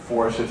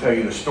for us to tell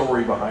you the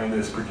story behind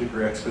this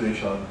particular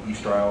expedition on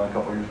Easter Island a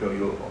couple years ago,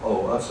 you'll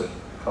owe us a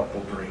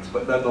couple drinks.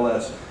 But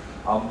nonetheless,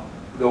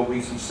 there'll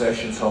be some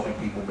sessions helping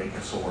people make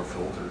solar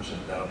filters, and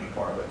that'll be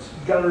part of it. So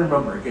you got to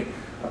remember, again,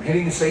 I'm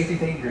hitting the safety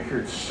thing. You're going to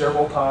hear it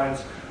several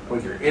times.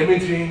 With your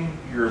imaging,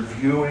 your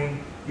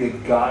viewing, you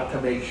got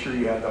to make sure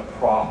you have the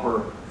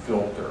proper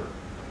filter.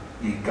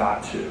 You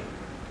got to.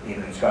 You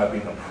know, it's got to be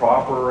in the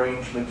proper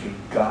arrangement.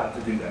 You've got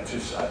to do that. It's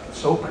just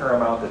so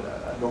paramount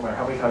that no matter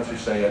how many times you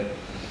say it,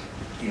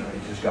 you know,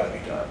 it's just got to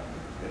be done.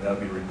 And that'll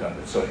be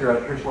redundant. So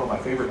here's one of my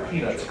favorite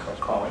Peanuts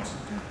comments.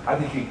 I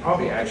think you can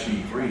probably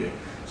actually read it.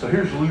 So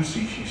here's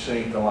Lucy. She's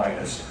saying to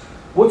Linus,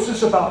 "What's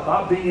this about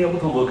not being able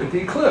to look at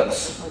the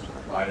eclipse?"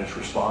 Linus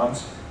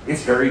responds,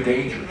 "It's very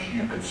dangerous.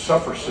 You could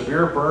suffer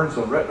severe burns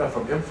of retina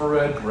from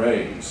infrared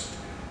rays."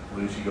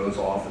 Lucy goes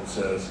off and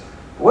says,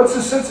 "What's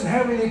the sense in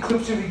having an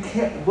eclipse if you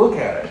can't look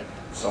at it?"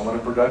 Someone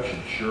in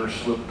production sure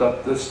slipped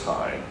up this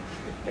time.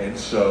 And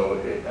so,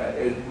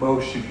 as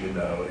most of you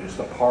know, it's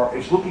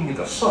looking at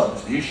the sun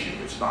is the issue.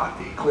 It's not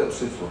the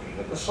eclipse, it's looking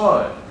at the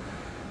sun.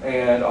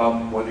 And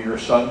whether you're a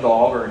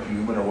sundog or a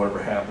human or whatever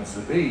it happens to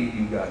be,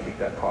 you've got to take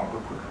that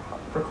proper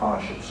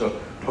precaution. So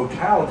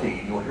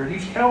totality, you'll hear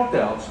these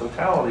countdowns.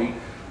 Totality,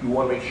 you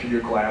want to make sure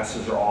your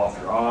glasses are off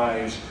your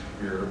eyes,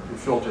 your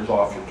filter's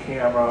off your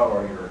camera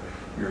or your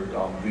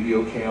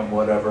video cam,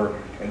 whatever,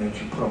 and then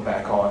you put them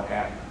back on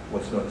at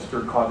what's known as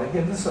third contact.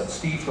 Again,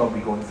 Steve's going to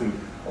be going through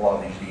a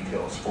lot of these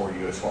details for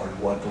you as far as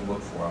what to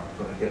look for. I'm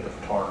going to get the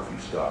photography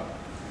stuff.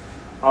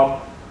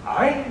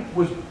 I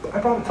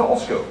brought a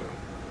telescope,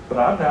 but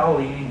I'm now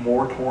leaning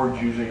more towards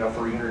using a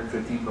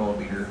 350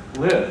 millimeter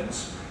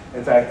lens.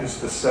 In fact, this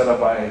is the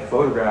setup I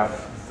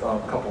photographed a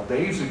couple of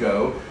days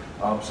ago.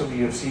 Some of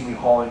you have seen me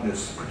hauling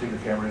this particular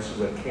camera. This is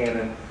a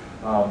Canon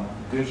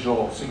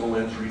digital single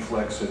lens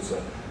reflex. It's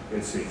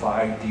a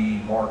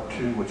 5D Mark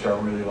II, which I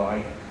really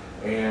like,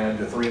 and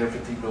a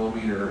 350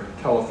 millimeter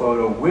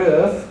telephoto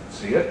with,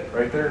 see it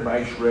right there,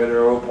 nice red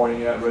arrow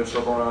pointing at, red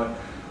circle around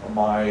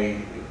my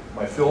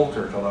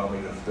filter to allow me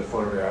to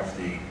photograph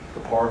the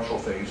partial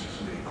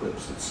phases of the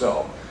eclipse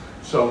itself.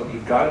 So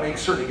you've got to make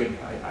certain, again,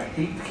 I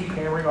hate to keep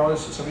hammering on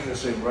this, and some people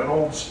say,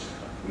 Reynolds,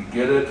 we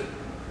get it.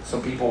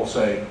 Some people will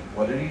say,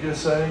 what did he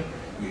just say?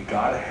 You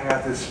got to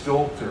have this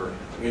filter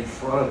in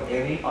front of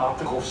any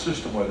optical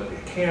system, whether it be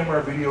a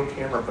camera, video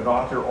camera,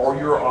 binocular, or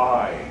your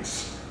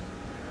eyes.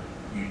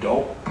 You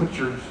don't put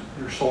your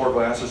solar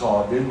glasses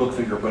on, then look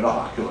through your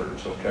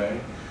binoculars, okay?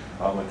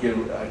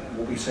 Again,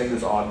 we'll be saying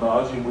this ad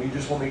nauseum. We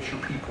just want to make sure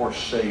people are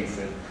safe,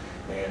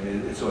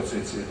 so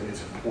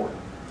it's important.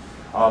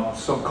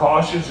 Some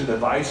cautions and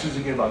advices,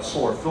 again, about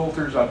solar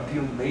filters. I'm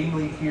dealing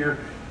mainly here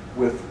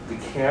with the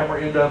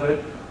camera end of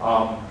it.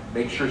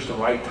 Make sure it's the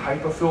right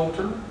type of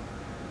filter.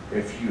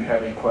 If you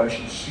have any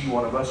questions, see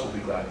one of us. We'll be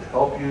glad to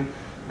help you.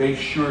 Make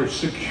sure it's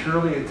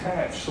securely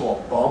attached so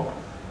a bump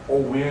or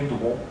wind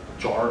won't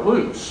jar it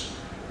loose.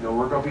 You know,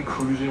 we're going to be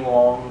cruising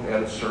along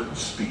at a certain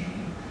speed,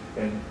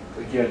 and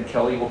again,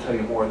 Kelly will tell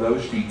you more of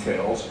those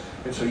details.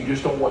 And so you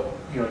just don't want,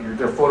 you know, you're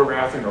there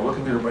photographing or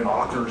looking through your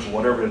binoculars or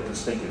whatever, that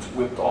this thing gets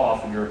whipped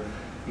off and you're,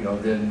 you know,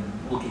 then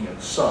looking at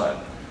the sun.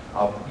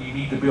 You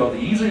need to be able to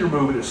easily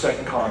remove it at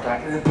second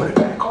contact and then put it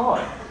back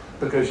on.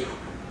 Because,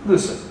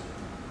 listen,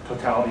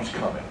 totality's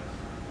coming.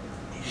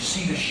 You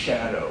see the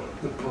shadow,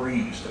 the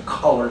breeze, the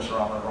colors are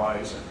on the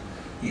horizon.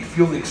 You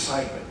feel the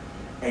excitement,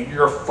 and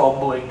you're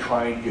fumbling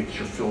trying to get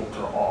your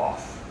filter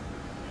off.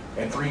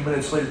 And 3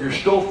 minutes later, you're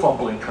still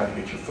fumbling trying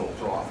to get your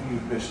filter off, and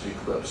you've missed the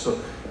eclipse. So,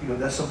 you know,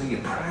 that's something you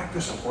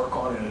practice and work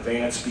on in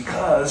advance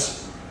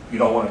because you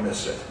don't want to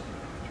miss it.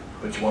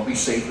 But you want to be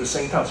safe at the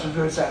same time. So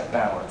there's that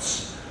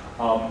balance.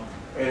 And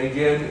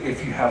again,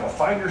 if you have a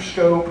finder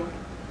scope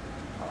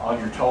on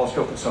your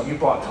telescope, and some of you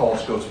bought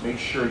telescopes, make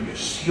sure you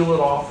seal it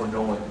off or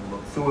no one can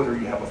look through it, or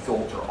you have a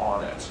filter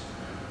on it.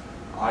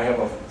 I have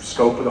a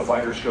scope with a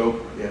finder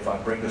scope. If I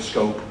bring the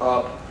scope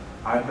up,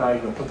 I'm not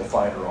even going to put the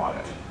finder on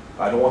it.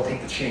 I don't want to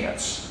take the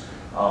chance.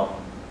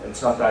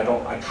 It's not that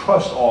I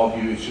trust all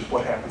of you, it's just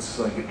what happens is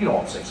like, you know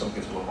what I'm saying, someone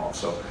gets blown off.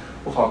 So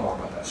we'll talk more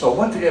about that. So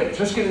what to image?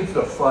 Let's get into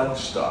the fun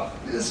stuff.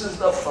 This is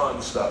the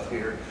fun stuff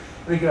here.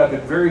 And again, I've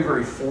been very,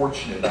 very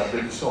fortunate. I've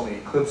been to so many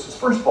eclipses.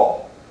 First of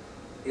all,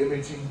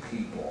 imaging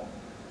people.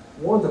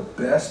 One of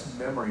the best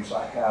memories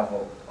I have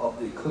of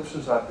the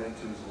eclipses I've been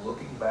to is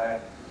looking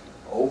back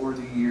over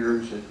the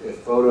years at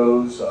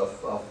photos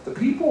of the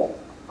people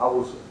I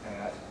was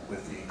at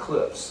with the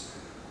eclipse.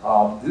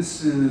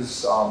 This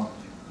is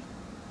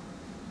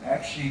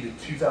actually the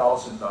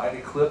 2009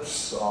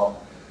 eclipse.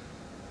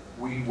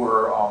 We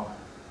were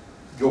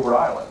Gilbert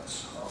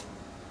Islands,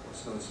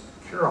 what's known as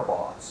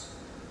Kiribati,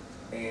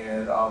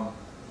 and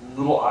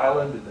little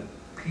island, and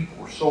the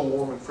people were so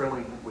warm and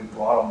friendly. We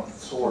brought them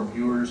solar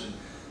viewers,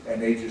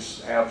 and they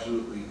just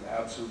absolutely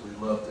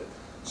loved it.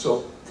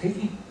 So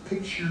taking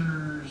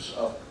pictures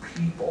of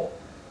people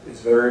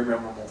is a very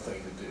memorable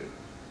thing to do.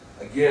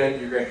 Again,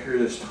 you're going to hear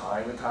this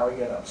time and time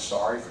again. I'm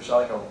sorry for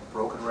sounding like a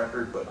broken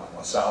record, but I'm going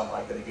to sound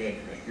like it again.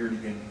 You're going to hear it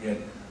again and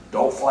again.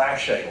 Don't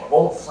flash anyone.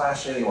 Don't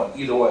flash anyone.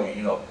 Either way,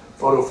 you know,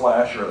 photo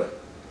flash or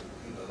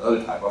the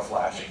other type of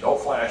flashing. Don't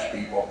flash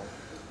people.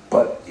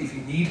 But if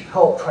you need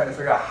help trying to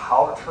figure out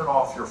how to turn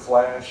off your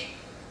flash,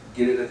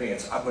 get it in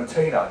advance. I'm going to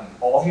tell you now,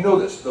 all of you know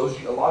this. A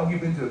lot of you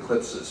have been to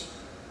eclipses.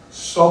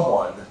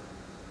 Someone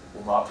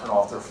will not turn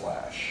off their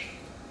flash.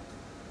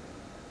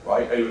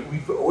 Right?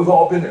 We've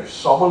all been there.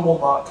 Someone will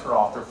not turn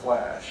off their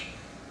flash.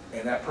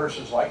 And that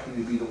person's likely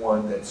to be the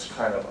one that's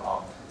kind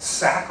of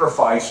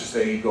sacrifices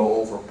they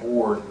go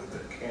overboard with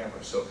their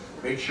camera. So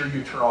make sure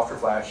you turn off your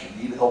flash.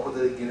 You need help with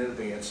it again in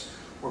advance.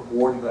 We're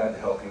more than glad to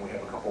help you. We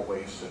have a couple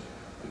ways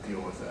to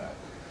deal with that.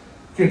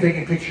 Again,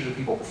 taking pictures of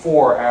people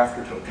before or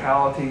after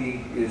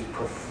totality is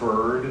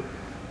preferred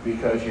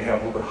because you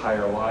have a little bit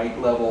higher light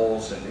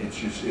levels, and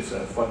it's a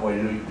fun way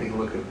to do it. You take a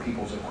look at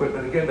people's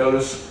equipment. Again,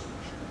 notice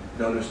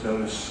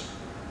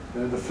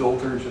the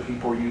filters that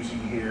people are using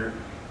here,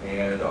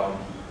 and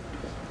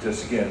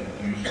just again,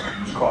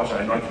 use caution.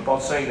 I know I keep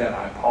on saying that.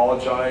 I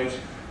apologize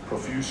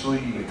profusely.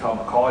 You can tell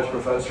my college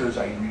professors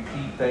I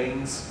repeat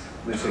things.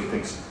 They say it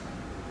takes,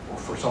 well,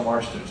 for some of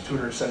our students,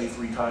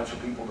 273 times for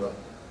people to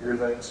hear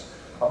things.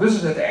 This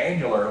is at the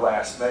annular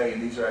last May,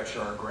 and these are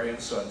actually our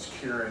grandsons,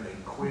 Kieran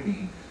and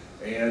Quinny,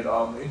 and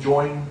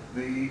enjoying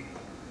the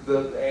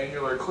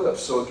annular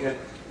eclipse. So again,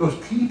 those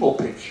people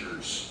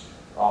pictures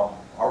are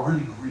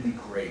really, really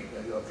great.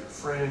 Of your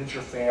friends,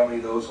 your family,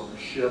 those on the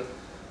ship,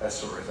 that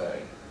sort of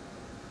thing.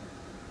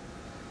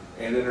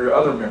 And then there are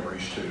other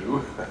memories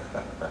too.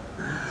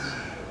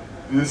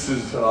 This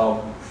is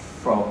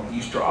from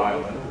Easter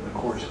Island, and of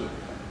course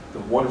the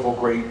wonderful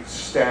great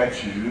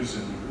statues,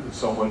 and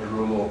someone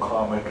drew a little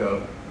comic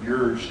of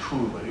yours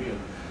truly, and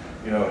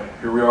you know,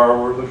 here we are,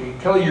 we're looking.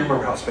 Kelly, you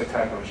remember how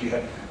spectacular she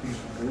had these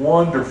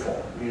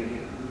wonderful,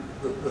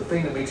 the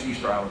thing that makes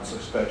Easter Island so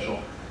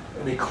special,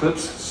 an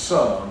eclipse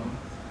sun,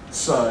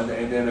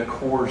 and then of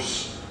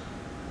course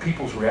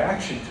people's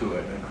reaction to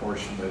it, and of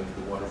course from the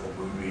wonderful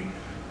movie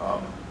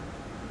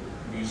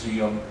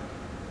Museum,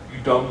 you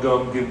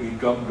dum-dum, give me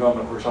gum-gum.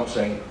 Of course I'm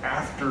saying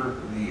after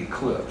the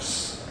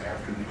eclipse.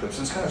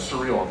 It's kind of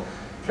surreal. And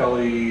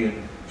Kelly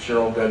and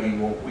Cheryl, Debbie,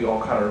 we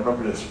all kind of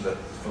remember this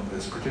from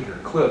this particular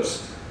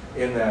eclipse,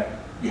 in that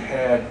you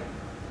had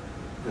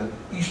the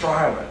Easter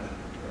Island,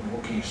 and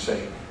what can you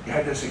say? You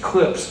had this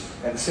eclipse,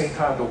 at the same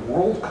time the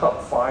World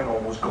Cup final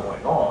was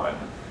going on.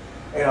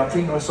 And I'm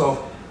thinking to myself,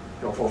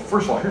 you know, well,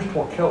 first of all, here's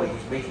poor Kelly.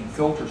 He's making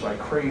filters like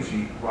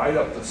crazy right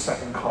up to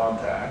second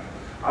contact.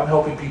 I'm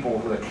helping people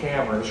with the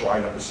cameras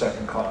right up to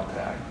second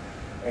contact.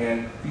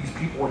 And these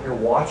people in here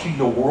watching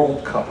the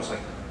World Cup. It's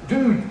like,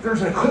 dude,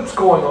 there's an eclipse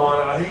going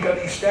on, and you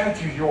got these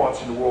statues, you're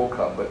watching the World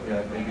Cup. But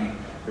yeah, maybe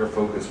their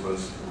focus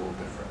was a little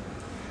different.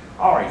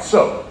 All right,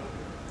 so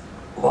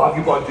a lot of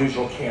you bought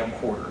digital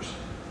camcorders.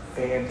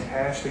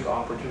 Fantastic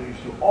opportunities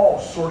to do all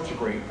sorts of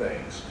great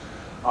things.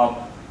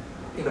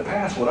 In the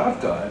past, what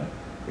I've done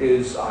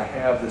is I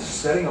have this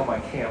setting on my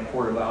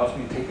camcorder that allows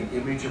me to take an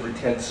image every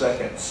 10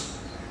 seconds.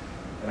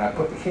 And I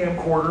put the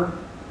camcorder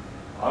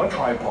on a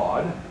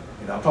tripod,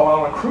 and I'm talking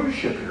about on a cruise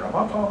ship here, I'm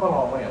not talking about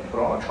on land, but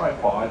on a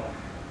tripod.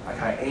 I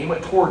kind of aim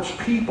it towards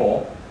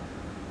people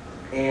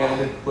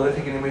and let it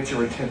take an image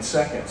every 10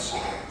 seconds.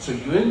 So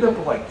you end up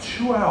with like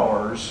 2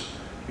 hours.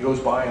 It goes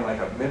by in like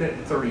 1 minute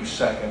and 30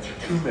 seconds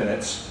or 2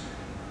 minutes,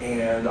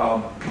 and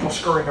people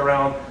scurrying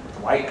around,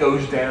 the light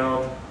goes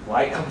down,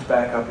 light comes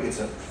back up. It's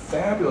a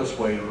fabulous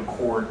way to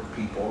record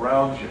people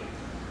around you.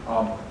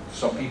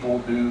 Some people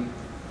do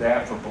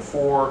that for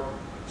before,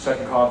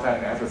 second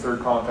contact, after third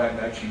contact,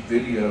 and actually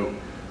video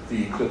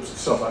the eclipse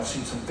itself. I've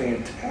seen some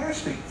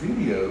fantastic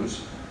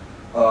videos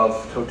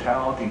of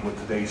totality with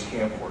today's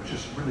camcorder.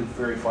 Just really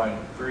very fine,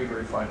 very,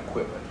 very fine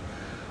equipment.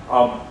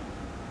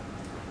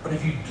 But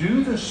if you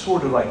do this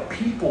sort of like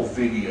people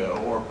video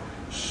or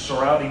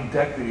surrounding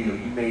deck video,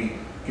 you may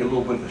get a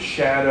little bit of the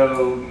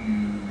shadow,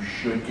 you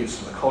should get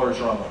some of the colors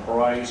around the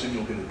horizon,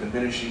 you'll get a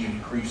diminishing and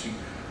increasing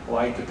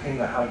light depending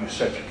on how you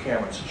set your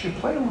camera. So you should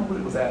play a little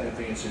bit with that in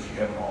advance if you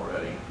haven't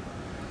already.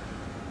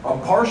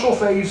 Partial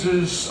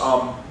phases,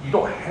 you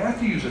don't have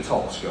to use a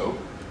telescope.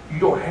 You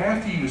don't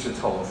have to use a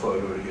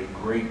telephoto to get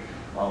great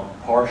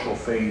partial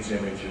phase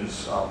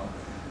images.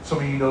 Some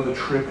of you know the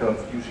trick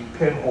of using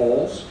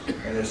pinholes,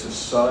 and as the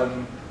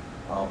sun,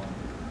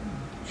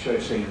 should I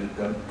say,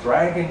 the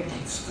dragon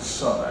eats the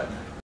sun,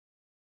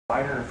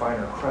 finer and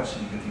finer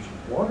crescent, you get these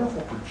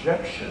wonderful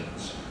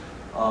projections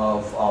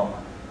of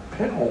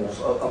pinholes,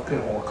 of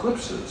pinhole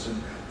eclipses.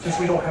 And since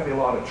we don't have a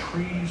lot of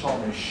trees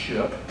on this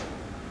ship,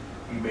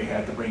 you may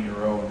have to bring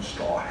your own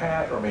straw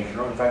hat or make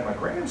your own. In fact, my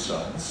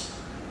grandsons,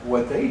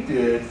 what they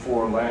did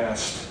for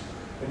last,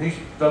 and these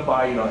done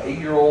by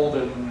 8-year-old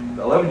and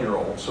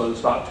 11-year-old, so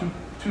it's not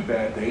too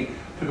bad. They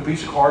took a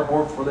piece of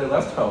cardboard before they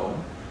left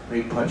home.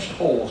 They punched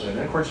holes in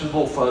it. Of course, it's a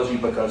little fuzzy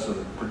because of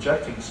the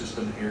projecting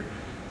system here.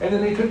 And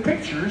then they took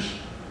pictures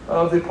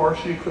of the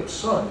partially eclipsed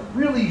sun.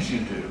 Really easy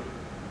to do.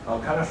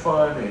 Kind of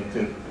fun.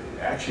 It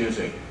actually, as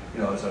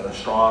an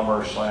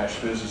astronomer /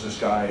 physicist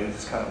guy,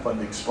 it's kind of fun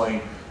to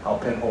explain how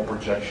pinhole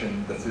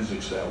projection, the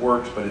physics of that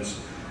works, but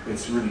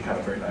it's really kind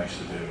of very nice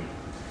to do.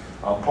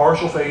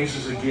 Partial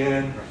phases,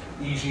 again,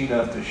 easy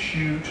enough to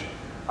shoot.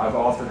 I've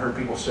often heard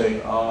people say,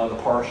 the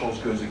partial is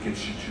good as it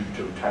gets you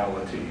to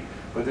totality.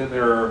 But then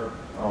there are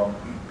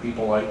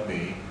people like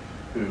me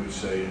who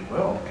say,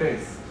 well, okay,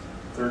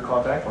 third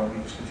contact, why don't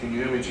we just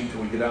continue imaging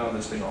until we get out of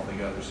this thing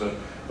altogether. So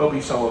there'll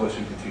be some of us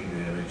who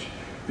continue to image.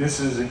 This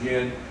is,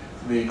 again,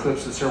 the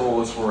eclipse that several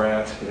of us were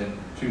at in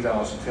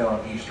 2010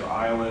 on Easter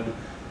Island.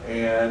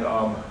 And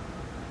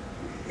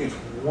it's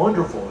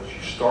wonderful as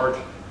you start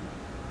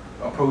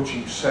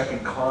approaching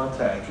second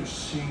contact,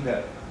 just seeing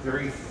that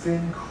very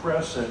thin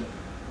crescent,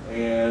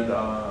 and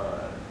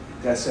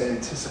that's that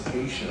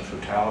anticipation of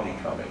totality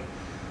coming.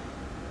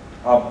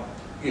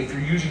 If you're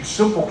using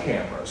simple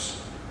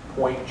cameras,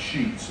 point and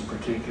shoots in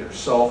particular,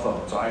 cell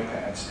phones,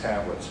 iPads,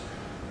 tablets,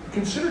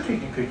 consider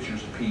taking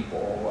pictures of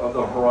people, of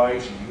the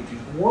horizon. You get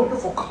these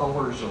wonderful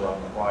colors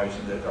around the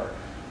horizon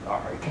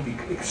that can be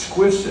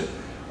exquisite.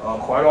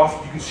 Quite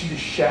often you can see the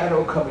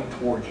shadow coming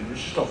towards you.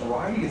 There's just a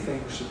variety of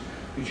things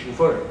that you can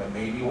photo. And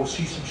maybe we'll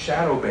see some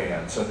shadow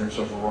bands, and there's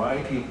a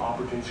variety of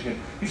opportunities. Again,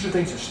 these are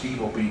things that Steve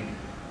will be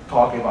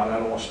talking about. I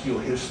don't want to steal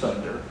his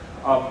thunder.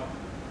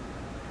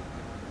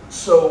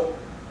 So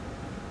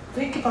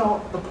think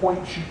about the point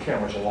and shoot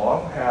cameras. A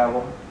lot of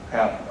them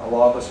have them. A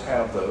lot of us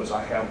have those.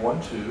 I have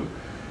one too.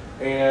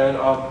 And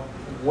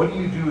what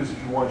you do is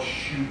if you want to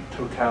shoot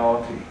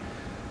totality,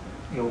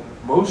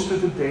 most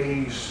of the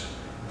day's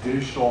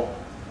digital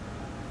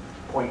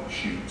point and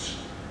shoots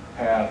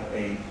have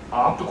a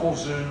optical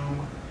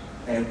zoom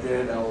and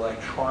then an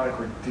electronic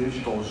or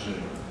digital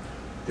zoom.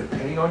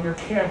 Depending on your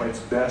camera, it's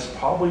best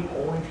probably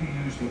only to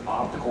use the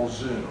optical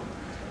zoom.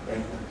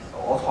 And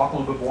I'll talk a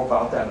little bit more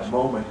about that in a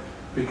moment,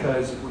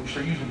 because when you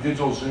start using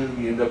digital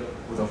zoom, you end up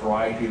with a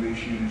variety of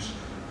issues.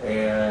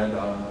 And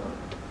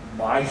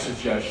my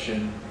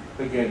suggestion,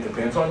 again, it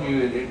depends on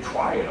you, and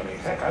try it. I mean,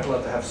 heck, I'd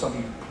love to have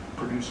somebody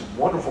produce some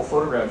wonderful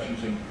photographs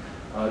using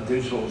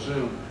digital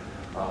zoom.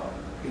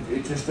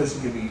 It just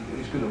doesn't give me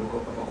as good of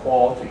a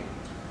quality.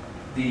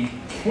 The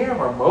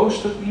camera,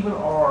 most of even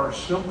our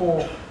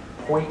simple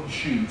point and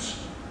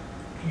shoots,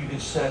 you can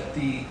set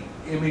the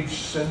image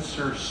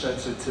sensor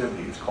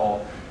sensitivity. It's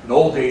called, in the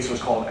old days it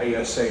was called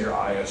ASA or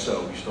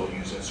ISO. We still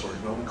use that sort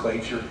of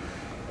nomenclature.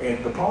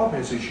 And the problem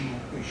is, as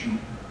you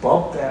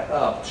bump that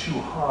up too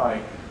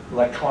high,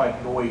 electronic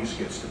noise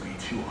gets to be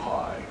too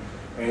high.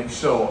 And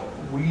so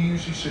we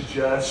usually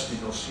suggest,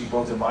 and you'll see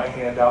both in my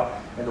handout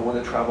and the one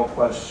that Travel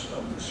Plus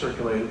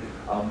circulated,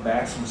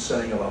 maximum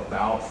setting of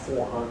about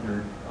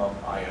 400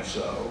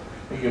 ISO.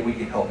 Again, we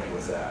can help you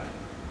with that.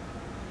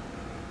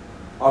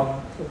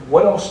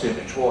 What else to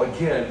image? Well,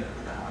 again,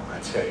 I'm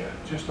going to tell you,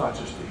 not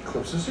just the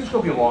eclipses. There's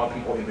going to be a lot of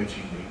people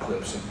imaging the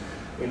eclipse,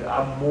 and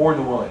I'm more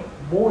than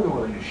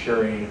willing to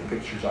share any of the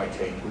pictures I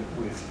take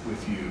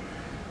with you.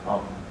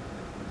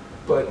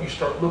 But you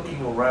start looking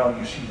around,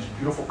 you see these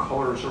beautiful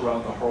colors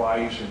around the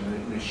horizon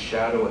and the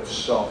shadow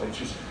itself. It's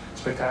just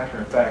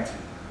spectacular. In fact,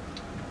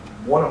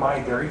 one of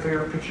my very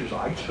favorite pictures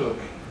I took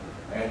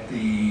at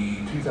the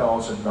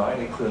 2009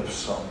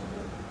 eclipse,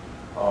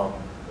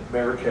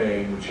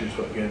 Marikay, which is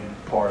again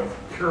part of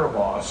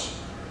Kiribati,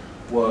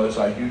 was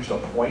I used a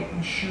point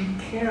and shoot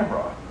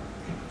camera.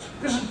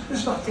 This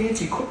is not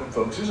fancy equipment,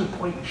 folks. This is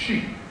point and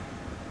shoot.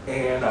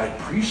 And I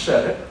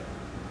preset it.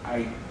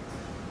 I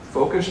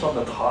focused on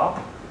the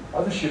top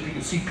of the ship. You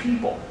can see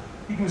people.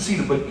 You can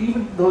see but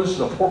even though this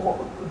is a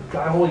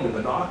guy holding the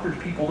binoculars,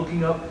 people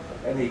looking up,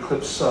 and the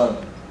eclipsed sun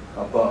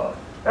above.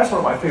 That's one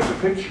of my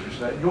favorite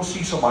pictures. And you'll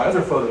see some of my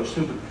other photos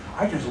too, but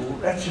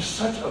that's just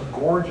such a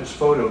gorgeous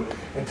photo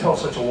and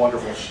tells such a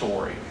wonderful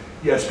story.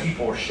 Yes,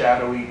 people are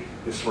shadowy.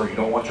 This is where you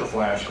don't want your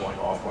flash going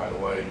off, by the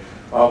way.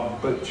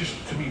 But just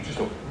to me, just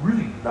a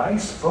really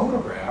nice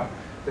photograph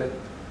that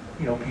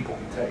people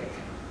can take.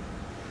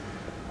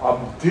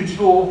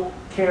 Digital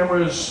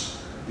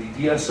cameras, the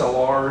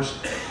DSLRs,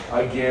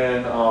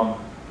 again,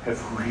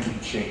 have really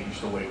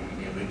changed the way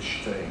we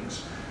image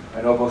things.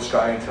 I know both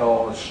Sky and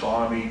Tel and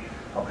astronomy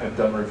have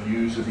done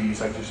reviews of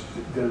these. I just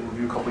did a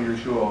review a couple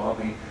years ago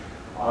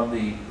on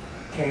the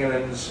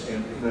Canons,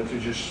 and they're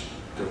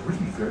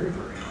really very,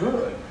 very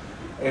good.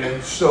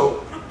 And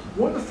so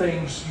one of the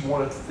things you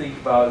want to think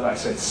about, as I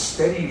said,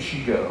 steady as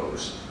she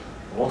goes.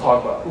 We'll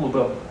talk about a little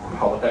bit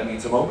about what that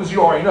means in a moment, because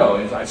you already know,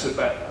 as I sit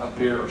back up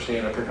here or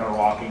stand up here kind of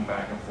rocking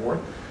back and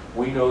forth,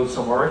 we know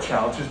some of our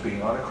challenges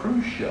being on a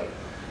cruise ship.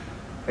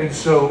 And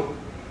so,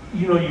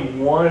 you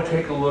want to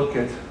take a look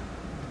at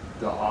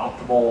the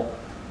optimal,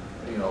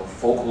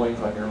 focal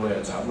length on your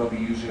lens. I'm going to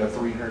be using a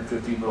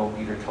 350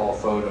 millimeter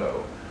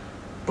telephoto,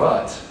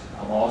 but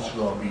I'm also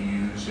going to be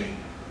using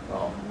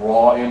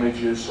raw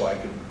images so I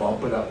can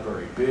bump it up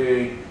very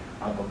big.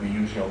 I'm going to be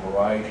using a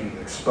variety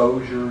of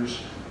exposures,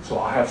 so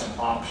I have some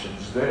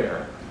options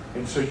there.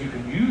 And so you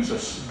can use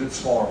a bit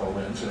smaller of a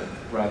lens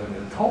rather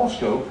than a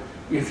telescope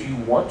if you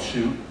want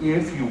to,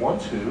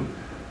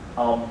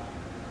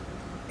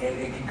 and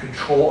it can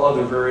control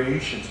other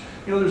variations.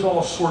 There's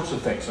all sorts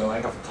of things, and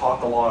like I've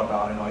talked a lot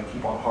about, I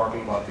keep on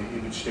harping about the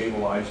image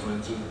stabilized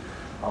lenses.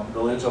 The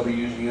lens I'll be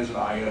using is an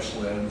IS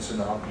lens,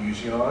 and I'll be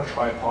using it on a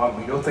tripod.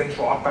 We know things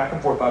rock back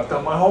and forth, but I've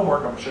done my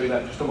homework. I'm going to show you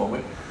that in just a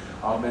moment.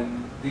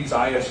 And these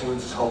IS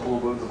lenses help a little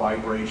bit with the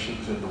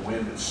vibrations and the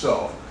wind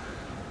itself.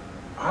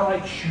 I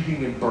like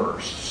shooting in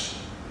bursts,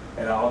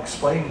 and I'll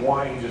explain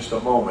why in just a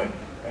moment,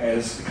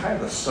 as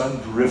the sun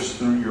drifts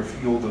through your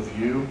field of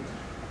view,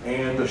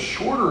 and the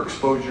shorter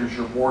exposures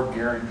you're more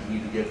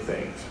guaranteed to get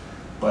things.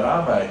 But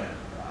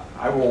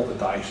I roll the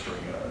dice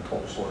during a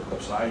total solar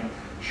eclipse. I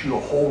shoot a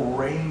whole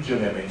range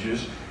of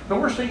images. The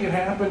worst thing that can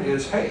happen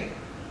is, hey,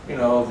 the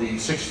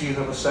 60th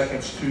of a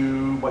second's too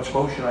much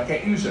motion, I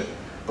can't use it.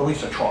 But at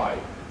least I tried.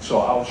 So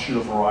I'll shoot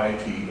a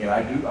variety, and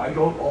I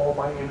do all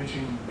my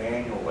imaging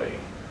manually.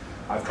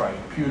 I've tried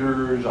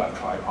computers, I've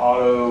tried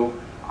auto.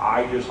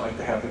 I just like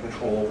to have the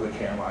control over the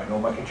camera. I know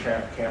my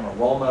camera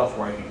well enough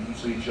where I can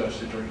easily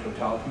adjust it during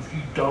totality. If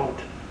you don't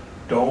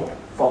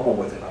fumble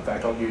with it. In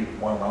fact, I'll give you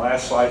one of my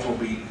last slides will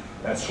be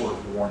that sort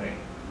of warning.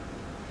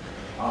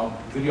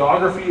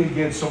 Videography,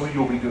 again, some of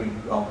you will be doing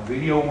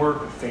video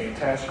work,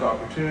 fantastic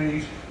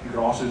opportunities. You can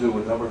also do it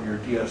with a number of your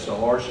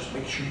DSLRs. Just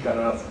make sure you've got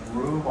enough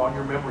room on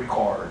your memory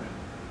card.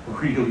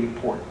 Really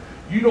important.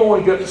 You don't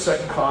want to get to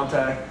second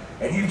contact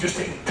and you've just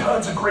taken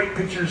tons of great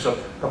pictures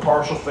of the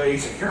partial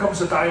face, and here comes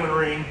the diamond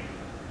ring,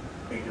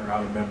 and you're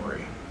out of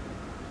memory.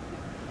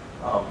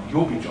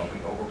 You'll be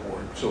jumping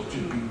overboard. So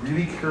just be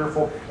really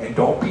careful, and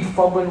don't be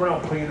fumbling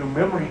around putting a new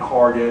memory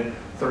card in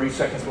 30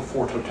 seconds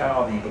before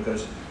totality,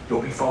 because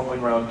you'll be fumbling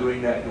around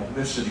doing that and you'll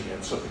miss it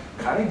again. So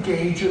kind of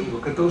gauge it,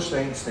 look at those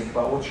things, think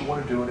about what you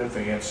want to do in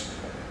advance,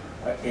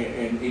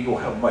 and you'll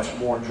have much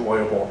more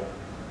enjoyable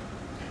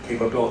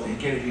capability.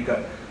 Again, if you've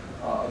got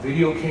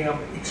video cam,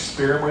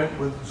 experiment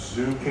with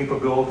zoom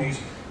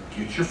capabilities,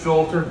 get your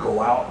filter, go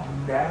out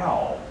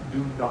now.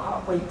 Do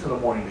not wait till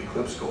the morning of the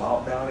eclipse, go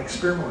out now and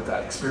experiment with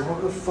that.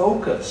 Experiment with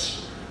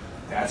focus.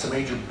 That's a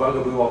major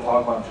bugaboo I'll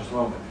talk about in just a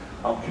moment.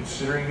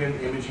 Considering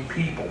imaging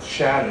people,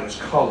 shadows,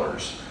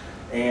 colors,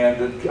 and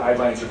the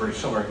guidelines are very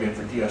similar again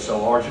for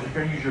DSLRs. If you're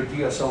going to use your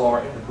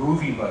DSLR in the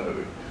movie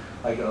mode,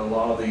 like a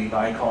lot of the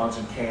Nikons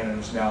and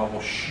Canons now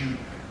will shoot,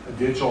 the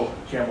digital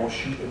camera will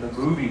shoot in the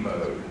movie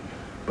mode.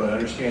 But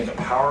understand the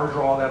power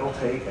draw that'll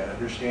take, and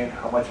understand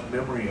how much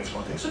memory it's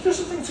going to take. So just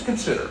some things to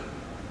consider.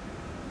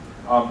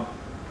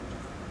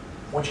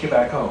 Once you get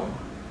back home,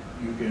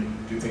 you can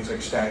do things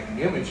like stacking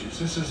images.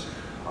 This is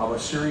a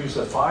series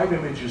of 5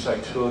 images I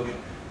took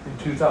in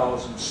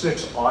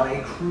 2006 on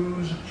a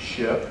cruise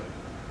ship.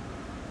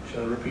 Should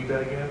I repeat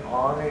that again?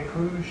 On a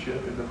cruise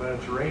ship in the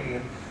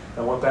Mediterranean.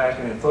 I went back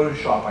and in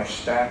Photoshop I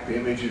stacked the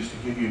images to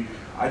give you,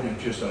 I think,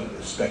 just a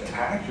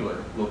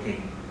spectacular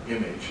looking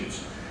image.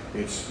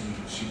 You can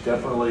see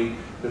definitely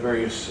the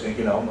various,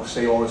 again, I'm going to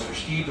say all this for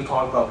Steve to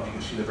talk about, but you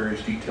can see the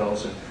various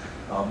details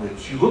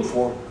that you look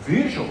for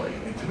visually.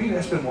 And to me,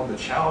 that's been one of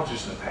the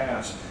challenges in the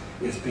past,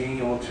 is being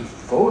able to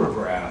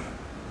photograph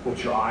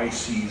what your eye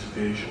sees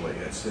visually.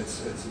 It's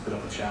a bit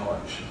of a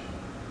challenge.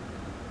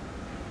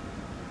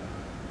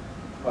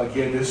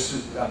 Again,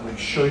 I'm going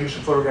to show you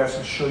some photographs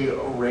and show you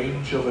a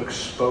range of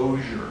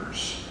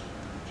exposures,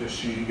 just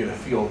so you get a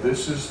feel.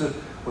 This is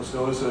what's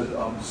known as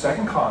a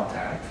second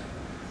contact.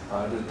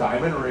 The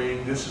diamond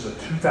ring, this is a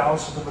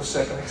 2,000th of a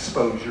second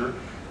exposure.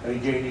 And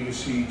again, you can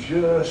see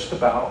just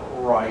about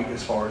right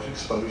as far as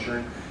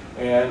exposure.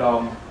 And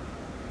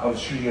I was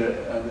shooting at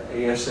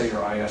an ASA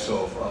or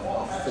ISO of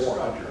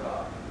 400.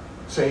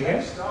 Say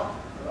again?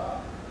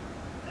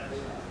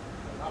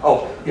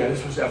 Oh, yeah,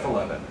 this was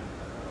F11.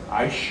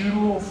 I shoot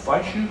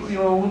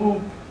a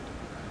little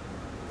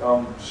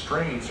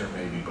strange there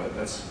maybe, but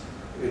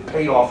it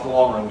paid off in the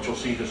long run, which you'll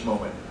see in just a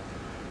moment.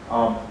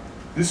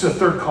 This is a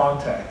third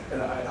contact,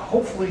 and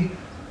hopefully,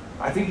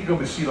 I think you're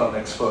going to see it on the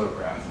next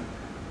photograph.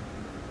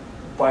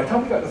 By the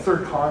time we got the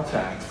third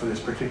contact for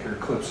this particular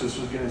eclipse, this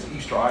was again as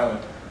Easter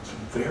Island, some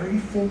very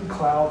thin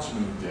clouds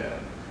moved in.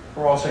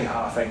 We're all saying,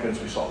 thank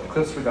goodness we saw the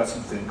eclipse, we got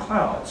some thin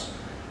clouds.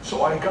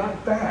 So I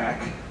got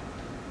back,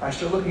 I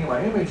started looking at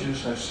my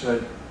images, and I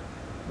said,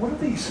 what are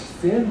these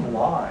thin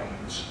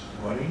lines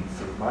running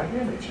through my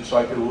image. And so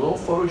I did a little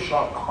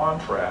Photoshop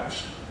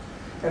contrast.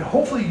 And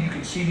hopefully you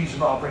can see these,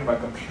 and I'll bring my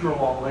computer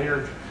along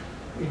later,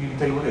 and you can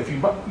take a look. If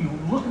you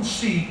look and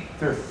see,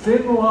 they're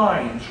thin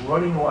lines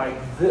running like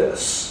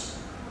this.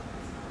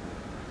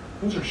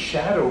 Those are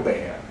shadow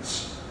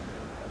bands.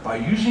 By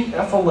using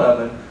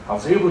F11, I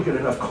was able to get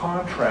enough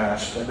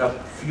contrast,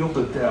 enough field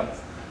of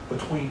depth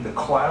between the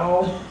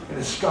cloud and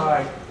the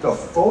sky to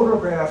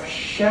photograph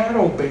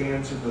shadow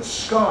bands in the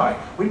sky.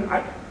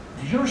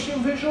 Did you ever see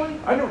them visually?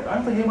 I don't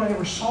think anybody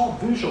ever saw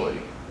them visually.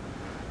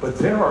 But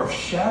there are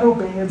shadow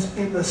bands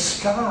in the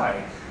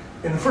sky.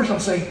 And the first I'm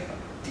saying,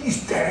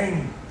 these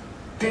dang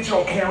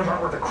digital cameras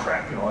aren't worth the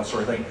crap, that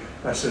sort of thing.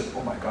 And I said,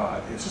 oh my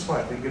God, is this what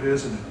I think it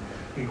is? And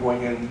he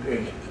going in,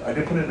 and I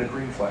did put in a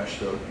green flash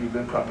though. You've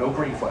been no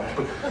green flash,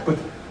 but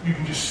you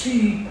can just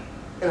see,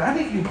 and I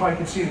think you probably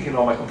can see it again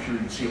on my computer. You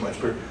can see it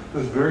much better.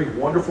 Those very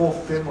wonderful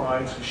thin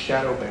lines and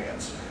shadow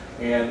bands.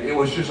 And it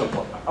was just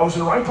I was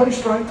in the right place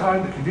at the right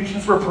time. The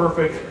conditions were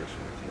perfect,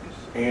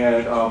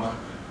 and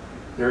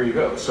there you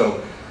go.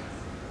 So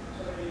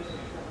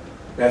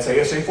that's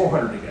ASA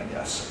 400 again,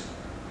 yes.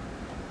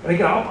 And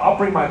again, I'll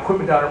bring my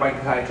equipment down, everybody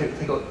can kind of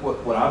take a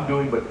look what I'm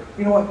doing, but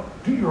you know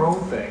what? Do your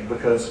own thing,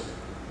 because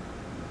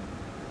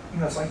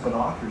it's like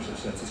binoculars in a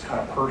sense. It's kind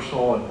of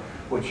personal and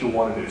what you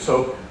want to do.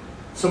 So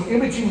some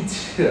imaging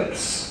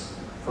tips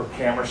for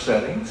camera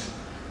settings,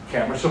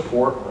 camera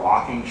support,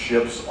 rocking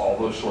ships, all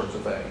those sorts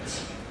of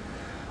things.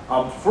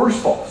 First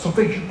of all, some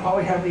things you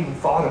probably haven't even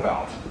thought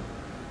about.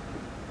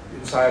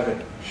 Inside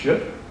the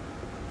ship,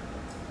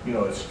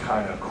 it's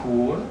kind of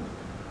cooler,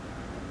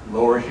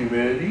 lower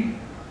humidity.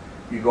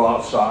 You go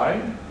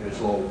outside, it's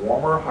a little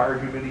warmer, higher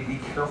humidity. Be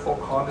careful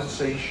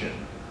condensation,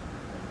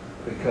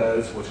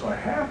 because what's going to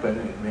happen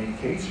in many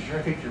cases, you're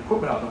going to take your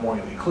equipment out in the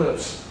morning of the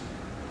eclipse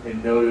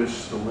and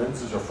notice the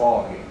lenses are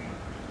fogging.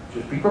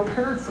 Just be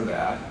prepared for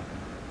that,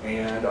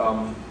 and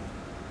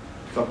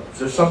so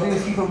there's something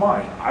to keep in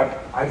mind.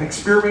 I've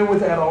experimented with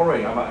that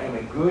already. I'm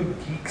a good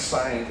geek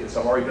scientist.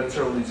 I've already done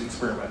several of these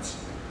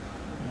experiments.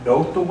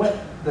 Note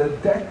the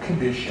deck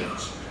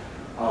conditions.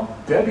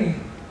 Debbie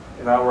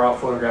and I were out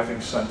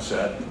photographing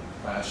sunset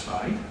last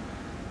night,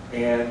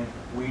 and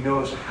we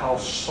noticed how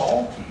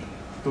salty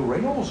the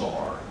rails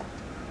are,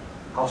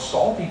 how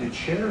salty the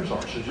chairs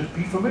are. So just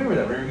be familiar with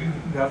that. Remember, you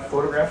have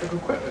photographic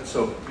equipment,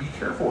 so be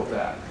careful with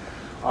that.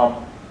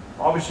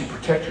 Obviously,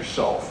 protect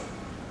yourself,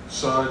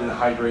 sun and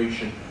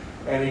hydration.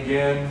 And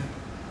again,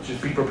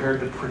 just be prepared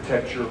to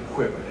protect your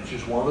equipment. It's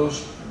just one of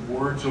those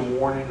words of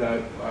warning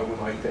that I would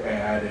like to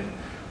add. And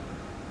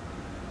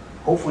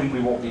hopefully we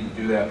won't need to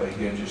do that, but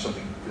again, just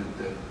something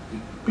to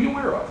be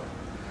aware of.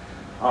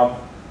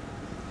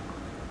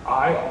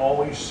 I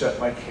always set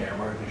my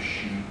camera to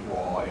shoot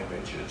raw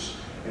images,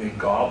 and it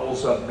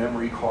gobbles up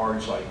memory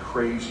cards like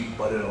crazy,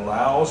 but it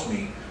allows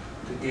me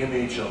to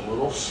image a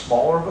little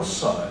smaller of a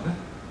sun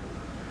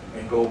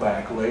and go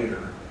back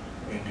later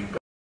and do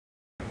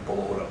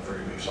blow it up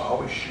very big. So I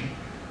always shoot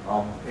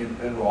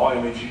in raw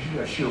images.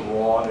 I shoot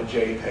raw in a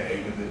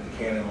JPEG, and the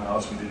Canon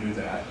allows me to do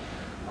that.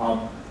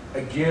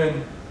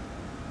 Again,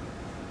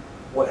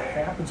 what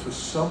happens with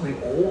some of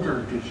the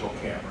older digital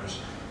cameras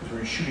is when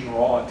you're shooting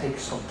raw, it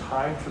takes some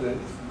time for the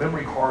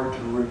memory card to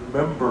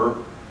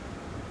remember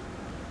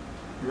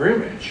your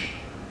image.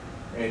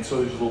 And so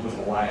there's a little bit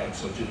of a lag.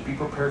 So just be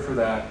prepared for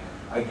that.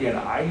 Again,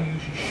 I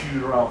usually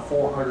shoot around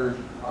 400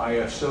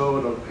 ISO.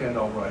 It'll depend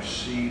on what I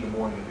see the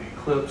morning of the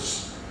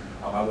eclipse.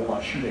 I will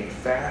not shoot any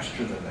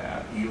faster than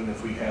that. Even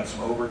if we have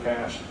some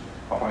overcast,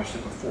 I'll probably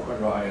stick with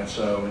 400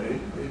 ISO.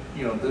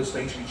 And those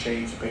things can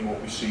change depending on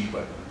what we see,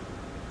 but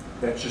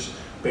that's just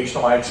based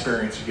on my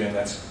experience. Again,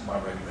 that's my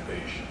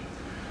recommendation.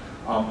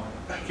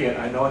 Again,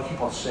 I know I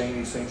keep on saying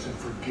these things, and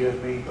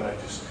forgive me, but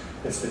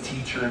it's the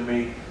teacher in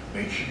me.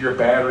 Make sure your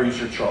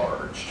batteries are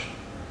charged.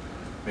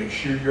 Make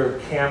sure your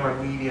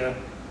camera media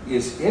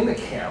is in the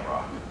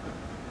camera.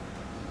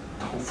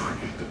 Don't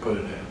forget to put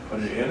it in.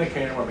 Put it in the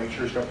camera, make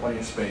sure it's got plenty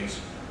of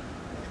space.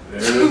 There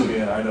it is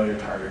again. I know you're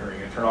tired of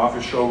hearing it. Turn off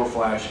your strobe or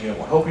flash again.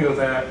 We'll help you with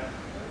that.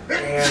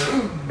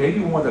 And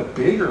maybe one of the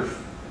bigger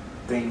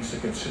things to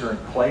consider and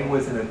play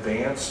with in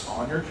advance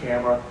on your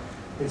camera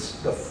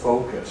is the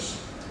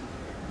focus.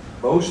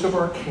 Most of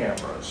our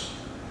cameras,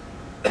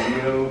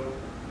 video,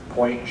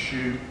 point and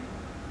shoot,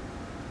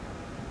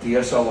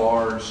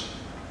 DSLRs,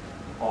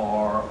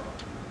 are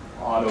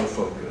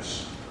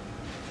autofocus.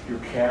 Your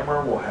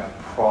camera will have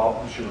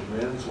problems, your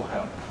lens will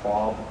have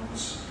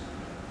problems.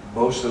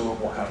 Most of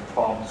them will have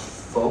problems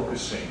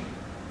focusing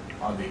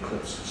on the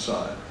eclipse of the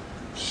sun.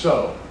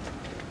 So,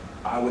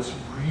 I was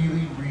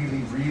really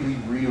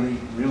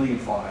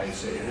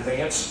advised that in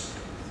advance,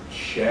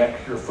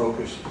 check your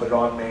focus, put it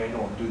on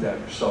manual, and do that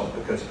yourself,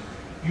 because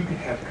you can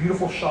have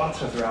beautiful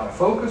shots if they're out of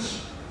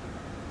focus.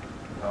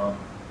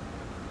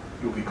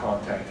 You'll be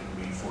contacting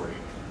me for an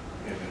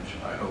image.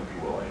 I hope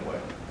you will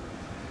anyway.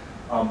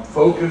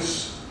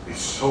 Focus is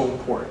so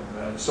important.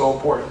 It's so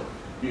important.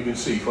 You can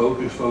see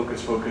focus,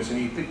 focus, focus.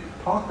 And you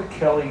talk to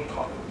Kelly,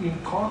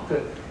 talk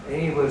to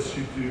any of us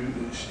who do,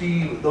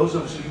 Steve, those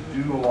of us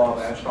who do a lot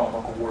of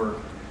astronomical work,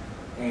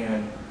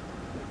 And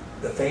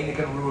the thing that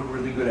can ruin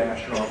really good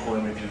astronomical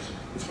images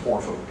is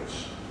poor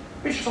focus.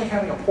 It's just like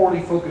having a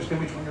poorly focused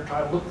image when you're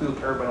trying to look through a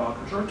pair of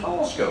binoculars or a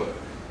telescope.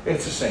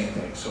 It's the same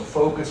thing. So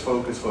focus,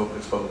 focus,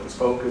 focus, focus,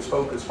 focus,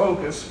 focus,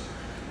 focus.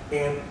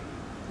 And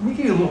let me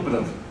give you a little bit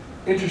of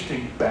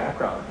interesting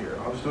background here.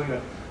 I was doing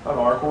an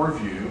article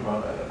review,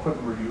 an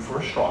equipment review for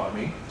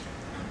astronomy.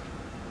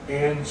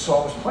 And so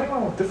I was playing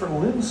around with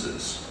different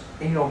lenses.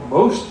 And you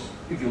know,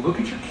 if you look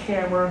at your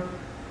camera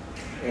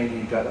and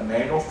you've got a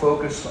manual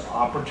focus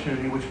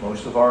opportunity, which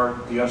most of our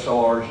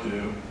DSLRs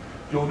do,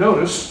 you'll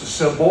notice the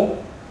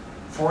symbol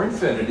for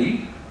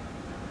infinity,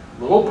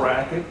 little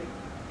bracket,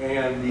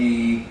 and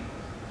the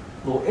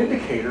little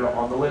indicator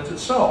on the lens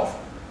itself.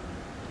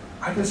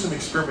 I did some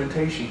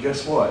experimentation.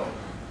 Guess what?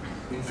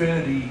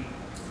 Infinity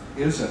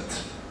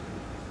isn't.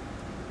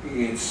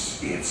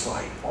 It's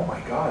like, oh my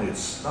God,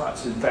 it's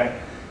nuts. In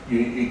fact,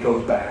 it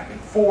goes back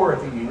and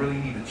forth, and you really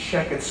need to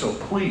check it. So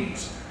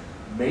please,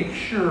 make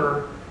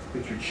sure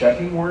that you're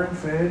checking where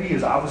infinity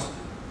is. I was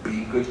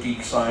being a good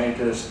geek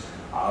scientist.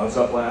 I was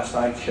up last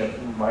night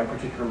checking my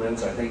particular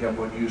lens. I think I'm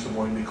going to use the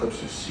morning eclipse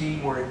to see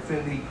where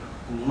infinity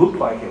looked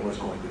like it was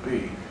going to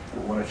be.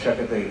 We want to check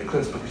a day of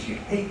eclipse because you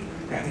hate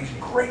to have these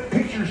great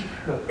pictures.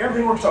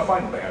 Everything works out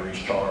fine. Batteries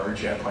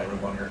charged, you have plenty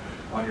of room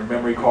on your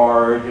memory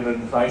card, you know,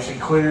 nice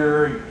and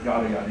clear,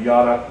 yada, yada,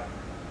 yada,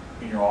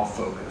 and you're off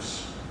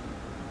focus.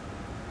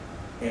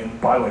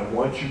 And by the way,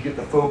 once you get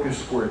the focus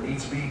where it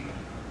needs to be,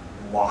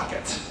 lock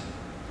it.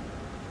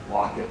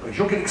 Lock it. Because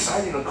you'll get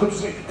excited, the eclipse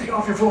is going to take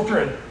off your filter,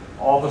 and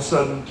all of a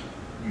sudden,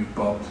 you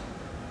bumped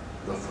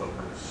the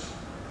focus.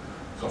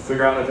 So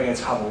figure out in advance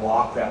how to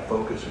lock that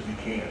focus if you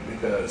can,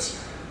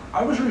 because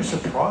I was really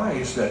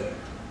surprised that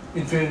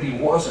infinity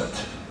wasn't.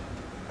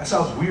 That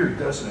sounds weird,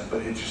 doesn't it?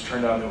 But it just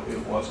turned out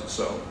it wasn't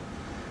so.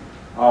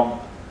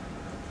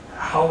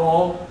 How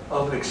long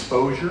of an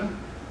exposure?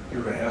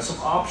 You're going to have some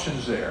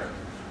options there.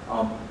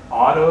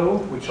 Auto,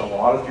 which a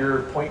lot of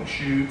your point and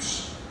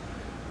shoots,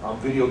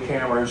 video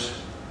cameras,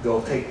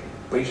 they'll take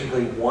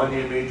basically one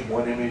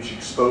image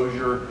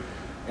exposure,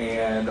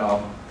 and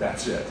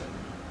that's it.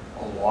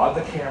 A lot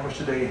of the cameras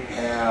today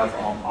have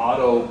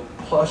auto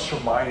plus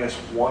or minus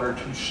 1 or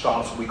 2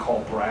 stops, what we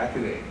call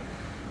bracketing.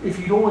 If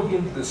you don't want to get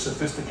into the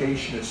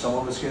sophistication that some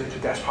of us get into,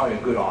 that's probably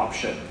a good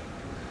option.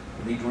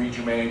 You need to read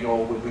your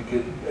manual. We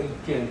get,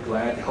 again,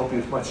 glad to help you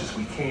as much as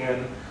we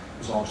can,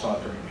 as long as it's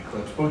not during the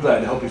eclipse. But we're glad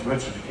to help you as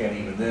much as we can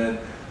even then.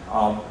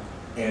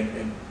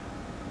 And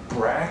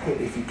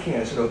bracket if you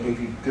can, so it'll give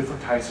you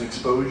different types of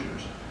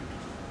exposures.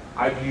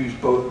 I've used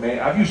both,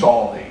 I've used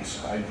all of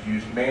these. I've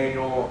used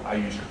manual, I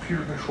use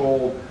computer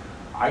controlled.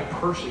 I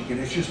personally, again,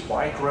 it's just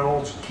Mike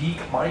Reynolds, geek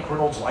Mike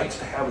Reynolds likes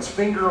to have his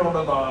finger on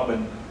the knob,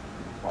 and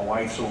my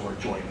wife's over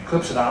enjoying the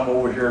eclipse, and I'm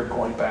over here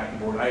going back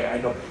and forth. I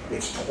know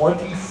it's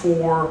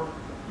 24,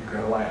 you're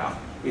gonna laugh.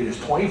 It is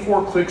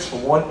 24 clicks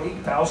from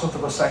 1/8,000th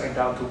of a second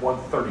down to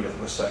 1/30th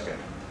of a second.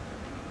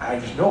 I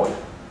just know it.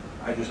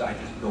 I just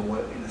know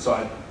it, and so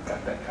I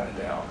got that kind of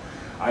down.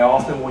 I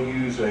often will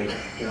use a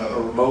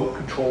remote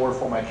controller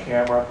for my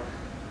camera.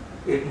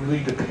 It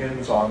really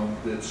depends on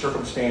the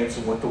circumstance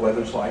and what the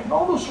weather's like, and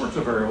all those sorts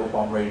of variables.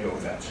 I'm ready to go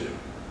with that too.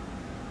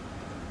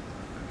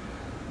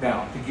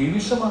 Now, to give you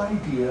some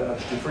idea of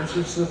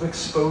differences of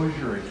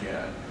exposure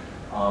again,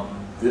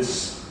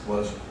 this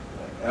was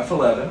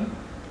f11,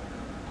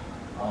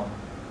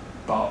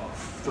 about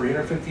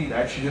 350.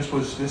 Actually,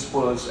 this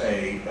was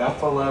a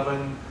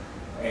f11,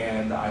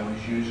 and I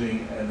was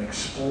using an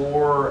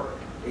Explorer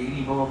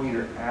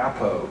 80mm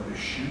Apo to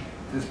shoot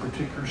this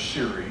particular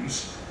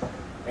series,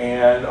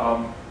 and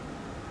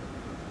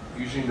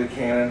using the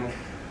Canon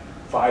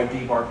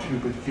 5D Mark II.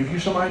 But to give you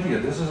some idea,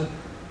 this is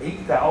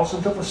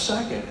 1/8,000th of a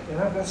second, and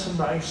I've got some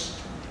nice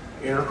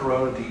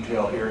intercorona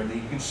detail here, and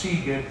you can see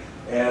again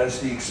as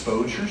the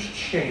exposures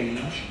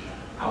change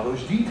how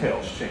those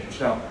details change.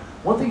 Now,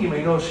 one thing you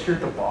may notice here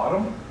at the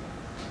bottom,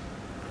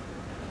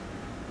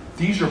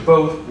 these are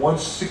both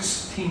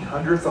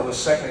 1/1600th of a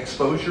second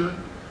exposure,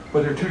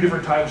 but they're 2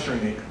 different times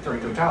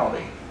during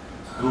totality.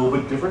 A little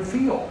bit different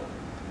feel,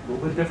 a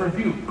little bit different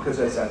view, because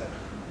as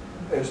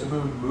the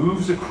moon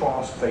moves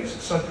across the face of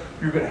the sun,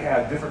 you're going to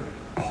have different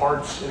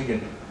parts, and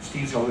again,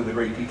 Steve's going to do the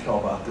great detail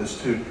about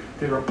this too,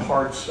 different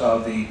parts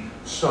of the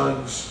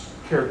sun's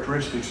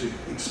characteristics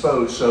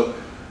exposed. So,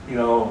 you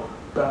know,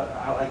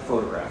 I like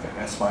photographing,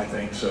 that's my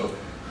thing, so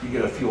you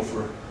get a feel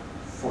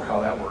for how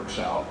that works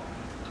out.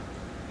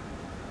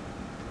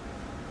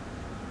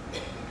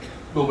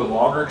 A little bit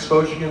longer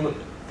exposure, again, look,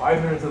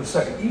 500th of a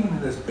second, even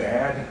in this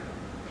bad,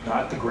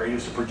 not the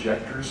greatest of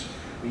projectors,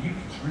 I mean, you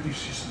can really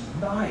see some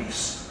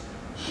nice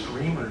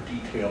streamer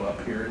detail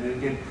up here. And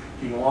again,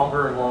 getting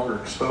longer and longer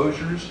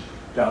exposures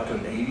down to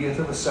an 1/80th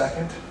of a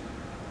second.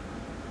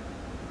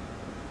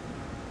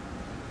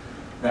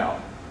 Now,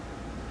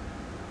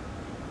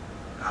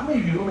 how many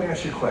of you, let me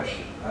ask you a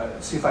question,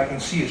 see if I can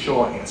see a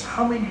show of hands.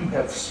 How many of you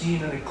have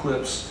seen an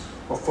eclipse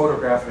or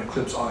photographed an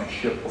eclipse on a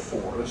ship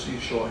before? Let's see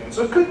a show of hands.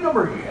 So a good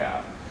number of you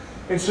have.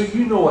 And so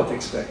you know what to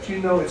expect. You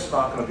know it's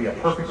not going to be a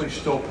perfectly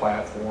still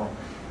platform.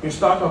 it's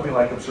not going to be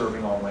like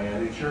observing on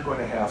land. You're going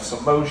to have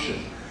some motion.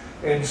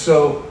 And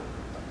so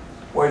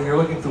when you're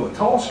looking through a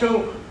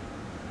telescope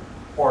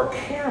or a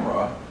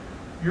camera,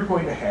 you're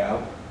going to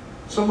have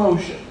some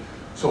motion.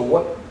 So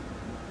what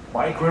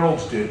Mike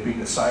Reynolds did, being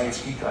the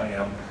science geek I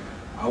am,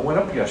 I went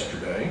up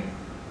yesterday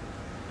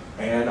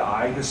and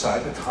I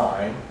decided to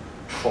time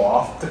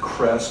trough to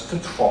crest to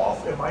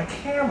trough in my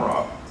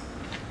camera.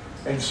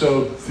 And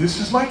so this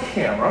is my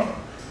camera.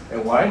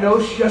 And what I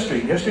noticed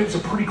yesterday was a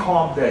pretty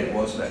calm day,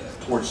 wasn't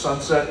it? Towards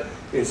sunset,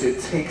 is it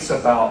takes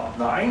about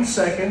 9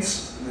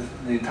 seconds,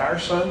 the entire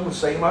sun was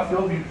staying in my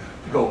field of view,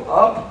 to go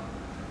up,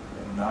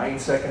 and 9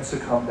 seconds to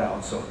come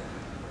down. So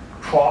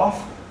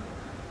trough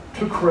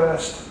to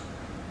crest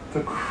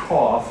to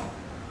trough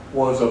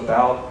was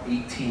about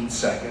 18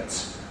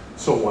 seconds.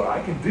 So what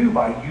I can do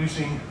by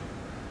using,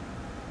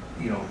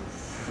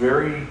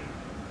 very,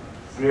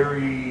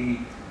 very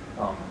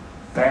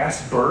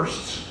fast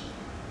bursts,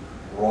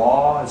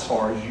 raw as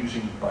far as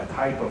using my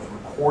type of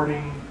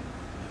recording,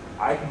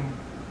 I can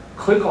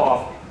click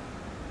off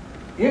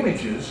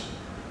images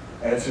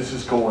as this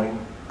is going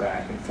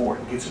back and forth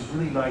and get some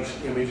really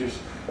nice images,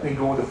 and then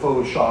go into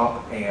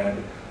Photoshop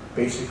and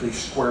basically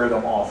square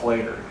them off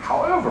later.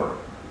 However,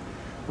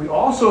 we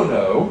also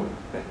know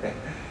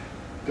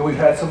that we've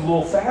had some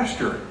little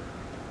faster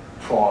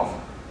trough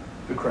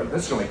to crest.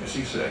 This is going to make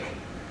you seasick.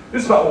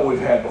 This is about what we've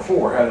had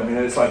before. I mean,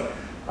 it's like,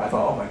 I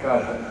thought, oh my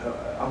God,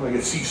 I'm going to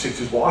get seasick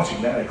just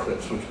watching that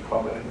eclipse, which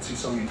probably, I can see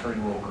some of you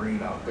turning a little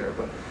green out there.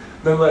 But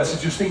nonetheless,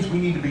 it's just things we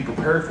need to be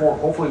prepared for.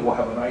 Hopefully we'll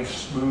have a nice,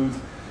 smooth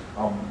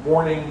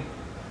morning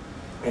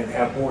and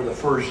have more of the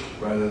first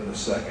rather than the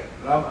second.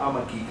 And I'm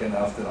a geek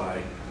enough that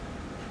I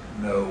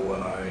know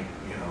when I,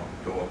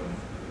 go up and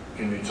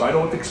image. So I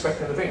know what to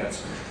expect in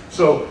advance.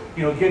 So,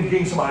 again,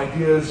 getting some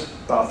ideas,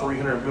 about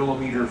 300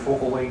 millimeter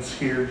focal lengths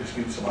here, just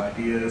give you some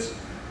ideas.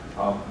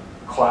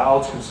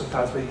 Clouds can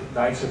sometimes make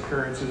nice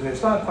appearances, and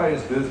it's not quite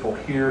as visible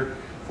here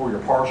for your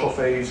partial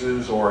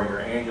phases or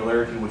your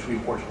angularity, which we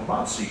of course will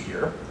not see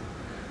here.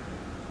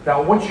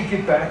 Now, once you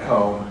get back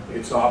home,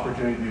 it's an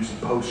opportunity to do some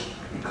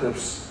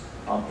post-eclipse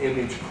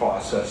image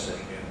processing,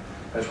 and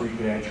that's where you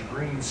can add your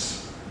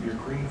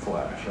green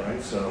flash,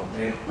 right? So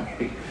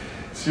anyway,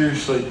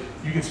 seriously,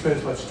 you can spend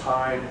as much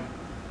time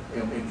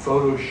in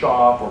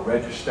Photoshop or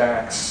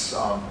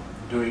Registax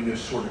doing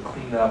this sort of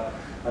cleanup.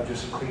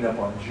 Just some cleanup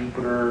on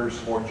Jupiter,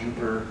 some more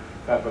Jupiter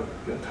type of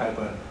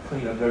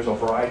cleanup. There's a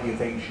variety of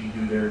things you can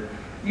do there.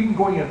 Even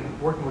going in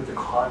and working with the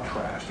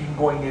contrast, even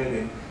going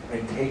in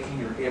and taking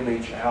your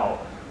image out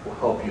will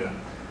help you.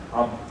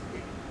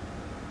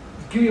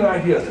 Give you an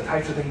idea of the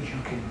types of things you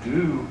can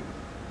do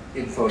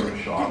in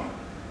Photoshop.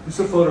 This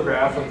is a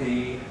photograph of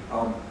the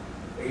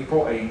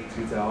April 8,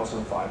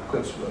 2005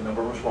 eclipse. The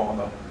number was wrong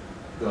on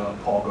the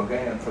Paul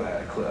Gauguin for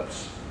that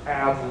eclipse.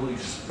 Absolutely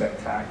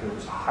spectacular. It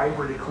was a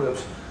hybrid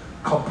eclipse.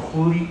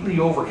 Completely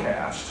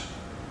overcast,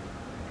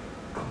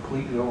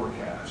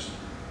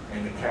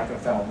 and the captain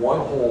found one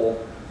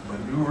hole,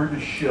 maneuvered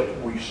the ship.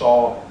 We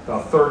saw the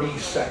 30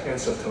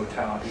 seconds of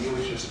totality. It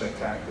was just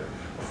spectacular.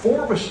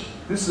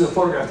 This is a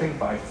photograph taken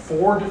by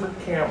 4 different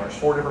cameras,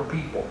 4 different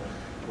people.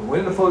 We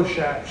went into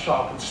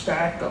Photoshop and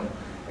stacked them,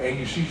 and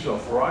you see a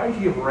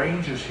variety of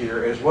ranges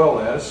here, as well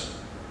as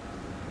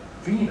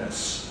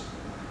Venus.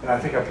 And I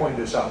think I pointed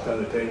this out the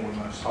other day when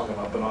I was talking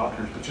about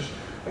binoculars, but just,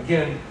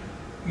 again,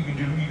 you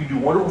can do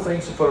wonderful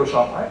things in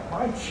Photoshop.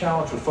 My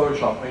challenge with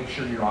Photoshop, make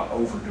sure you're not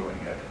overdoing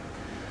it.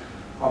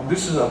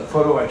 This is a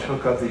photo I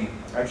took of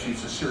actually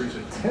it's a series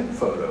of 10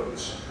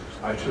 photos.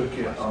 I took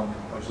it,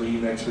 I was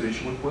leading an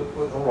expedition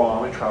with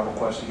Haram and Travel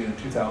Quest again in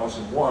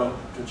 2001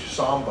 to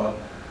Chisamba.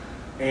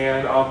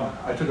 And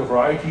I took a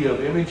variety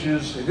of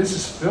images, and this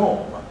is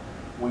film.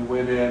 We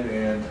went in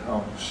and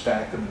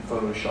stacked them in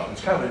Photoshop.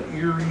 It's kind of an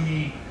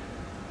eerie,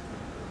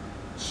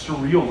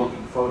 surreal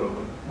looking photo,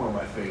 but one of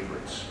my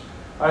favorites.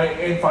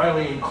 And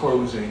finally, in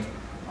closing,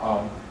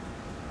 a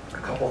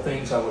couple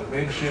things I would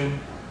mention.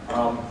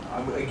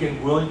 I'm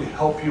again willing to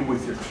help you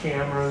with your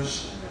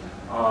cameras.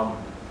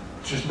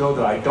 Just know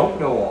that I don't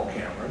know all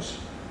cameras.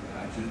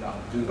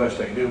 I'll do the best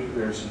I can do.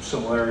 There's some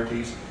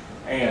similarities.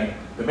 And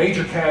the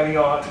major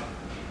caveat,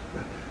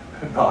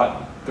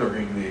 not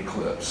during the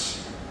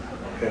eclipse.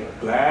 Okay,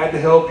 glad to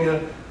help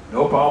you.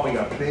 No problem, we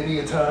got plenty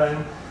of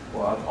time.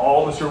 Well,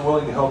 all of us are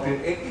willing to help you.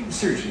 And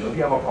seriously, if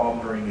you have a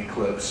problem during the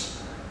eclipse,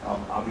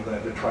 I'll be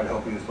glad to try to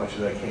help you as much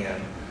as I can.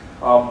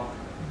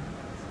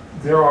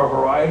 There are a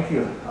variety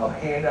of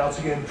handouts.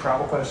 Again,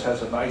 Travel Quest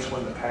has a nice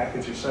one in the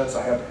package. It says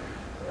I have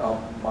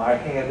my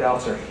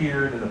handouts are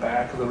here and in the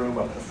back of the room,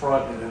 up the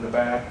front and in the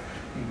back.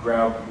 You can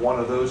grab one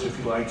of those if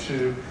you like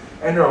to.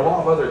 And there are a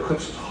lot of other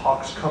eclipse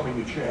talks coming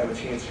that you're going to have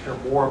a chance to hear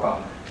more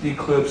about the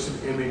eclipse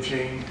and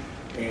imaging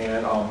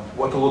and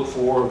what to look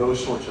for,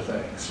 those sorts of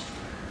things.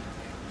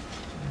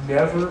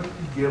 Never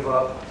give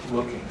up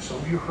looking. Some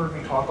of you heard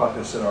me talk about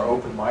this at our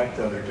open mic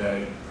the other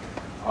day.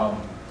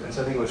 As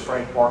I think it was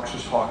Frank Marks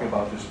was talking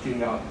about, just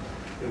getting out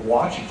and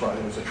watching for it.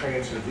 It was a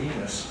transit of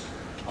Venus.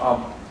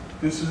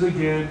 This is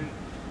again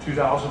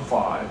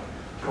 2005,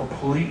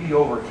 completely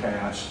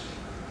overcast.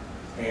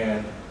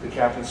 and the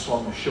captain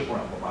swung the ship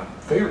around. But my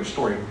favorite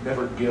story of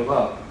never give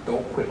up,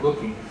 don't quit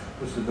looking,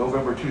 was the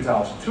November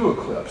 2002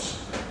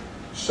 eclipse.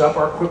 Set up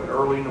our equipment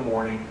early in the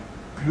morning,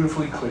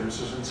 beautifully clear.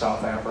 This is in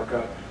South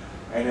Africa,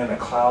 and then a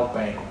cloud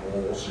bank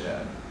rolls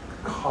in,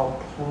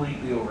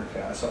 completely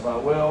overcast. I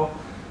thought, well,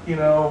 you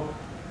know,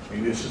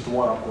 maybe this is the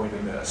one I'm going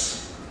to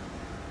miss.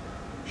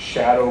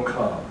 Shadow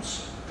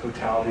comes,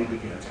 totality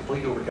begins,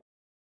 completely overcast.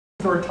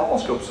 There were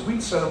telescopes, so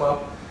we'd set them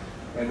up,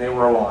 and they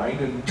were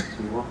aligned, and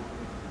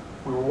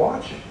we were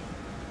watching.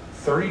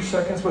 30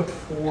 seconds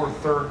before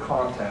third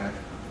contact,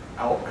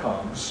 out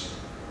comes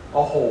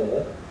a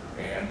hole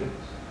and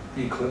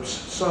the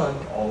eclipsed sun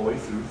all the way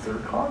through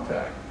third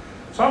contact.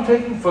 So I'm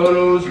taking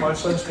photos, my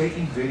son's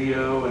taking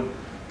video, and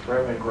we're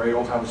having a great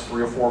old time. There's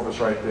 3 or 4 of us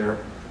right there.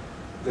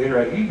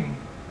 Later that evening,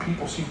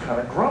 people seemed kind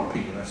of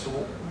grumpy, and I said,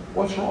 well,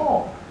 what's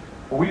wrong?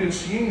 Well, we didn't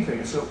see anything.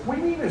 I said, what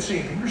do you mean you didn't see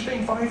anything? You're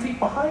staying 5 feet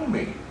behind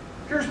me.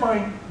 Here's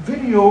my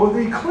video of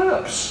the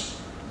eclipse.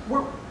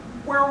 Where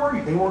were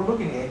you? They weren't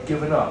looking, they had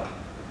given up.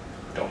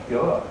 Don't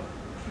give up.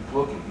 Keep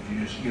looking.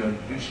 You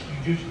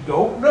just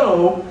don't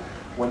know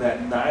when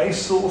that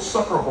nice little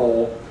sucker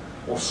hole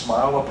will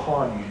smile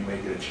upon you. You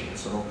may get a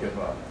chance, so don't give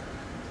up.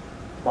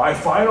 My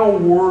final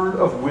word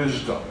of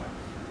wisdom.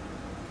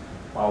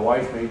 My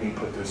wife made me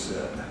put this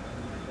in.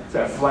 Is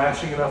that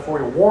flashing enough for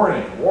you?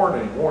 Warning,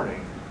 warning,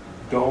 warning.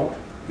 Don't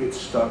get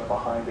stuck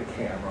behind the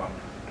camera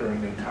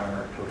during the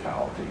entire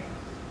totality.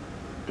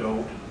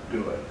 Don't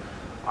do it.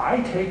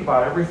 I take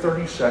about every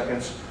 30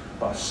 seconds,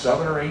 about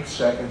 7 or 8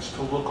 seconds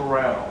to look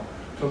around,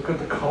 to look at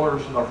the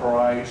colors on the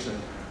horizon,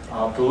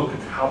 to look at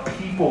how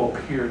people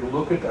appear, to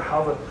look at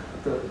how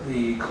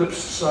the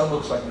eclipsed sun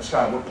looks like in the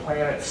sky, what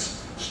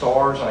planets,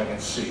 stars I can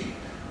see.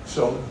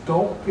 So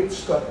don't get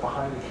stuck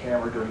behind the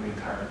camera during the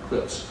entire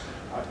eclipse.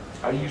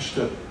 I used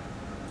to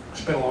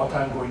spend a long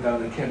time going down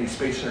to the Kennedy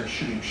Space Center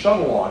shooting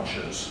shuttle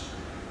launches.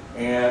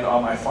 And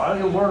I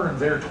finally learned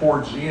there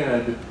towards the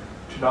end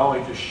to not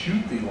only to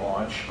shoot the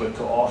launch, but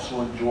to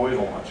also enjoy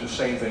the launch. The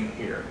same thing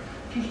here.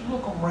 Just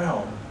look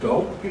around.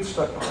 Don't get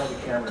stuck behind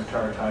the camera the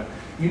entire time.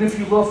 Even if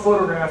you love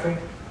photographing,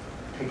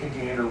 take a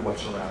gander at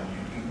what's around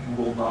you. You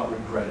will not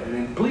regret it.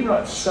 And believe it or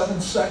not,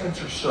 7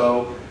 seconds or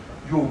so,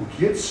 you'll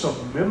get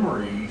some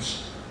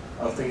memories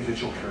of things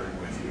that you'll carry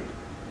with you.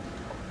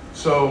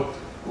 So,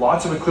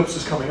 lots of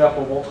eclipses coming up,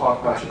 but we won't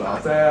talk much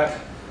about that.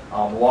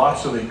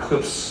 Lots of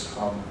eclipse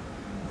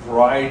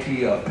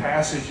variety of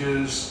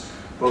passages,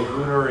 both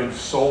lunar and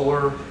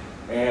solar.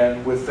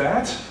 And with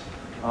that,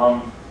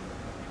 I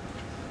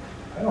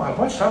don't have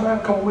much time. I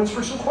have a couple minutes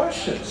for some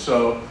questions.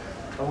 So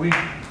we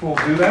will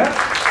do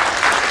that.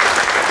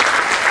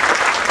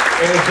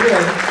 And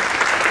again,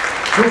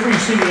 feel free to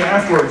see me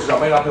afterwards. I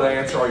may not be able to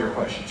answer all your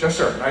questions. Yes,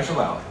 sir. Nice and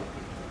loud.